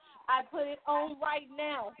God. I put it on right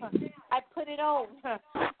now. I put it on.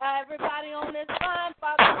 Everybody on this line,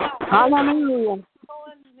 Father God. Hallelujah.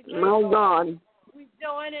 My God. We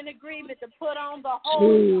join in agreement to put on the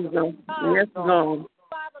whole Jesus. Yes, God.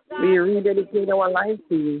 Father God, We rededicate our life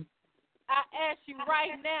to you. I ask you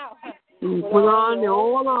right now. Put on the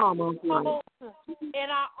whole armor. In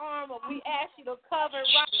our armor, we ask you to cover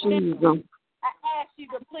right Jesus. now. I ask you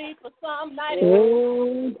to plead for Psalm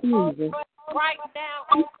 91 Jesus. right now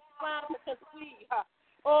because we,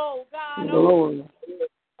 oh God, Lord.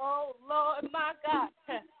 oh Lord, my God,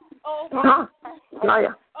 oh my God,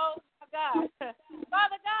 oh my God,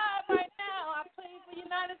 Father God, right now I plead for the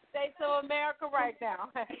United States of America right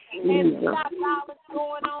now, and we got violence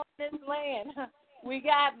going on in this land. We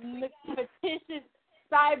got fictitious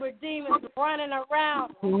cyber demons running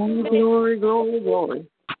around. Glory, glory, glory.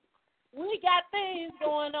 We got things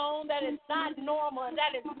going on that is not normal and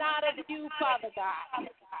that is not of you, Father God.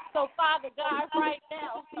 So, Father God, right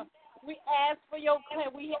now, we ask for your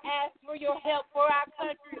help for our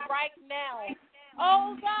country right now.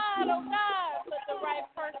 Oh God, let the right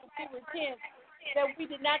person to repent. That we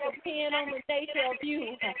did not depend on the nature of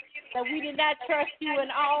you. That we did not trust you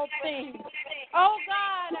in all things. Oh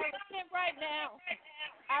God, I repent right now.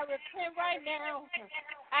 I repent right now.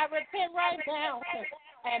 I repent right now.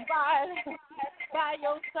 And by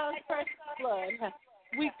your son's precious blood,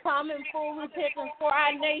 we come in full repentance for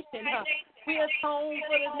our nation. We atone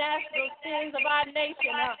for the national sins of our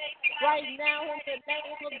nation right now in the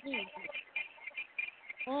name of Jesus.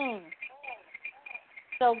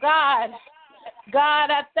 So God,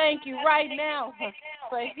 I thank you right now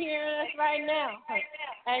for hearing us right now.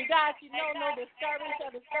 And God, you know no disturbance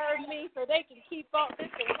shall disturb me, so they can keep on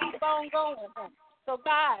going. So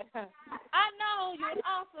God, I know you're an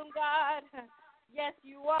awesome God. Yes,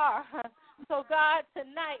 you are. So God,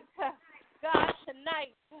 tonight,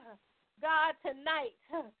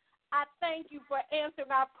 I thank you for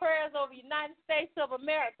answering our prayers over the United States of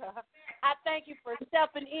America. I thank you for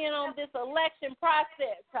stepping in on this election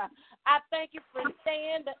process. I thank you for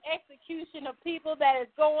staying the execution of people that is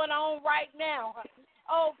going on right now.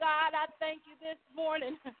 Oh, God, I thank you this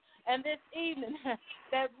morning and this evening.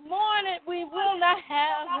 That morning we will not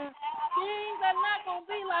have, things are not going to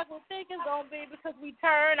be like we think it's going to be because we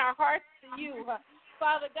turn our hearts to you.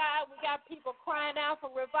 Father God, we got people crying out for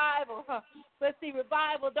revival. But see,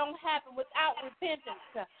 revival don't happen without repentance.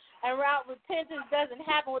 And repentance doesn't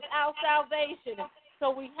happen without salvation. So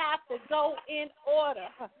we have to go in order.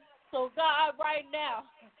 So God, right now,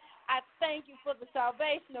 I thank you for the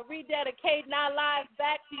salvation of rededicating our lives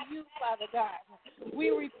back to you, Father God. We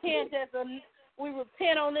repent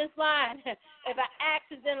on this line if our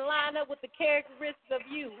actions didn't line up with the characteristics of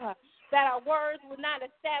you, that our words were not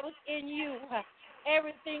established in you.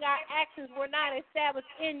 Everything, our actions were not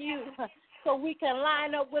established in you, so we can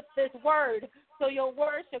line up with this word, so your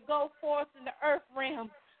word should go forth in the earth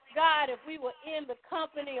realm. God, if we were in the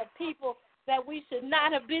company of people that we should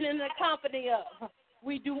not have been in the company of,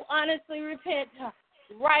 we do honestly repent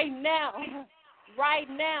right now.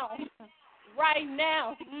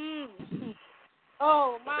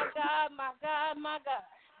 Oh, my God.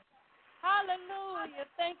 Hallelujah.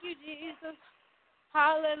 Thank you, Jesus.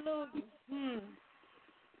 Hallelujah.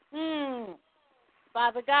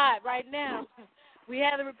 Father God, right now, we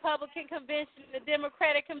have the Republican convention, the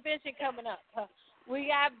Democratic convention coming up. We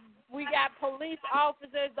got police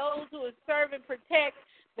officers, those who are serve and protect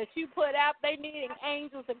that you put out. They need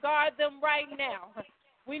angels to guard them right now.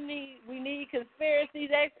 We need conspiracies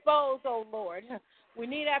exposed, oh Lord. We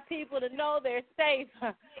need our people to know they're safe.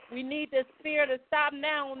 We need the spirit to stop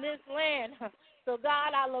now on this land. So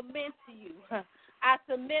God, I lament to you. I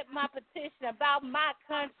submit my petition about my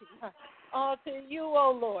country to you,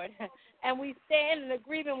 oh Lord. And we stand in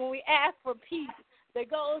agreement when we ask for peace that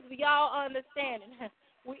goes beyond understanding.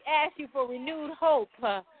 We ask you for renewed hope.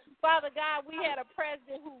 Father God, we had a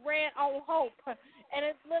president who ran on hope, and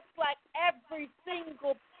it looks like every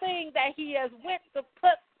single thing that he has went to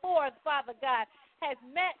put forth, Father God, has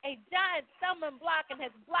met a giant stumbling block and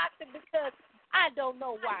has blocked it because I don't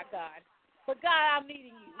know why, God. But God, I'm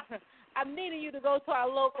needing you. I'm needing you to go to our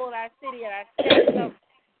local and our city and our state.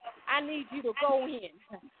 I need you to go in.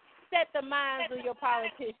 Set the minds of your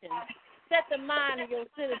politicians. Set the mind of your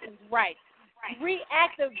citizens right.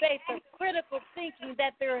 Reactivate the critical thinking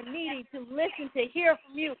that they're needing to listen, to hear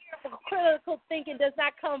from you. The critical thinking does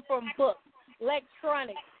not come from books,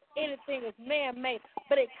 electronics, anything is man-made,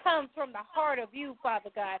 but it comes from the heart of you, Father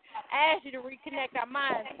God. I ask you to reconnect our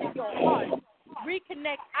minds to your heart.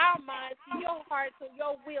 Reconnect our minds to your heart so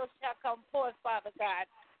your will shall come forth, Father God.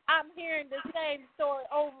 I'm hearing the same story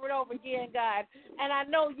over and over again, God, and I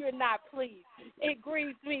know you're not pleased. It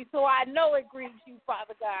grieves me, so I know it grieves you,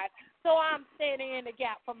 Father God. So I'm standing in the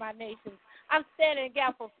gap for my nation. I'm standing in the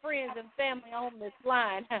gap for friends and family on this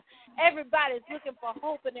line. Everybody's looking for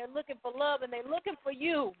hope, and they're looking for love, and they're looking for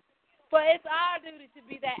you. But it's our duty to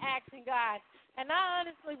be that action, God. And I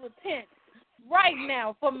honestly repent right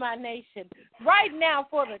now for my nation, right now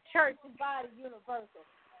for the church and body universal.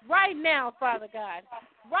 Right now, Father God.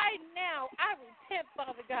 Right now, I repent,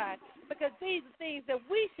 Father God, because these are things that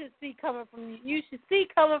we should see coming from you. You should see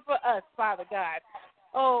coming for us, Father God.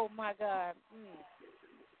 Oh, my God.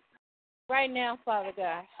 Right now, Father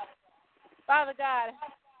God. Father God,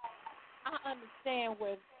 I understand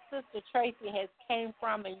where Sister Tracy has came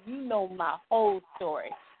from, and you know my whole story.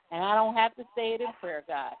 And I don't have to say it in prayer,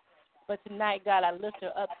 God. But tonight, God, I lift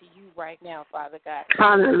her up to you right now, Father God.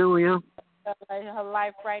 Hallelujah. Her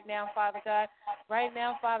life right now, Father God. Right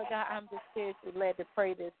now, Father God, I'm just seriously led to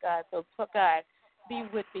pray this, God. So, God, be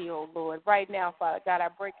with thee, oh Lord. Right now, Father God, I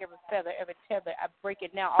break every feather, every tether. I break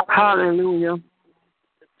it now. Hallelujah.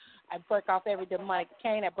 I break off every demonic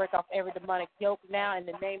chain. I break off every demonic yoke now in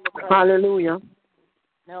the name of God. Hallelujah.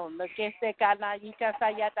 No, hallelujah.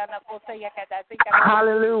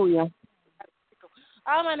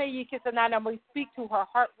 We speak to her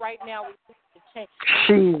heart right now. We speak to change.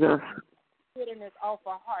 Jesus. Bitterness off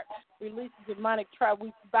her heart. Release demonic trap.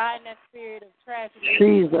 We bind that spirit of tragedy.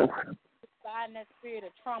 Jesus. We bind that spirit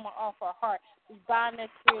of trauma off her heart. We bind that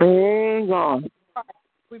spirit of heart.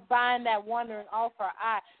 We bind that wandering off her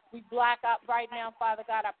eye. We block out right now, Father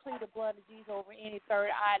God. I plead the blood of Jesus over any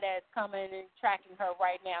third eye that is coming and tracking her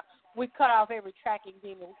right now. We cut off every tracking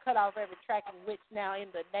demon. We cut off every tracking witch now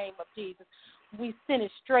in the name of Jesus. We send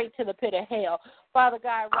it straight to the pit of hell. Father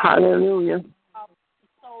God, right hallelujah. now,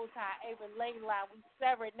 soul tie, every ley line, we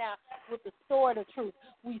sever it now with the sword of truth.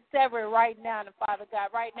 We sever it right now, and Father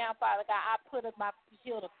God, right now, Father God, I put up my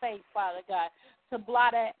shield of faith, Father God, to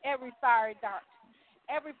blot out every fiery dart.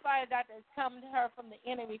 Every fire dart that's come to her from the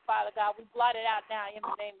enemy, Father God, we blot it out now in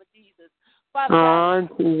the name of Jesus. Father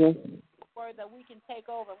God, Jesus. word that we can take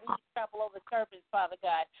over, we can trample over serpents, Father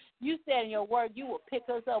God. You said in your word you will pick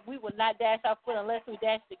us up. We will not dash our foot unless we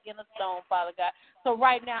dash against a stone, Father God. So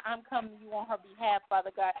right now I'm coming to you on her behalf,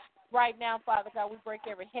 Father God. Right now, Father God, we break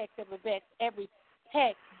every hex, every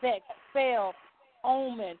hex, vex, spell,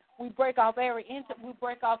 omen. We break off any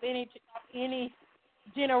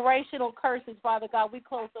generational curses, Father God. We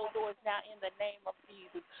close those doors now in the name of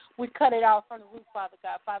Jesus. We cut it off from the root, Father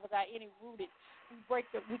God. Father God, any rooted,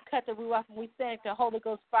 we cut the root off, and we send the Holy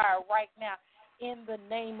Ghost fire right now in the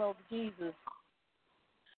name of Jesus.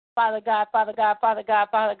 Father God, Father God, Father God,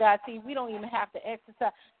 Father God. See, we don't even have to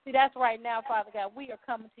exercise. See, that's right now, Father God. We are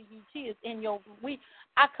coming to you. She is in your.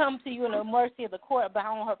 I come to you in the mercy of the court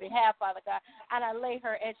on her behalf, Father God, and I lay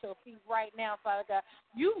her at your feet right now, Father God.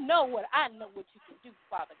 You know what I know what you can do,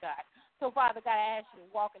 Father God. So, Father God, I ask you to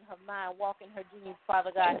walk in her mind, walk in her dreams,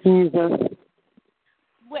 Father God. Jesus.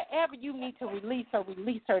 Wherever you need to release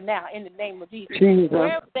her now in the name of Jesus. Jesus.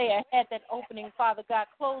 Wherever they are at that opening, Father God,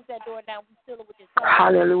 close that door down. We seal it with your son.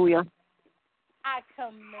 Hallelujah. I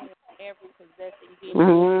command every possessing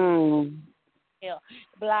demon.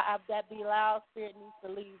 That Belial spirit needs to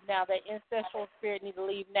leave now. That ancestral spirit needs to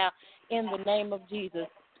leave now in the name of Jesus.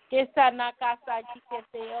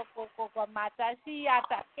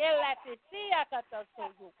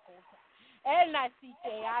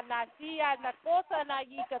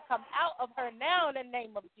 Come out of her now in the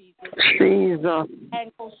name of Jesus. Jesus.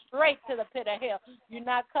 And go straight to the pit of hell. You're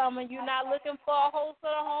not coming, you're not looking for a host of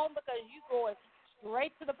the home because you're going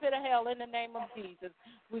straight to the pit of hell in the name of Jesus.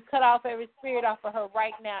 We cut off every spirit off of her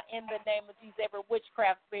right now in the name of Jesus, every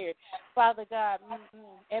witchcraft spirit. Father God,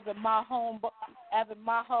 every Maho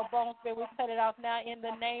bone spirit, we cut it off now in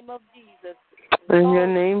the name of Jesus. In your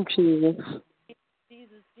name, Jesus.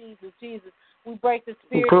 Jesus. We break the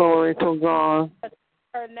spirit. Glory to God.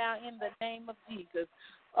 Her now in the name of Jesus.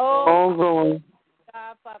 Oh, glory.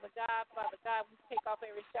 God, Father God, we take off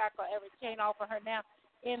every shackle, every chain off of her now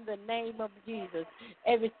in the name of Jesus.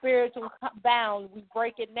 Every spiritual bound, we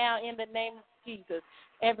break it now in the name of Jesus.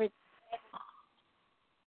 Every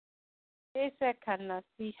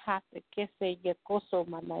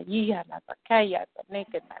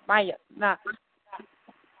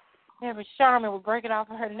shaman will break it off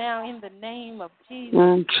of her now in the name of Jesus.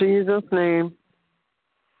 In Jesus' name.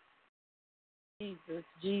 Jesus,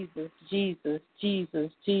 Jesus, Jesus,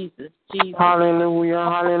 Jesus, Jesus, Jesus. Hallelujah,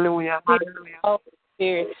 hallelujah,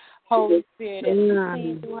 hallelujah. Holy Spirit, as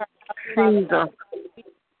we see through her, Father God,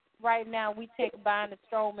 right now we take bind the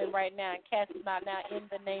strongman right now and cast him out now in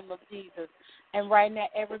the name of Jesus. And right now,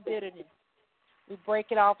 every bitterness, we break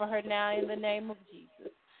it off of her now in the name of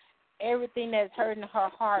Jesus. Everything that's hurting her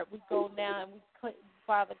heart, we go now and we,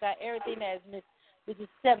 Father God, everything that is the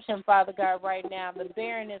deception, Father God, right now, the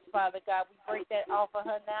barrenness, Father God, we break that off of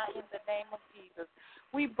her now in the name of Jesus.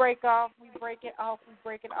 We break it off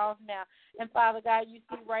now. And Father God, you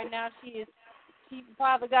see right now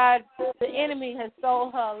Father God, the enemy has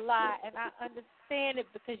sold her a lie, and I understand it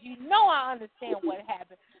because you know I understand what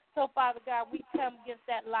happened. So, Father God, we come against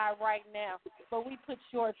that lie right now, but we put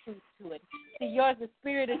your truth to it. See, yours, the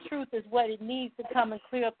spirit of truth, is what it needs to come and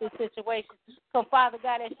clear up this situation. So, Father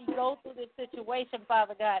God, as she goes through this situation,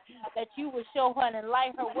 Father God, that you will show her and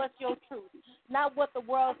enlighten her what's your truth. Not what the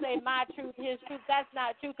world say, my truth, his truth. That's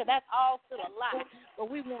not true, because that's all still a lie.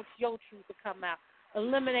 But we want your truth to come out.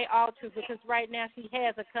 Eliminate all truth, because right now she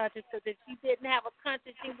has a conscience, because if she didn't have a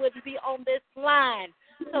conscience, she wouldn't be on this line.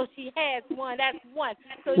 So she has one. That's one.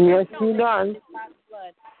 So yes, she does.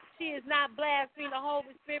 She is not blaspheming the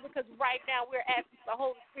Holy Spirit, because right now we're asking the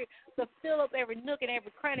Holy Spirit to fill up every nook and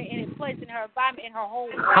every cranny and place in her environment, in her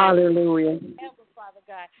home. Hallelujah. Father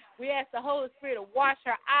God. We ask the Holy Spirit to wash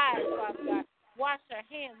her eyes, Father God. Wash her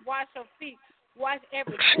hands. Wash her feet. Watch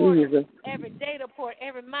every port, every data port,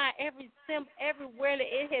 every mind, every everywhere that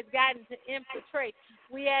it has gotten to infiltrate.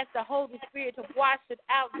 We ask the Holy Spirit to wash it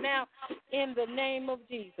out now in the name of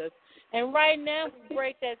Jesus. And right now, we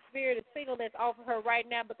break that spirit of singleness off of her right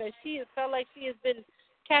now, because she has felt like she has been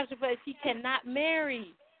captured, but she cannot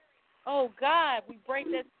marry. Oh, God, we break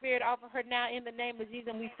that spirit off of her now in the name of Jesus,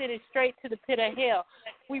 and we send it straight to the pit of hell.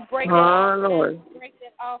 We break that off Lord. now. We break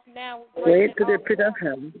that off now. Straight to the pit of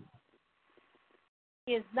hell.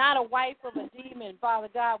 She is not a wife of a demon, Father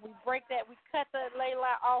God. We break that. We cut that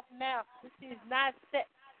Layla off now. She's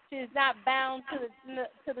not bound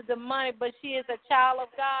to the demonic, but she is a child of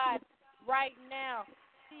God right now.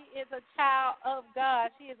 She is a child of God.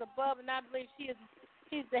 She is above, and I believe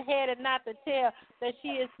she's the head and not the tail. That she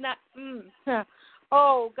is not.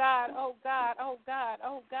 Oh God! Oh God! Oh God!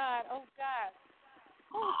 Oh God! Oh God!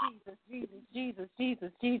 Oh Jesus! Jesus! Jesus!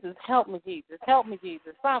 Jesus! Jesus! Help me, Jesus! Help me,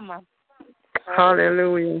 Jesus! Someone.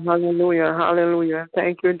 Hallelujah, hallelujah, hallelujah.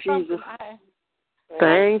 Thank you, Jesus.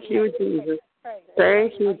 Thank you, Jesus.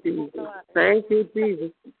 Thank you, Jesus. Thank you,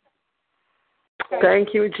 Jesus.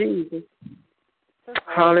 Thank you, Jesus.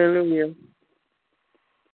 Hallelujah.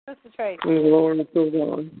 Sister Tracy. Glory to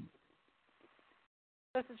God.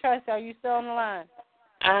 Sister Tracy, are you still on the line?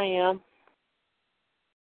 I am.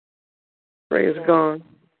 Praise God.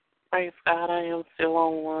 Praise God, I am still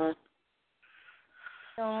on one.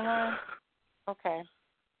 Still on the line? Okay.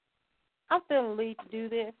 I'm feeling lead to do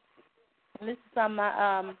this. And this is something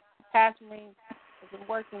my Pastor Lee has been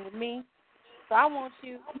working with me. So I want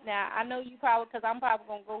you, now I know you probably, because I'm probably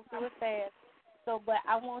going to go through it fast. So, but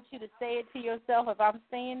I want you to say it to yourself if I'm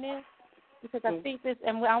saying this, because I think this,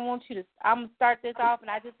 and I'm going to start this off,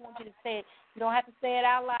 and I just want you to say it. You don't have to say it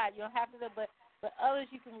out loud. You don't have to, but others,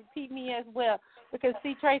 you can repeat me as well. Because,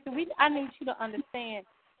 see, Tracy, I need you to understand.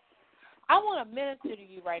 I want to minister to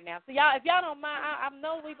you right now. So, y'all, if y'all don't mind, I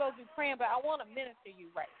know we're supposed to be praying, but I want to minister to you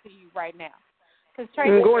right now.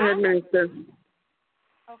 Tracy, go ahead, minister.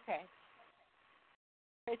 Okay.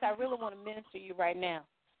 Tracy, I really want to minister to you right now.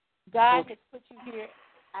 God has put you here,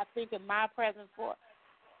 I think, in my presence for.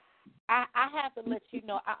 I have to let you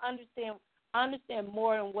know. I understand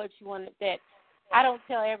more than what you want. That I don't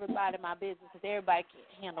tell everybody my business, because everybody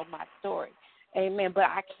can't handle my story. Amen. But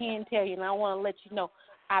I can tell you, and I want to let you know,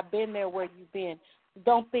 I've been there where you've been.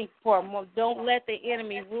 Don't think for a moment. Don't let the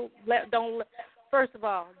enemy first of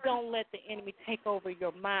all, don't let the enemy take over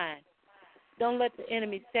your mind. Don't let the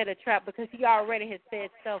enemy set a trap, because he already has said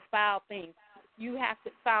foul things. You have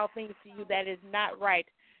to foul things to you that is not right.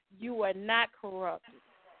 You are not corrupted.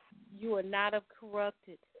 You are not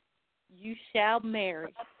corrupted. You shall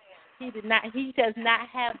marry. He does not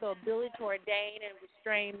have the ability to ordain and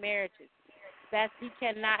restrain marriages. He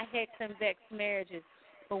cannot hex and vex marriages.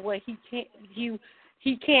 But what he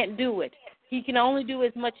can't do it. He can only do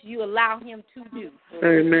as much as you allow him to do.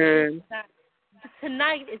 Amen.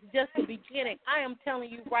 Tonight is just the beginning. I am telling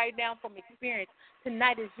you right now from experience.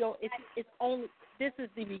 Tonight is this is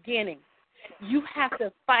the beginning. You have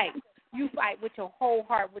to fight. You fight with your whole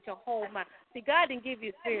heart, with your whole mind. See, God didn't give you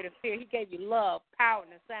a spirit of fear. He gave you love, power,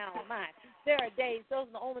 and a sound mind. There are days, those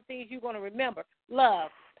are the only things you're going to remember.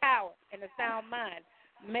 Love, power, and a sound mind.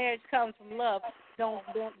 Marriage comes from love.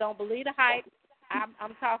 Don't believe the hype.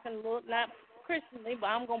 I'm talking a little, not Christianly, but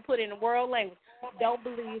I'm going to put it in the world language. Don't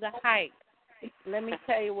believe the hype. Let me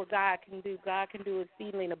tell you what God can do. God can do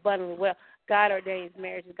exceedingly and abundantly well. God ordains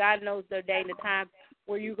marriages. God knows the day and the time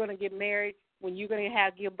where you're going to get married, when you're going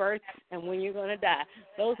to give birth, and when you're going to die.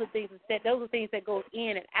 Those are things that go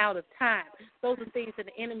in and out of time. Those are things that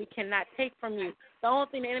the enemy cannot take from you. The only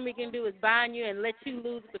thing the enemy can do is bind you and let you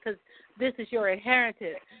lose because this is your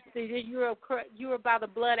inheritance. See, you're by the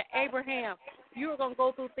blood of Abraham. You're going to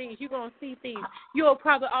go through things. You're going to see things. You'll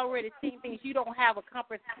probably already seen things. You don't have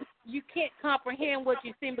you can't comprehend what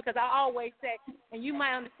you've seen, because I always say, and you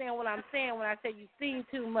might understand what I'm saying when I say you've seen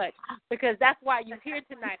too much, because that's why you're here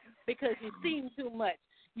tonight, because you've seen too much.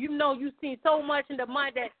 You know you've seen so much in the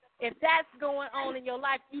mind that if that's going on in your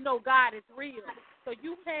life, you know God is real. So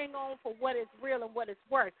you hang on for what is real and what is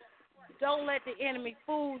worth. Don't let the enemy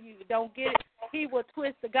fool you. Don't get it. He will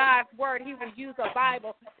twist the God's word. He will use a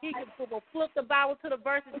Bible. He will flip the Bible to the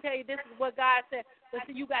verse and tell you this is what God said. But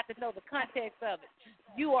see, you got to know the context of it.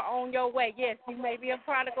 You are on your way. Yes, you may be a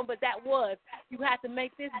prodigal, but that was. You have to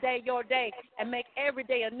make this day your day and make every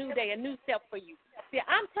day, a new step for you. See,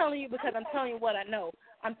 I'm telling you because I'm telling you what I know.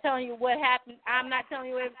 I'm telling you what happened. I'm not telling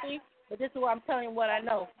you everything, but this is what I'm telling you what I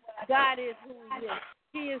know. God is who he is.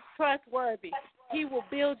 He is trustworthy. He will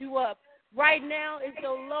build you up. Right now is the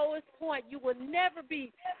lowest point. You will never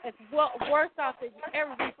be as worse off as you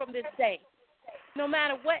ever be from this day. No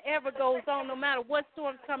matter whatever goes on, no matter what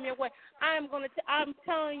storms come your way, I'm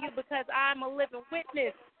telling you because I'm a living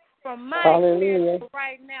witness from my experience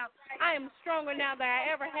right now. I am stronger now than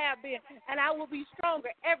I ever have been, and I will be stronger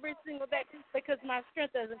every single day because my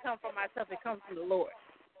strength doesn't come from myself. It comes from the Lord.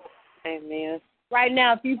 Amen. Right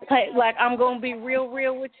now, if you play, like I'm going to be real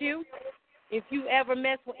with you, if you ever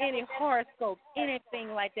mess with any horoscopes, anything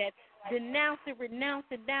like that, denounce it, renounce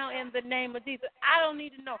it now in the name of Jesus. I don't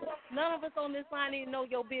need to know. None of us on this line need to know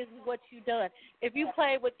your business, what you done. If you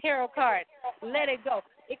play with tarot cards, let it go.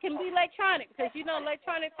 It can be electronic because you know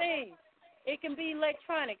electronic things. It can be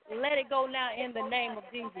electronic. Let it go now in the name of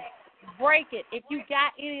Jesus. Break it. If you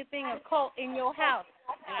got anything occult in your house,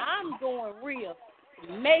 and I'm going real,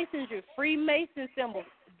 Masons, your Freemason symbols,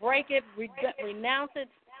 break it, renounce it,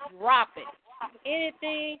 drop it.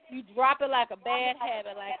 Anything, you drop it like a bad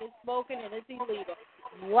habit, like it's smoking and it's illegal.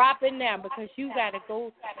 Drop it now because you got to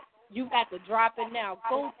go. You got to drop it now.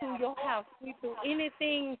 Go through your house, sweep through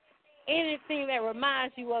anything that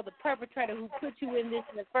reminds you of the perpetrator who put you in this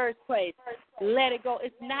in the first place. Let it go.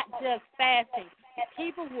 It's not just fasting.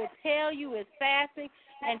 People will tell you it's fasting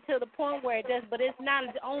and to the point where it does, but it's not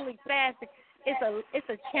only fasting. It's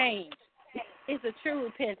a change. It's a true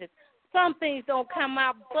repentance. Some things don't come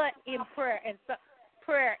out but in prayer and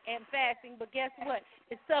fasting. But guess what?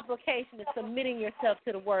 It's supplication. It's submitting yourself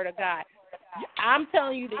to the Word of God. I'm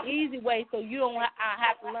telling you the easy way, so you don't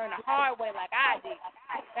have to learn the hard way like I did.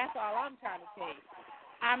 That's all I'm trying to tell you.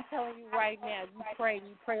 I'm telling you right now, you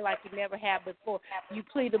pray like you never have before. You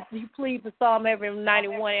plead for Psalm every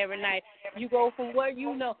 91 every night. You go from what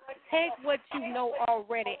you know. Take what you know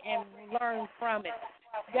already and learn from it.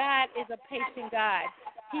 God is a patient God.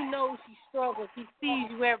 He knows you struggle. He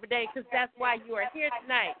sees you every day because that's why you are here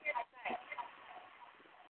tonight.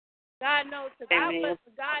 God knows.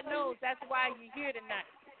 God knows that's why you're here tonight.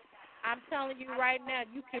 I'm telling you right now,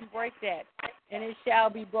 you can break that, and it shall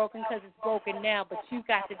be broken because it's broken now, but you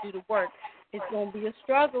got to do the work. It's going to be a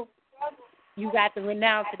struggle. You got to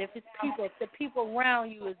renounce it. If the people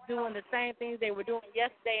around you is doing the same things they were doing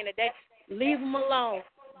yesterday and today, leave them alone.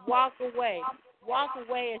 Walk away. Walk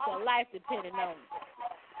away if your life depending on it,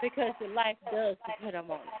 because your life does depend on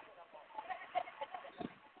it.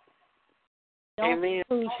 Don't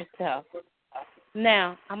fool yourself.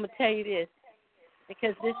 Now, I'm going to tell you this,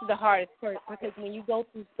 because this is the hardest part, because when you go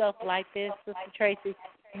through stuff like this, Sister Tracy,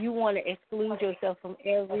 you want to exclude yourself from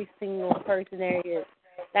every single person there is.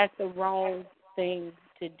 That's the wrong thing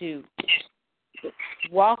to do.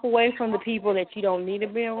 Walk away from the people that you don't need to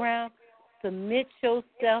be around. Submit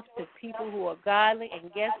yourself to people who are godly,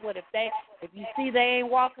 and guess what? If you see they ain't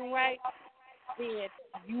walking right, then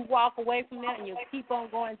you walk away from them and you keep on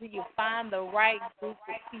going until you find the right group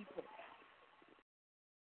of people.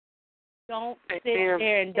 Don't sit there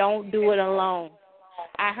and don't do it alone.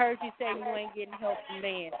 I heard you say you ain't getting help from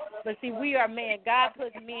man. But see, we are man. God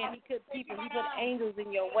put men, he put people, he put angels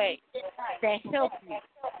in your way that help you.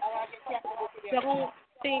 Don't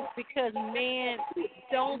think because man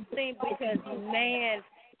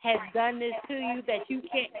has done this to you that you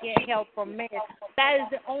can't get help from man. That is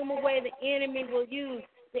the only way the enemy will use.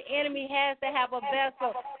 The enemy has to have a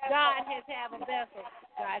vessel. God has to have a vessel.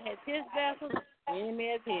 God has his vessel. The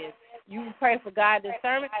enemy has his. You pray for God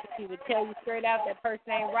discernment. He would tell you straight out that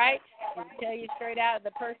person ain't right. He would tell you straight out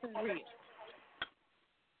the person's real.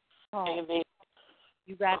 Amen.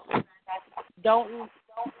 You got to.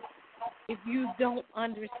 If you don't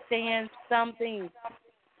understand something,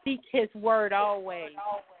 seek His word always.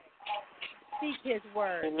 Seek His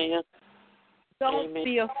word. Amen. Don't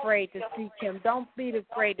be afraid to seek Him. Don't be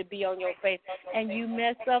afraid to be on your face. And you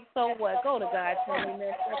mess up, so what? Go to God till you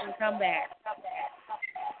mess up and come back.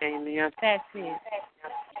 Amen. That's it.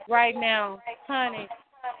 Right now, honey,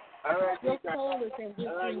 your soul is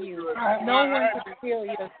within you. No one can steal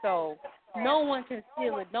your soul. No one can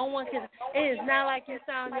steal it. No one can. It is not like you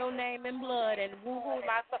signed your name in blood and woo-hoo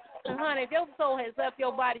my soul. And honey, if your soul has left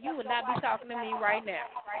your body, you would not be talking to me right now.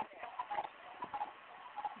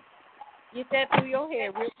 Get that through your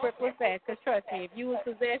head real quick with that, because trust me, if you were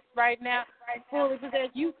possessed right now, fully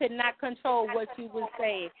possessed, you could not control what you would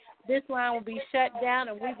say. This line will be shut down,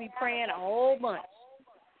 and we'll be praying a whole bunch.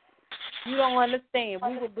 You don't understand.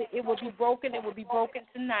 It will be broken. It will be broken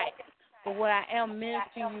tonight. But what I am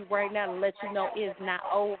ministering to you right now to let you know is not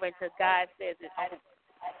over until God says it's over.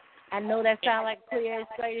 I know that sounds like clear as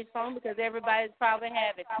straight as phone because everybody's probably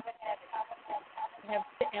have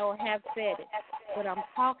said it. But I'm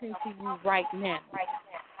talking to you right now.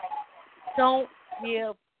 Don't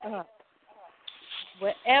give up.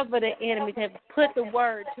 Wherever the enemy has put the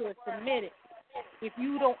word to it, submit it. If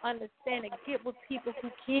you don't understand it, get with people who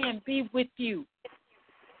can be with you.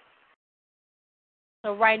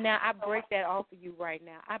 So right now, I break that off of you right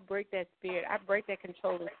now. I break that spirit. I break that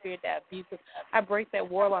controlling spirit, that abusive. I break that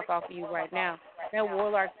warlock off of you right now. That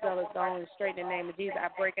warlock spell is gone straight in the name of Jesus. I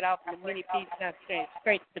break it off into many pieces, not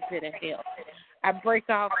straight to the pit of hell. I break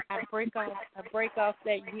off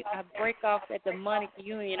that demonic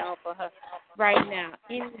union off of her right now.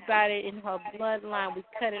 Anybody in her bloodline, we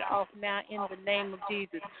cut it off now in the name of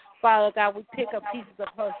Jesus. Father God, we pick up pieces of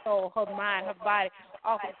her soul, her mind, her body,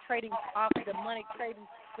 off of demonic trading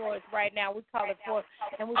stores right now. We call it forth,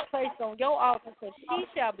 and we place it on your altar so she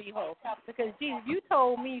shall be whole. Because Jesus, you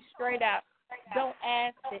told me straight out, don't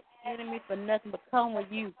ask the enemy for nothing but come with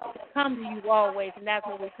you. Come to you always, and that's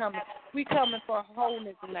where we're coming. We're coming for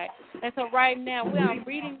wholeness tonight. And so right now, we are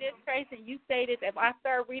reading this, Trace, and you say this. If I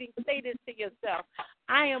start reading, say this to yourself.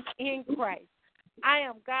 I am in Christ. I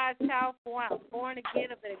am God's child, for I am born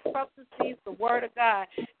again of the incorruptible seed, the word of God.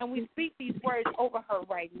 And we speak these words over her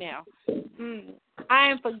right now. I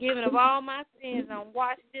am forgiven of all my sins. I'm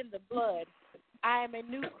washed in the blood. I am a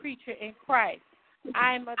new creature in Christ.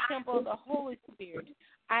 I am a temple of the Holy Spirit.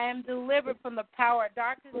 I am delivered from the power of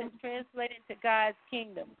darkness and translated into God's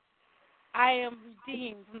kingdom. I am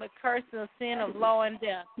redeemed from the curse of sin, of law, and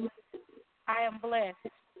death. I am blessed.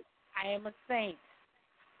 I am a saint.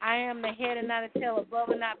 I am the head and not a tail, above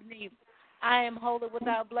and not beneath. I am holy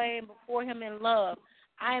without blame before Him in love.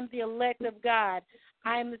 I am the elect of God.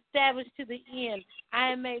 I am established to the end. I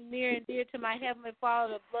am made near and dear to my Heavenly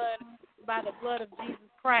Father by the blood of Jesus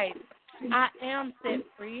Christ. I am set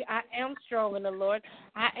free. I am strong in the Lord.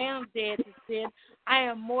 I am dead to sin. I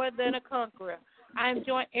am more than a conqueror. I am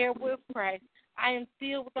joint heir with Christ. I am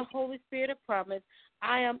filled with the Holy Spirit of promise.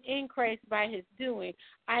 I am in Christ by His doing.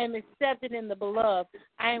 I am accepted in the beloved.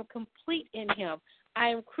 I am complete in Him. I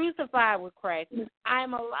am crucified with Christ. I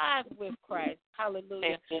am alive with Christ.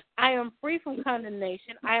 Hallelujah. I am free from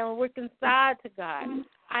condemnation. I am reconciled to God.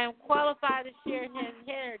 I am qualified to share His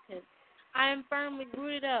inheritance. I am firmly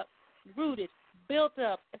rooted, built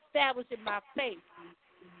up, established in my faith,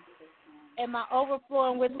 and my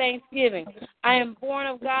overflowing with thanksgiving. I am born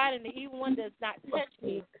of God, and the evil one does not touch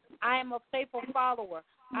me. I am a faithful follower.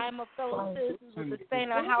 I am a fellow citizen with the same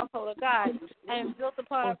household of God. I am built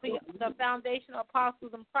upon the foundation of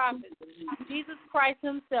apostles and prophets, Jesus Christ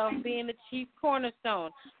Himself being the chief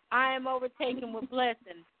cornerstone. I am overtaken with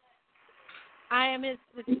blessings. I am His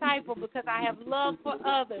disciple because I have love for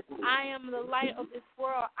others. I am the light of this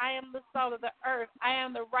world. I am the salt of the earth. I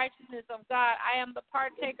am the righteousness of God. I am the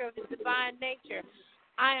partaker of His divine nature.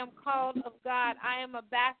 I am called of God. I am a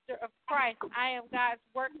bastard of Christ. I am God's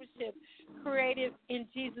workmanship, created in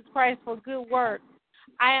Jesus Christ for good works.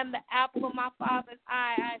 I am the apple of my Father's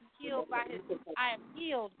eye. I am healed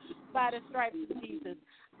by the stripes of Jesus.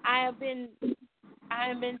 I have been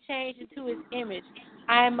changed into His image.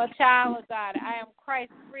 I am a child of God. I am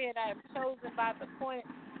Christ's friend. I am chosen by the point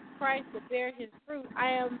Christ to bear His fruit. I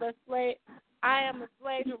am a slave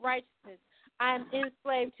to righteousness. I am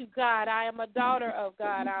enslaved to God. I am a daughter of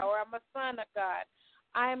God, or I'm a son of God.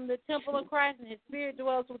 I am the temple of Christ, and His Spirit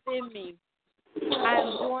dwells within me.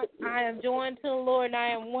 I am joined to the Lord, and I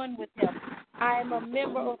am one with Him. I am a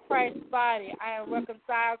member of Christ's body. I am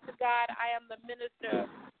reconciled to God. I am a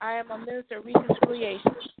minister of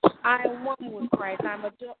reconciliation. I am one with Christ. I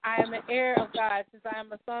am an heir of God, since I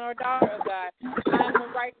am a son or daughter of God. I am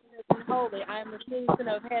a righteousness and holy. I am a citizen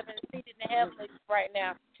of heaven, seated in the heavens right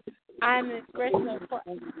now. I am an expression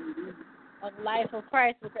of life of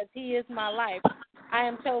Christ, because He is my life. I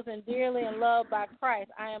am chosen dearly and loved by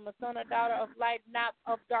Christ. I am a son or daughter of light, not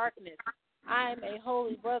of darkness. I am a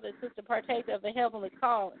holy brother, sister, partaker of the heavenly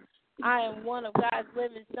calling. I am one of God's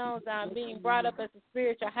living stones. I am being brought up as a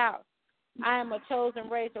spiritual house. I am a chosen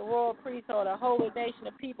race, a royal priesthood, a holy nation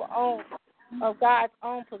of people of God's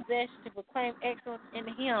own possession, to proclaim excellence in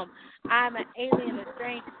Him. I am an alien, a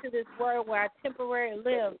stranger to this world where I temporarily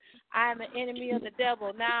live. I am an enemy of the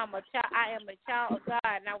devil. Now I am a child of God,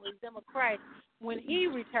 and I will resemble Christ when He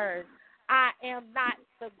returns. I am not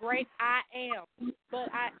the great I am, but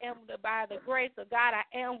I am by the grace of God.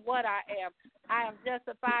 I am what I am. I am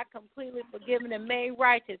justified, completely forgiven, and made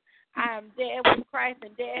righteous. I am dead with Christ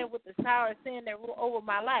and dead with the power of sin that rule over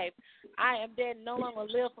my life. I am dead, no longer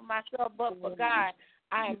live for myself, but for God.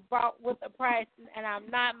 I am bought with a price, and I'm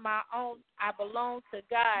not my own. I belong to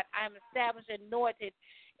God. I am established and anointed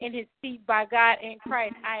in His feet by God in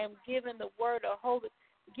Christ. I am given the word of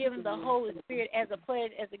given the Holy Spirit as a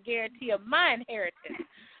pledge, as a guarantee of my inheritance.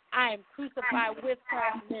 I am crucified with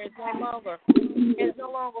Christ, and there is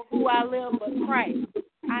no longer who I live, but Christ.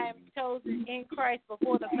 I am chosen in Christ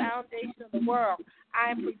before the foundation of the world.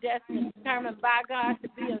 I am predestined, determined by God to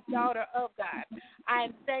be a daughter of God. I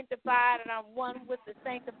am sanctified, and I'm one with the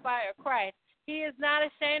sanctifier Christ. He is not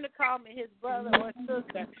ashamed to call me His brother or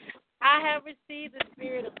sister. I have received the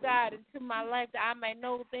Spirit of God into my life, that I may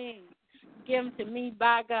know things given to me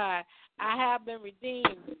by God. I have been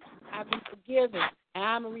redeemed. I've been forgiven, and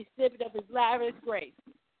I'm a recipient of His lavish grace.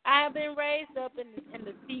 I have been raised up in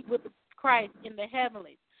the seat with Christ in the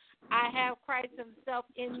heavenlies. I have Christ Himself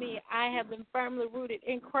in me. I have been firmly rooted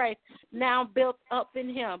in Christ, now built up in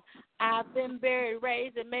Him. I have been buried,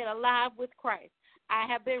 raised, and made alive with Christ. I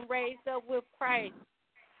have been raised up with Christ.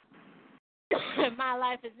 My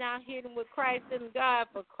life is now hidden with Christ in God,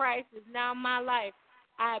 for Christ is now my life.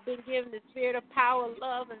 I have been given the spirit of power,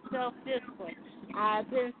 love, and self-discipline. I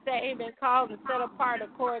have been saved and called and set apart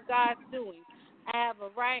according to God's doing. I have a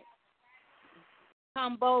right to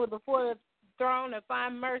come boldly before the throne and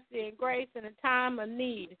find mercy and grace in a time of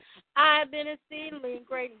need. I have been exceedingly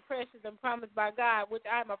great and precious and promised by God, which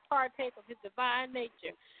I am a partaker of His divine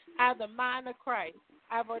nature. I have the mind of Christ.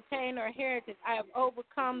 I have obtained our heritage. I have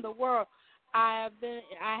overcome the world. I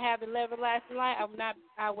have the everlasting life.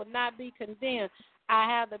 I will not be condemned. I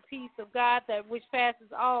have the peace of God that which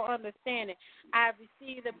passes all understanding. I have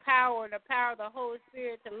received the power of the Holy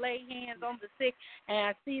Spirit to lay hands on the sick, and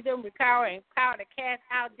I see them recover, and power to cast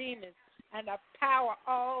out demons, and the power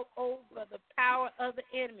all over the power of the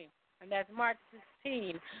enemy. And that's Mark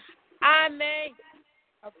 16. I may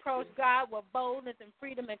approach God with boldness and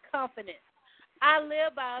freedom and confidence. I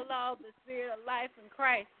live by the law of the Spirit of life in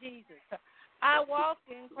Christ Jesus. I walk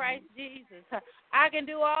in Christ Jesus. I can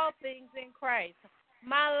do all things in Christ.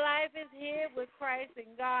 My life is hid with Christ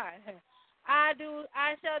in God. I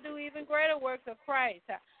shall do even greater works of Christ.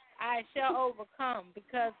 I shall overcome,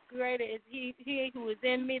 because greater is he who is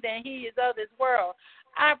in me than he is of this world.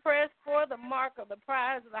 I press for the mark of the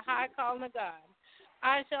prize of the high calling of God.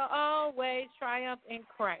 I shall always triumph in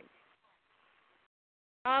Christ.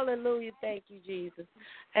 Hallelujah. Thank you, Jesus.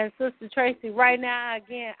 And Sister Tracy, right now,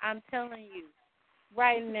 again, I'm telling you,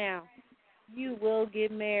 right now, you will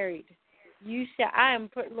get married. You shall.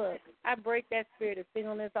 Look, I break that spirit of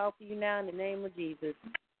singleness off of you now in the name of Jesus.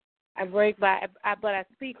 But I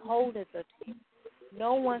speak wholeness of you.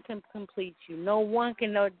 No one can complete you. No one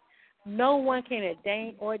can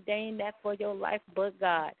ordain that for your life but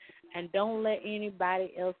God. And don't let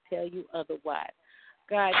anybody else tell you otherwise.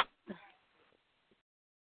 God.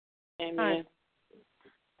 Amen.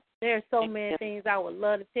 There are so many things I would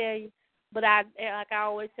love to tell you, but like I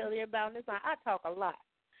always tell everybody on this line, I talk a lot.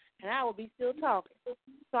 And I will be still talking.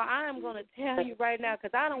 So I am going to tell you right now,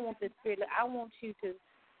 because I don't want this spirit. I want you to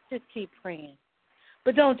just keep praying.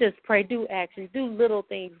 But don't just pray. Do action. Do little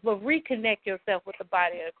things. But reconnect yourself with the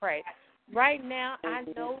body of Christ. Right now, I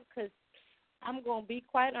know, because I'm going to be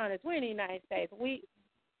quite honest. We're in the United States.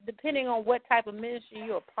 Depending on what type of ministry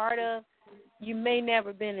you're a part of, you may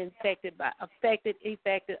never been affected. I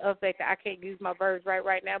can't use my verbs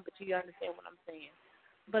right now, but you understand what I'm saying.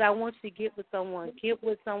 But I want you to get with someone. Get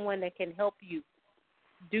with someone that can help you.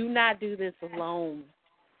 Do not do this alone.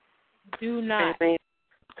 Do not.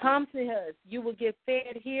 Come to us. You will get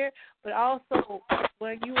fed here, but also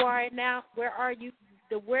where you are now, where are you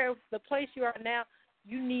the place you are now,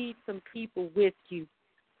 you need some people with you.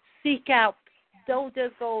 Seek out. Don't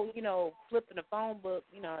just go, flipping the phone book,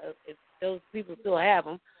 if those people still have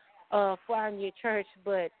them, flying your church,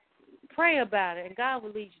 but pray about it, and God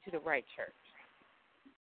will lead you to the right church.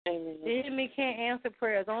 Amen. The enemy can't answer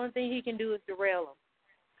prayers. The only thing he can do is derail them.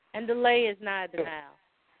 And delay is not a denial.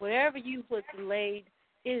 Whatever you put delayed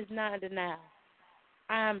is not a denial.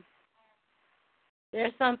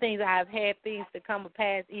 There's some things I've had things to come to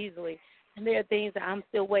pass easily, and there are things that I'm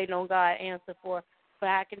still waiting on God to answer for. But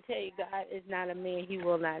I can tell you, God is not a man. He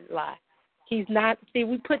will not lie. He's not. See,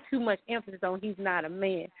 we put too much emphasis on he's not a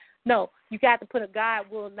man. No, you got to put a God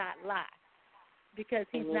will not lie, because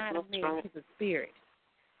he's not a man. He's a spirit.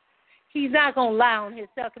 He's not going to lie on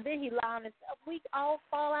himself, and then he lie on himself. We all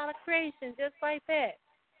fall out of creation just like that.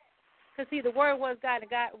 Because, see, the word was God,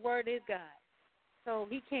 and the word is God. So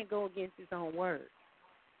he can't go against his own word.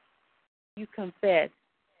 You confess.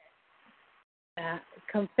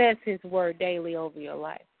 Confess his word daily over your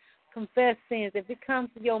life. Confess sins. If it comes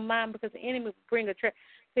to your mind, because the enemy will bring a trap.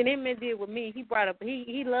 The enemy did with me. He brought up.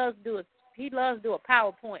 He loves to do a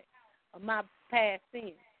PowerPoint of my past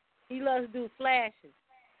sins. He loves to do flashes.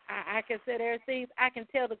 I can say there are things I can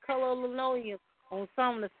tell the color of linoleum on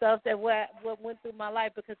some of the stuff that what went through my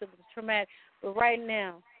life because it was traumatic. But right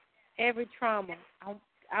now, every trauma,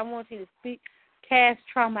 I want you to cast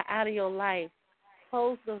trauma out of your life.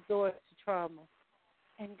 Close those doors to trauma,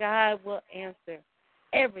 and God will answer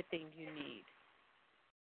everything you need.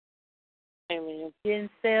 Amen.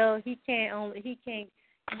 Didn't sell.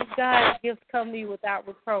 God's gifts come to you without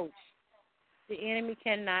reproach. The enemy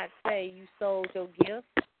cannot say you sold your gift.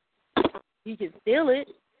 He can steal it,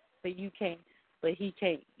 but you can't. But you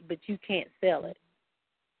can't sell it.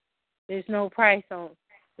 There's no price on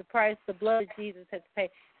the price. The blood of Jesus has to pay.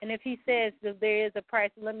 And if he says that there is a price,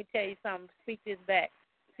 let me tell you something. Speak this back.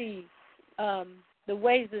 See, the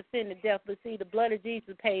wages of sin and death, but see, the blood of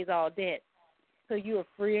Jesus pays all debt. So you are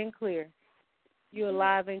free and clear. You're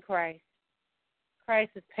alive in Christ.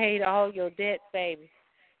 Christ has paid all your debts, baby,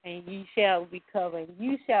 and you shall recover. And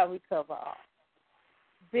you shall recover all.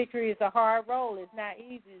 Victory is a hard road. It's not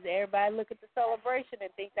easy. Everybody look at the celebration and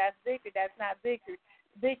think that's victory. That's not victory.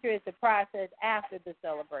 Victory is the process after the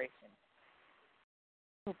celebration.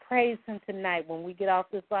 So praise him tonight when we get off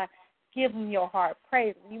this line. Give him your heart.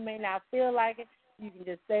 Praise him. You may not feel like it. You can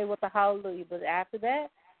just say with a hallelujah. But after that,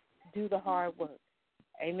 do the hard work.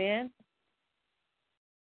 Amen.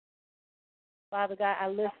 Father God, I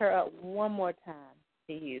lift her up one more time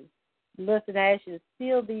to you. Listen, I ask you to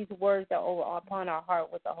seal these words that are upon our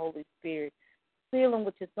heart with the Holy Spirit. Seal them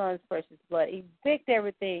with your Son's precious blood. Evict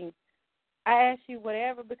everything. I ask you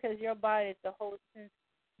whatever, because your body is the Holy Spirit.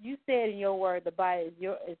 You said in your word the body is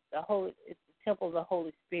it's the temple of the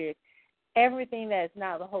Holy Spirit. Everything that is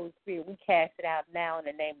not the Holy Spirit, we cast it out now in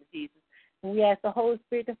the name of Jesus. And we ask the Holy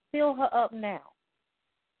Spirit to fill her up now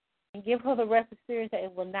and give her the rest of the Spirit that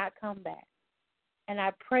it will not come back. And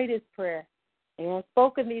I pray this prayer and I've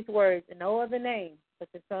spoken these words in no other name but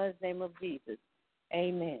the Son's name of Jesus.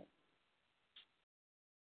 Amen.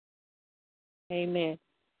 Amen.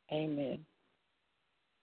 Amen.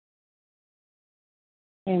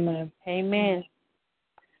 Amen. Amen.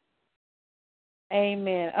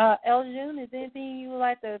 Amen. Eljun, is there anything you would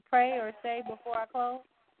like to pray or say before I close?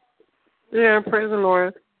 Yeah, praise the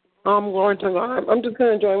Lord. Glory to God. I'm just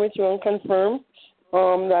going to join with you and confirm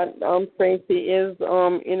that Tracy is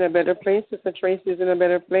in a better place. Sister Tracy is in a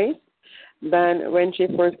better place than when she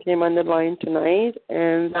first came on the line tonight,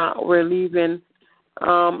 and we're leaving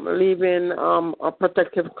a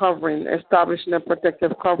protective covering, establishing a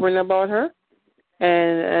protective covering about her,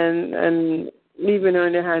 and leaving her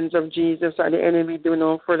in the hands of Jesus, so the enemy do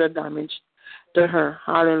no further damage to her.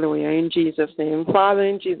 Hallelujah. In Jesus' name. Father,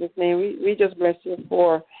 in Jesus' name, we just bless you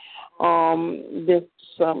for this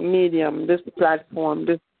medium, this platform,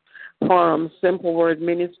 this forum, Simple Word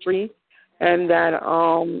Ministry, and that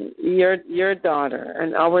your daughter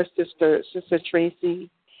and our Sister Tracy,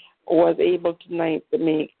 was able tonight to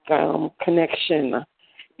make connection.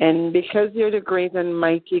 And because you're the great and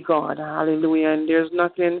mighty God, hallelujah, and there's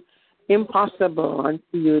nothing impossible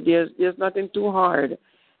unto you. There's nothing too hard.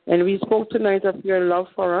 And we spoke tonight of your love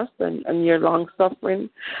for us and your long-suffering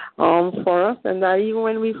for us, and that even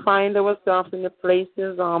when we find ourselves in the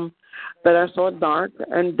places that are so dark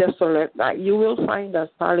and desolate, that you will find us,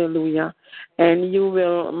 hallelujah, and you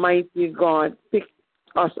will, mighty God, pick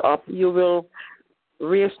us up. You will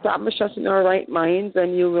reestablish us in our right minds,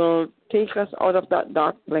 and you will take us out of that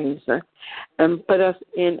dark place and put us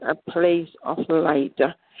in a place of light.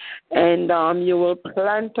 And you will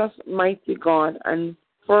plant us, mighty God, and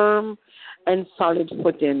firm and solid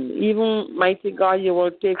footing. Even, mighty God, you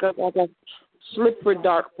will take us out of slippery,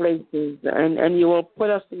 dark places, and you will put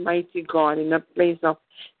us, mighty God, in a place of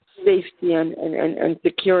safety and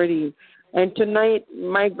security. And tonight,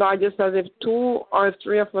 my God, just as if 2 or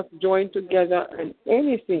 3 of us join together in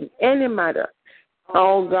anything, any matter,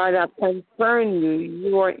 oh God, that concern you,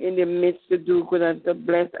 you are in the midst to do good and to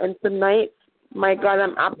bless. And tonight, my God,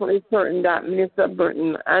 I'm absolutely certain that Minister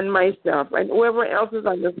Burton and myself and whoever else is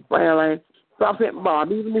on this prayer line, Prophet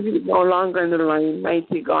Bob, even if he's no longer in the line,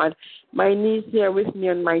 mighty God, my niece here with me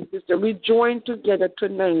and my sister, we join together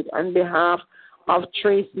tonight on behalf of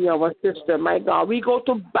Tracy, our sister. My God, we go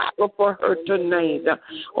to battle for her tonight.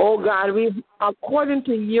 Oh God, we, according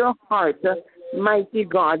to your heart, mighty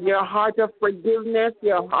God, your heart of forgiveness,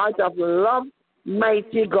 your heart of love,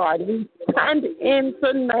 mighty God, we stand in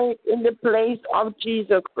tonight in the place of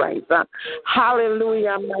Jesus Christ.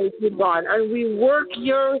 Hallelujah, mighty God. And we work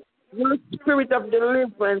your spirit of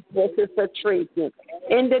deliverance for Sister Tracy.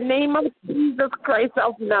 In the name of Jesus Christ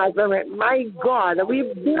of Nazareth, my God,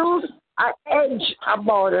 we build an edge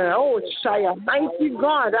about her. Oh, Shia, mighty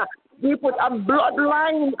God, we put a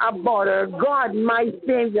bloodline about her. God, my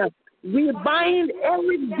Savior, we bind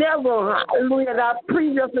every devil, hallelujah, that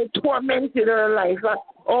previously tormented her life.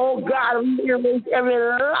 Oh, God, we erase every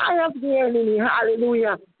lie of the enemy,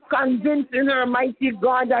 hallelujah, convincing her, mighty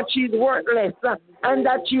God, that she's worthless and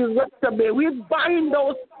that she's reprobate. We bind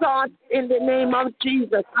those thoughts in the name of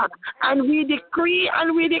Jesus. And we decree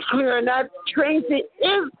and we declare that Tracy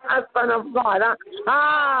is a son of God.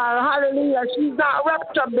 Hallelujah. She's not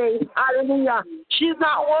reprobate. Hallelujah. She's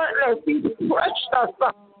not worthless. She's precious.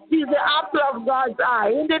 She's the apple of God's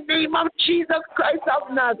eye. In the name of Jesus Christ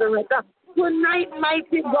of Nazareth. Tonight,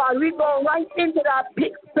 mighty God, we go right into that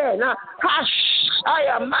pig's pen.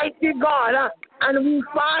 Mighty God. And we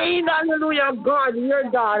find, hallelujah, God, your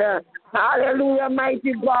daughter. Hallelujah,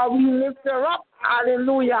 mighty God. We lift her up.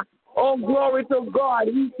 Hallelujah. Oh, glory to God.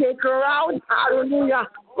 We take her out. Hallelujah.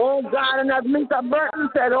 Oh, God. And as Mr. Burton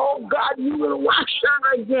said, oh, God, you will wash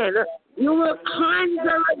her again. You will cleanse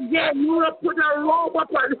her again. You will put a robe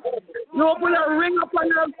upon her. You will put a ring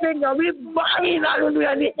upon her finger. We bind,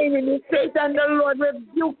 hallelujah, the enemy. Satan, the Lord,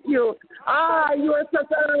 rebuke you. You are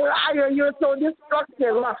such a liar. You are so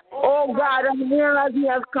destructive. Oh, God, and here as he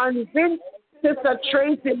has convinced Sister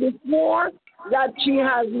Tracy before that she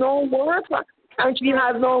has no worth and she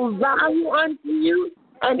has no value unto you,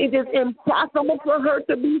 and it is impossible for her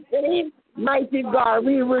to be saved. Mighty God,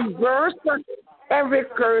 we reverse every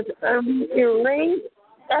curse and we erase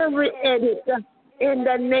every edit in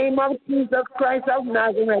the name of Jesus Christ of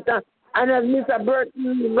Nazareth. And as Mr.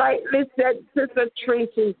 Burton rightly said, Sister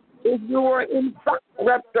Tracy, if you were in fact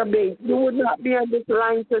reprobate, you would not be on this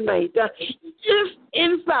line tonight. If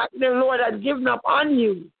in fact the Lord had given up on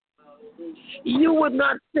you, you would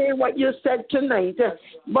not say what you said tonight,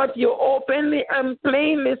 but you openly and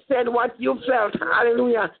plainly said what you felt.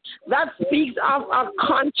 Hallelujah. That speaks of a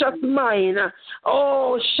conscious mind.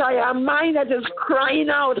 Oh, Shia, a mind that is crying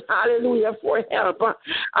out, hallelujah, for help,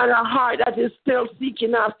 and a heart that is still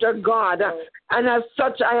seeking after God. And as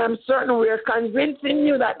such, I am certain we are convincing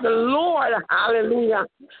you that the Lord, hallelujah,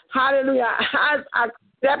 hallelujah, has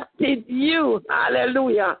accepted you.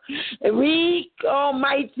 Hallelujah. We,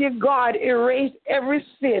 Almighty God, erase every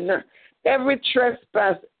sin, every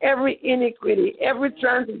trespass, every iniquity, every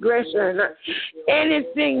transgression,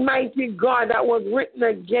 anything, mighty God, that was written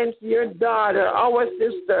against your daughter, our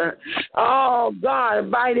sister. Oh,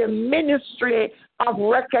 God, by the ministry of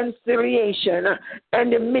reconciliation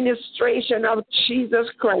and the ministration of Jesus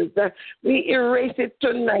Christ, we erase it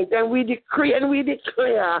tonight, and we decree and we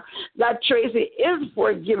declare that Tracy is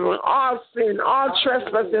forgiven. All sin, all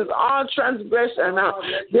trespasses, all transgression,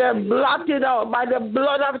 they're blotted out by the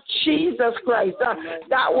blood of Jesus Christ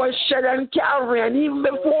that was shed on Calvary, and even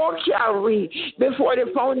before Calvary, before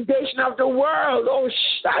the foundation of the world. Oh,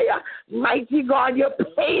 Shia, mighty God, you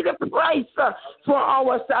paid the price for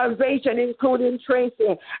our salvation, including Tracy.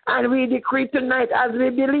 And we decree tonight, as we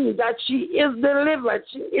believe that she is delivered,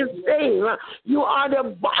 she is saved. You are the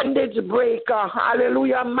bondage breaker.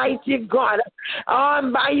 Hallelujah, mighty God.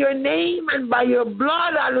 By your name and by your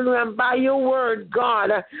blood, hallelujah, and by your word, God.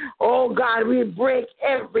 Oh, God, we break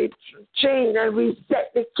every chain and we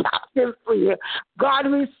set the captive free.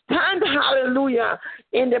 God, we stand, hallelujah,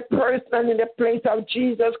 in the person, in the place of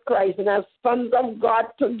Jesus Christ, and as sons of God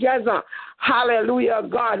together, hallelujah,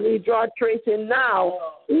 God, we draw Tracy now.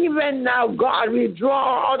 Even now, God, we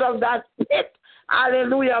draw out of that pit.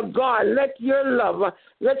 Hallelujah, God, let your love,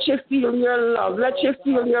 let you feel your love, let you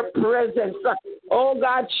feel your presence. Oh,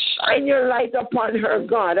 God, shine your light upon her,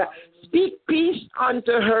 God. Speak peace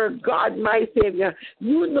unto her, God, my Savior.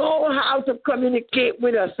 You know how to communicate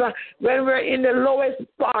with us when we're in the lowest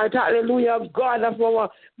part, hallelujah, of God, of our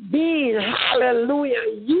being, hallelujah.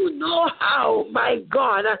 You know how, my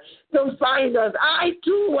God, to find us. I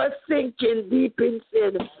too was sinking deep in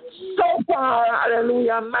sin. So far,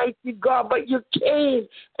 hallelujah, mighty God, but you came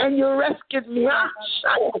and you rescued me.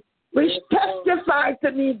 Which testify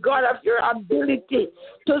to me, God, of your ability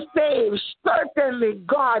to save. Certainly,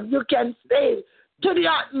 God, you can save to the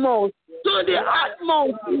utmost. To the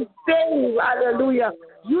utmost, you save. Hallelujah.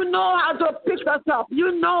 You know how to pick us up.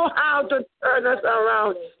 You know how to turn us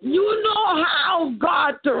around. You know how,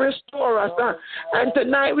 God, to restore us. And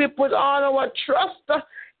tonight we put all our trust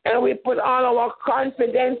and we put all our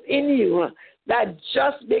confidence in you. That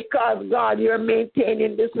just because, God, you're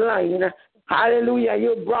maintaining this line, hallelujah,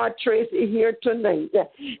 you brought Tracy here tonight.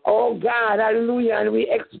 Oh, God, hallelujah, and we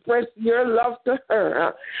express your love to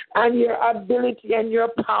her and your ability and your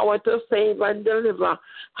power to save and deliver.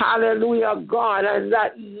 Hallelujah, God, and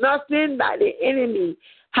that nothing that the enemy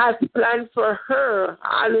has planned for her,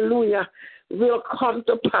 hallelujah, will come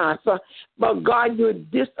to pass. But God, you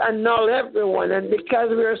disannul everyone, and because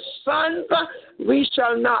we're sons, we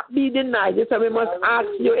shall not be denied. So we must ask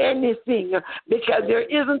you anything, because there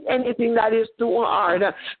isn't anything that is too hard.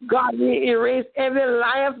 God, we erase every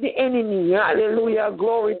lie of the enemy. Hallelujah,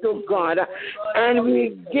 glory to God. And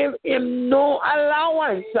we give him no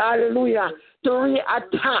allowance, hallelujah, to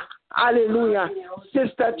reattack. Hallelujah,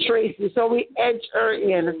 Sister Tracy. So we edge her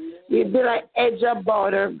in. We build an edge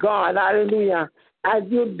about her, God. Hallelujah. As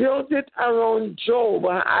you built it around Job.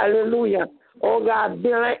 Hallelujah. Oh, God,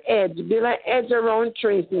 build an edge. Build an edge around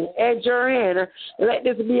Tracy. Edge her in. Let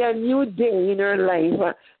this be a new day in her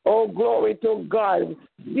life. Oh, glory to God.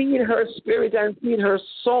 Feed her spirit and feed her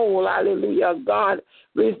soul. Hallelujah, God.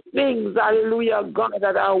 With things, hallelujah, God,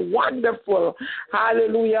 that are wonderful.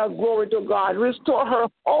 Hallelujah, glory to God. Restore her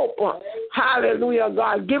hope. Hallelujah,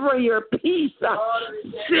 God. Give her your peace.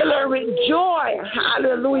 Fill her with joy.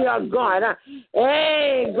 Hallelujah, God.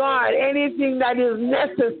 Hey, God, anything that is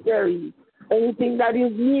necessary, anything that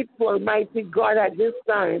is needful, mighty God, at this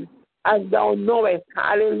time, as thou knowest.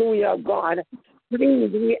 Hallelujah, God.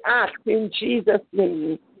 Please, we ask in Jesus'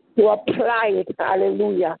 name to apply it.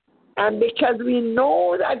 Hallelujah. And because we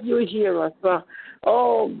know that you hear us,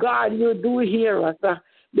 oh, God, you do hear us,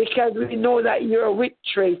 because we know that you're with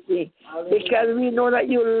Tracy, because we know that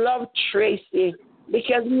you love Tracy,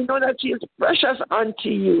 because we know that she is precious unto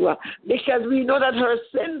you, because we know that her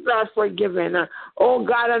sins are forgiven, oh,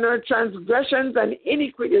 God, and her transgressions and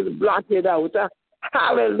iniquities blotted out.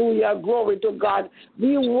 Hallelujah, glory to God.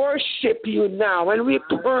 We worship you now and we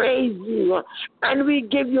praise you and we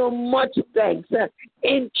give you much thanks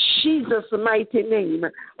in Jesus' mighty name.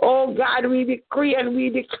 Oh, God, we decree and we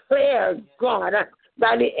declare, God,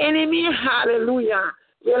 that the enemy, hallelujah,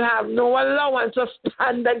 will have no allowance to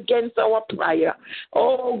stand against our prayer.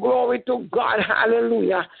 Oh, glory to God,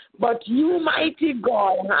 hallelujah. But you, mighty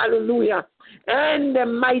God, hallelujah, and the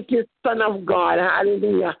mighty Son of God,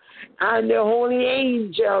 hallelujah, and the holy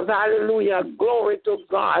angels, hallelujah, glory to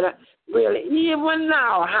God, will even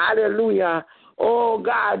now, hallelujah, oh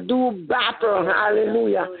God, do battle,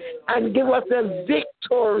 hallelujah, and give us a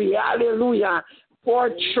victory, hallelujah, for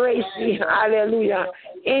Tracy, hallelujah,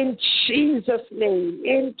 in Jesus' name,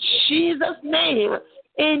 in Jesus' name,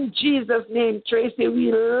 in Jesus' name, Tracy,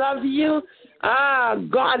 we love you.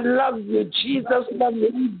 God loves you. Jesus loves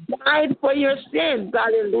you. He died for your sins,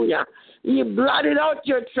 hallelujah. He blotted out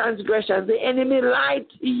your transgressions. The enemy lied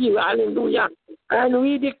to you, hallelujah. And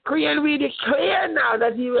we decree and we declare now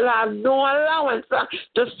that he will have no allowance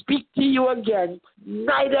to speak to you again.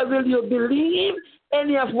 Neither will you believe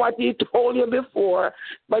any of what he told you before,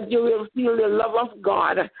 but you will feel the love of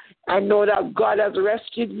God and know that God has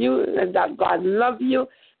rescued you and that God loves you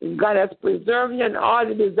and God has preserved you and all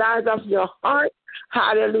the desires of your heart.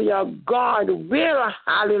 Hallelujah. God will,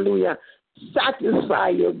 hallelujah, satisfy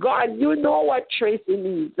you. God, you know what Tracy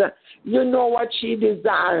needs. You know what she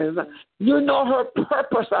desires. You know her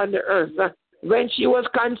purpose on the earth. When she was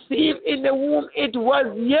conceived in the womb, it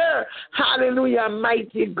was your, hallelujah,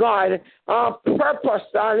 mighty God, purpose,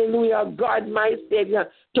 hallelujah, God, my Savior,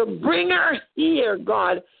 to bring her here,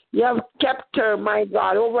 God. You have kept her, my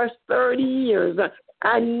God, over 30 years.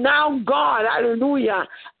 And now, God, hallelujah,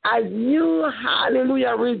 as you,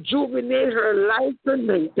 hallelujah, rejuvenate her life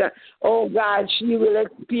tonight, oh, God, she will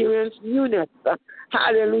experience newness.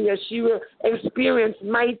 Hallelujah. She will experience,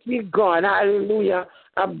 mighty God, hallelujah,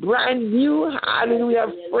 a brand new, hallelujah,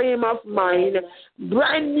 frame of mind,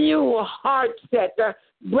 brand new heart set,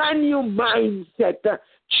 brand new mindset.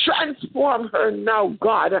 Transform her now,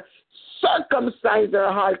 God. circumcise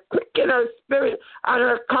her heart, quicken her spirit and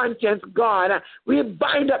her conscience, God. We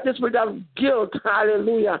bind up this spirit of guilt,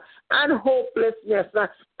 hallelujah, and hopelessness,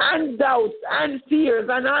 and doubts, and fears,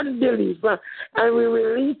 and unbelief, and we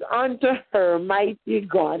release unto her, mighty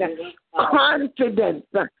God, confidence,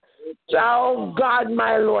 oh God,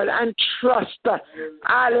 my Lord, and trust,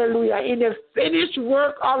 hallelujah, in the finished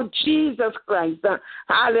work of Jesus Christ,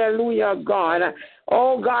 hallelujah, God,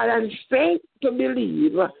 oh God, and faith to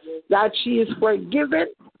believe that she is forgiven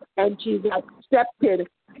and she's accepted,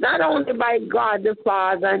 not only by God the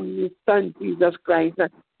Father and His Son, Jesus Christ,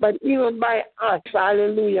 but even by us,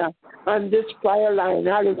 hallelujah, on this prayer line,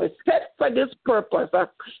 hallelujah, set for this purpose,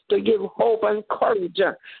 to give hope and courage,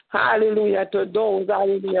 hallelujah, to those,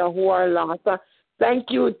 hallelujah, who are lost. Thank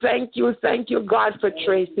you, God, for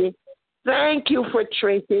Tracy. Thank you for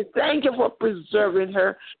Tracy. Thank you for preserving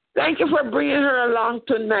her. Thank you for bringing her along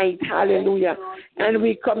tonight, hallelujah. And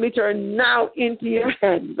we commit her now into your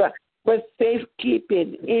hands for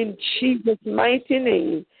safekeeping in Jesus' mighty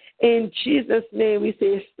name. In Jesus' name we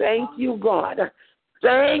say thank you, God.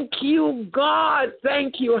 Thank you, God.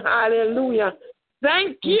 Thank you, hallelujah.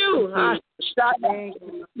 Thank you. Thank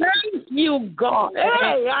you, God.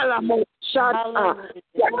 Hey,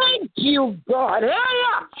 thank you, God.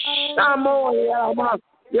 Hey,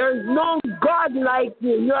 there's no God like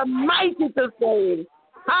you. You're mighty to save.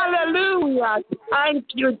 Hallelujah. Thank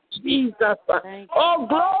you, Jesus. Oh,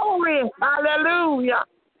 glory. Hallelujah.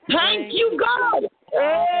 Thank you, God.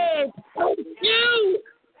 Hey, thank you.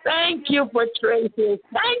 Thank you for Tracy.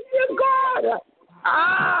 Thank you, God.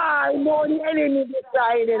 I know the enemy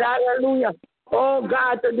decided. Hallelujah. Oh,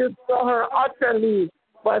 God, to destroy her utterly.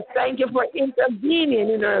 But thank you for intervening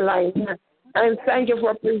in her life. And thank you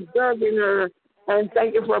for preserving her. And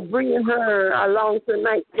thank you for bringing her along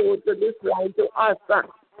tonight to this line to us.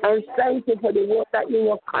 And thank you for the work that you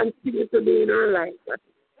will continue to do in her life.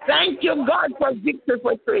 Thank you, God, for victory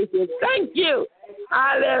for Tracy. Thank you.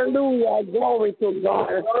 Hallelujah. Glory to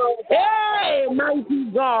God. Hey, mighty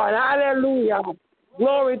God. Hallelujah.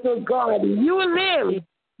 Glory to God. You live.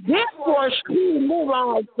 Therefore, she live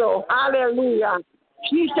also. Hallelujah.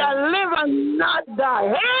 She shall live and not die.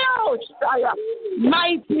 Hey,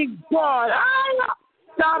 mighty God.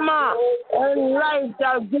 Sama. Her life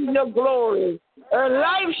shall give you glory. Her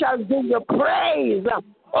life shall give you praise.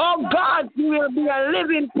 Oh, God, you will be a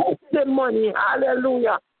living testimony.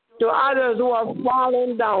 Hallelujah. To others who have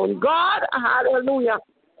fallen down. God, hallelujah.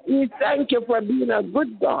 We thank you for being a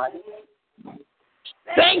good God.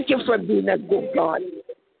 Thank you for being a good God.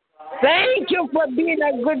 Thank you for being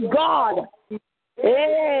a good God.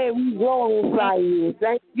 Hey, we glorify you.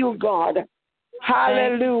 Thank you, God.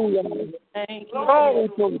 Hallelujah. Thank you. Glory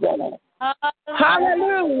to God.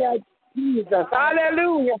 Hallelujah, Jesus.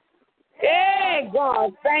 Hallelujah. Hey,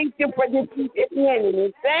 God, thank you for defeating the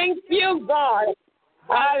enemy. Thank you, God.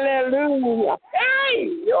 Hallelujah. Hey,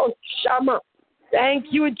 yo, Shama. Thank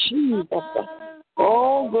you, Jesus.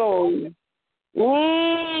 Oh, glory.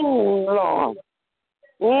 Lord.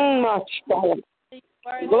 Much better.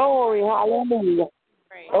 Glory, hallelujah.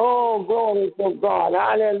 Oh, glory to God.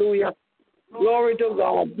 Hallelujah. Glory to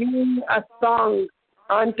God. Be a song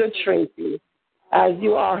unto Tracy as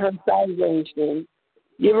you are her salvation.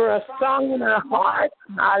 Give her a song in her heart.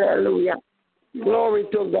 Hallelujah. Glory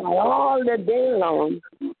to God all the day long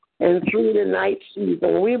and through the night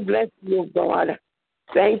season. We bless you, God.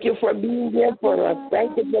 Thank you for being there for us.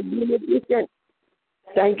 Thank you for being efficient.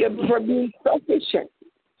 Thank you for being sufficient.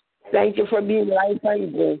 Thank you for being life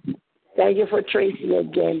and grace. Thank you for Tracy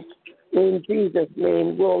again. In Jesus'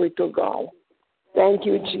 name, glory to God. Thank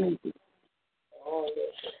you, Jesus.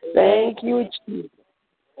 Thank you, Jesus.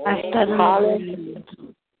 Hallelujah.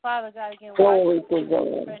 Father God, again, glory to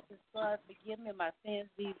God. Precious blood, forgive me my sins,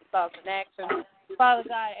 deeds, thoughts, and actions. Father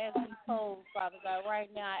God, as we close, Father God, right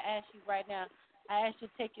now, I ask you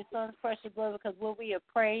to take your son's precious blood, because what we have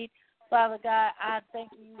prayed, Father God, I thank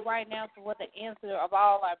you right now for what the answer of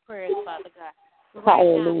all our prayers, Father God. Right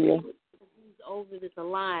Hallelujah. now, over this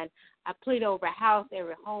line, I plead over house,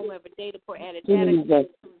 every home, every data port, every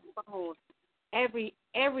phone,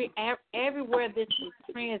 everywhere this is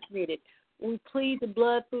transmitted. We plead the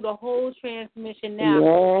blood through the whole transmission now.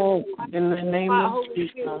 Yes, in the name of Holy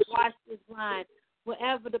Jesus. Spirit, watch this line.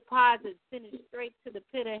 Whatever deposit, send it straight to the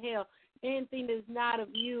pit of hell. Anything that's not of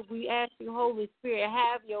you, we ask you, Holy Spirit,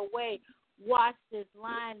 have your way. Watch this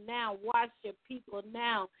line now. Watch your people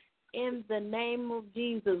now. In the name of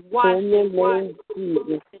Jesus. Watch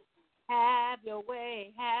it. Have your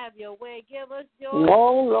way. Have your way. Give us joy.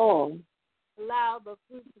 Oh, Lord. Allow the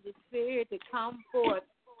fruits of the Spirit to come forth.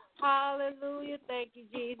 Hallelujah. Thank you,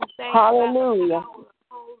 Jesus. Thank Hallelujah.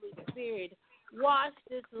 Holy Spirit, wash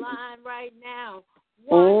this line right now.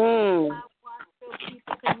 Wash your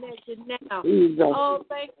people connected now. Oh,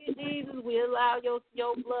 thank you, Jesus. We allow your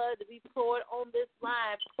blood to be poured on this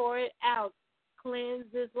line. Pour it out. Cleanse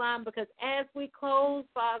this line, because as we close,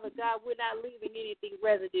 Father God, we're not leaving anything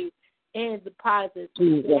residue in deposits.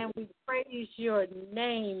 And we praise your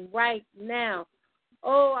name right now.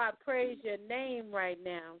 Oh, I praise your name right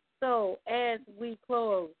now. So as we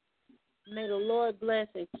close, may the Lord bless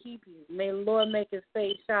and keep you. May the Lord make his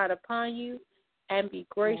face shine upon you and be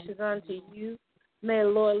gracious unto you. May the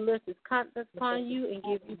Lord lift his countenance upon you and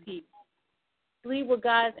give you peace. Sleep with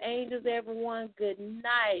God's angels, everyone. Good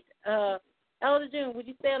night. Elder June, would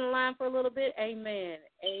you stay on the line for a little bit? Amen.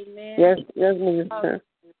 Amen. Yes, Minister.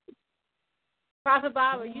 Prophet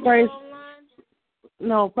Bob, are you still on the line?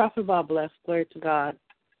 No, Prophet Bob bless. Glory to God.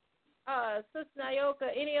 Sister Nayoka,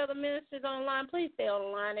 any other ministers on the line? Please stay on the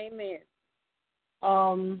line. Amen.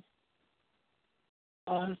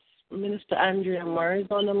 Minister Andrea Murray's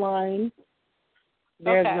on the line.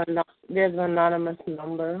 There's an anonymous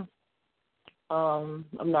number. I'm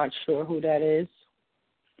not sure who that is.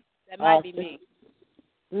 That might be me.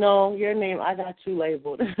 No, your name. I got you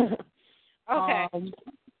labeled. Okay.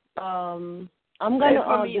 I'm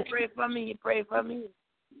gonna you pray for me.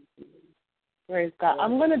 Praise God.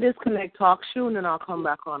 I'm gonna disconnect talk shoe and then I'll come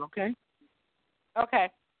back on. Okay. Okay.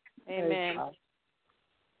 Amen.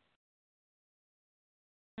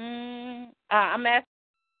 I'm asking.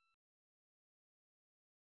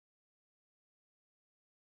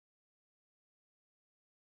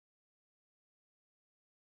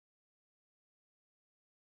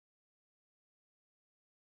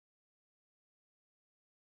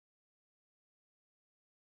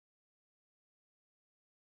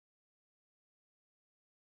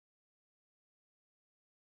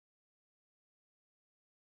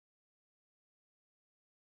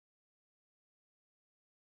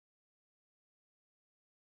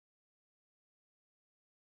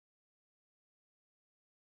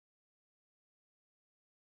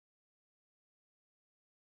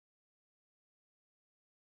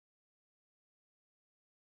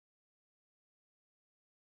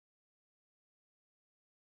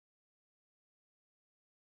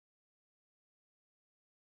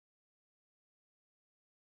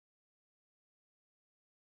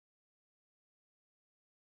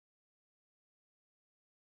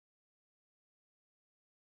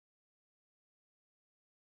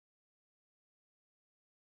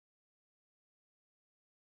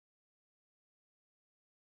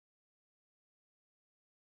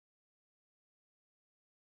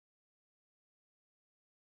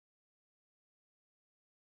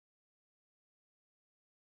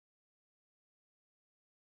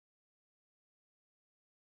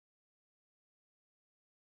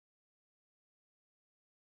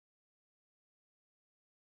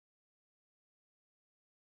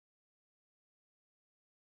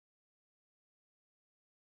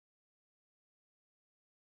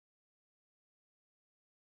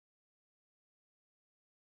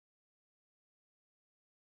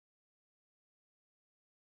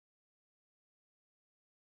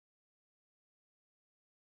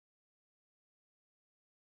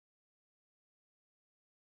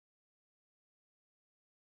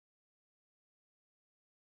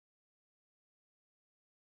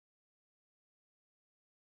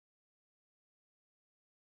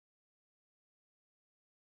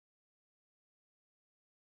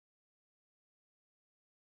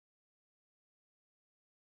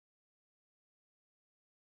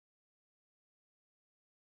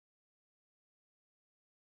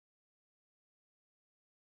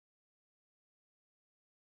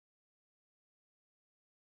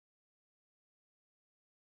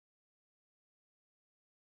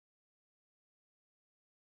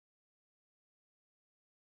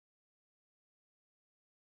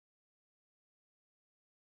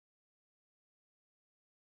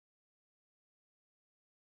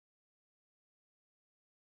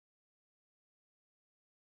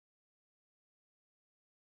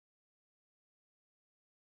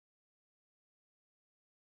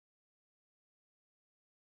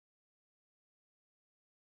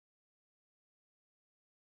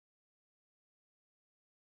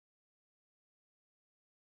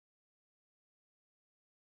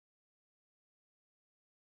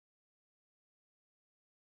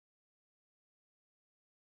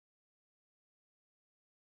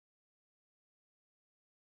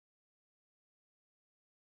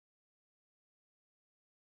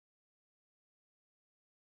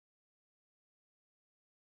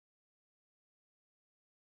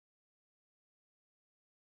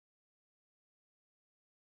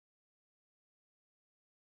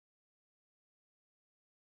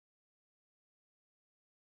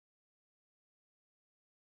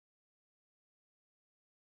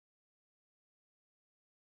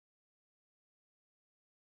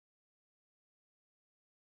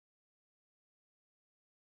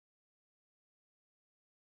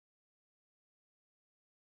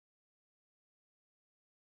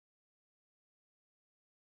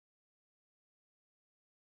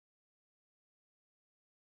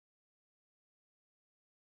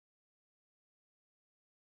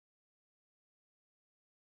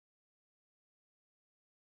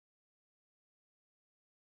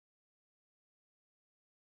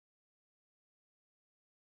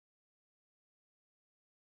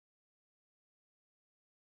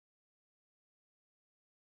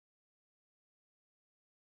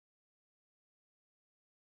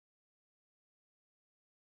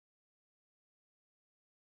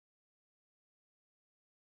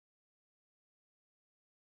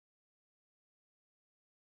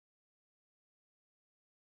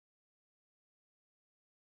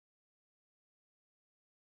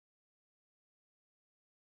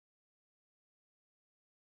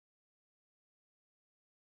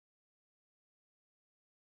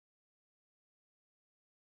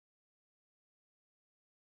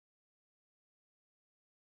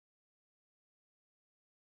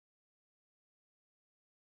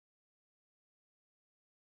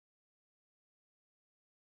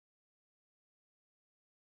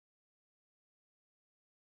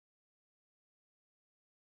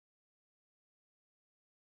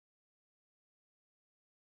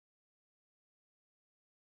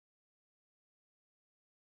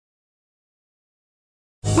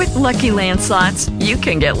 With Lucky Land Slots, you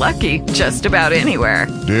can get lucky just about anywhere.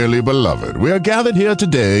 Dearly beloved, we are gathered here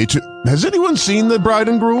today to... Has anyone seen the bride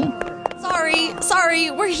and groom? Sorry,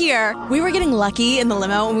 we're here. We were getting lucky in the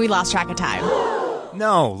limo and we lost track of time.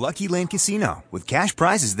 No, Lucky Land Casino, with cash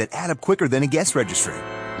prizes that add up quicker than a guest registry.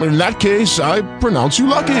 In that case, I pronounce you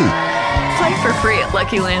lucky. Play for free at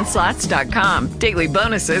LuckyLandSlots.com. Daily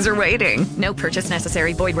bonuses are waiting. No purchase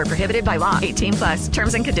necessary. Void where prohibited by law. 18+.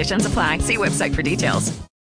 Terms and conditions apply. See website for details.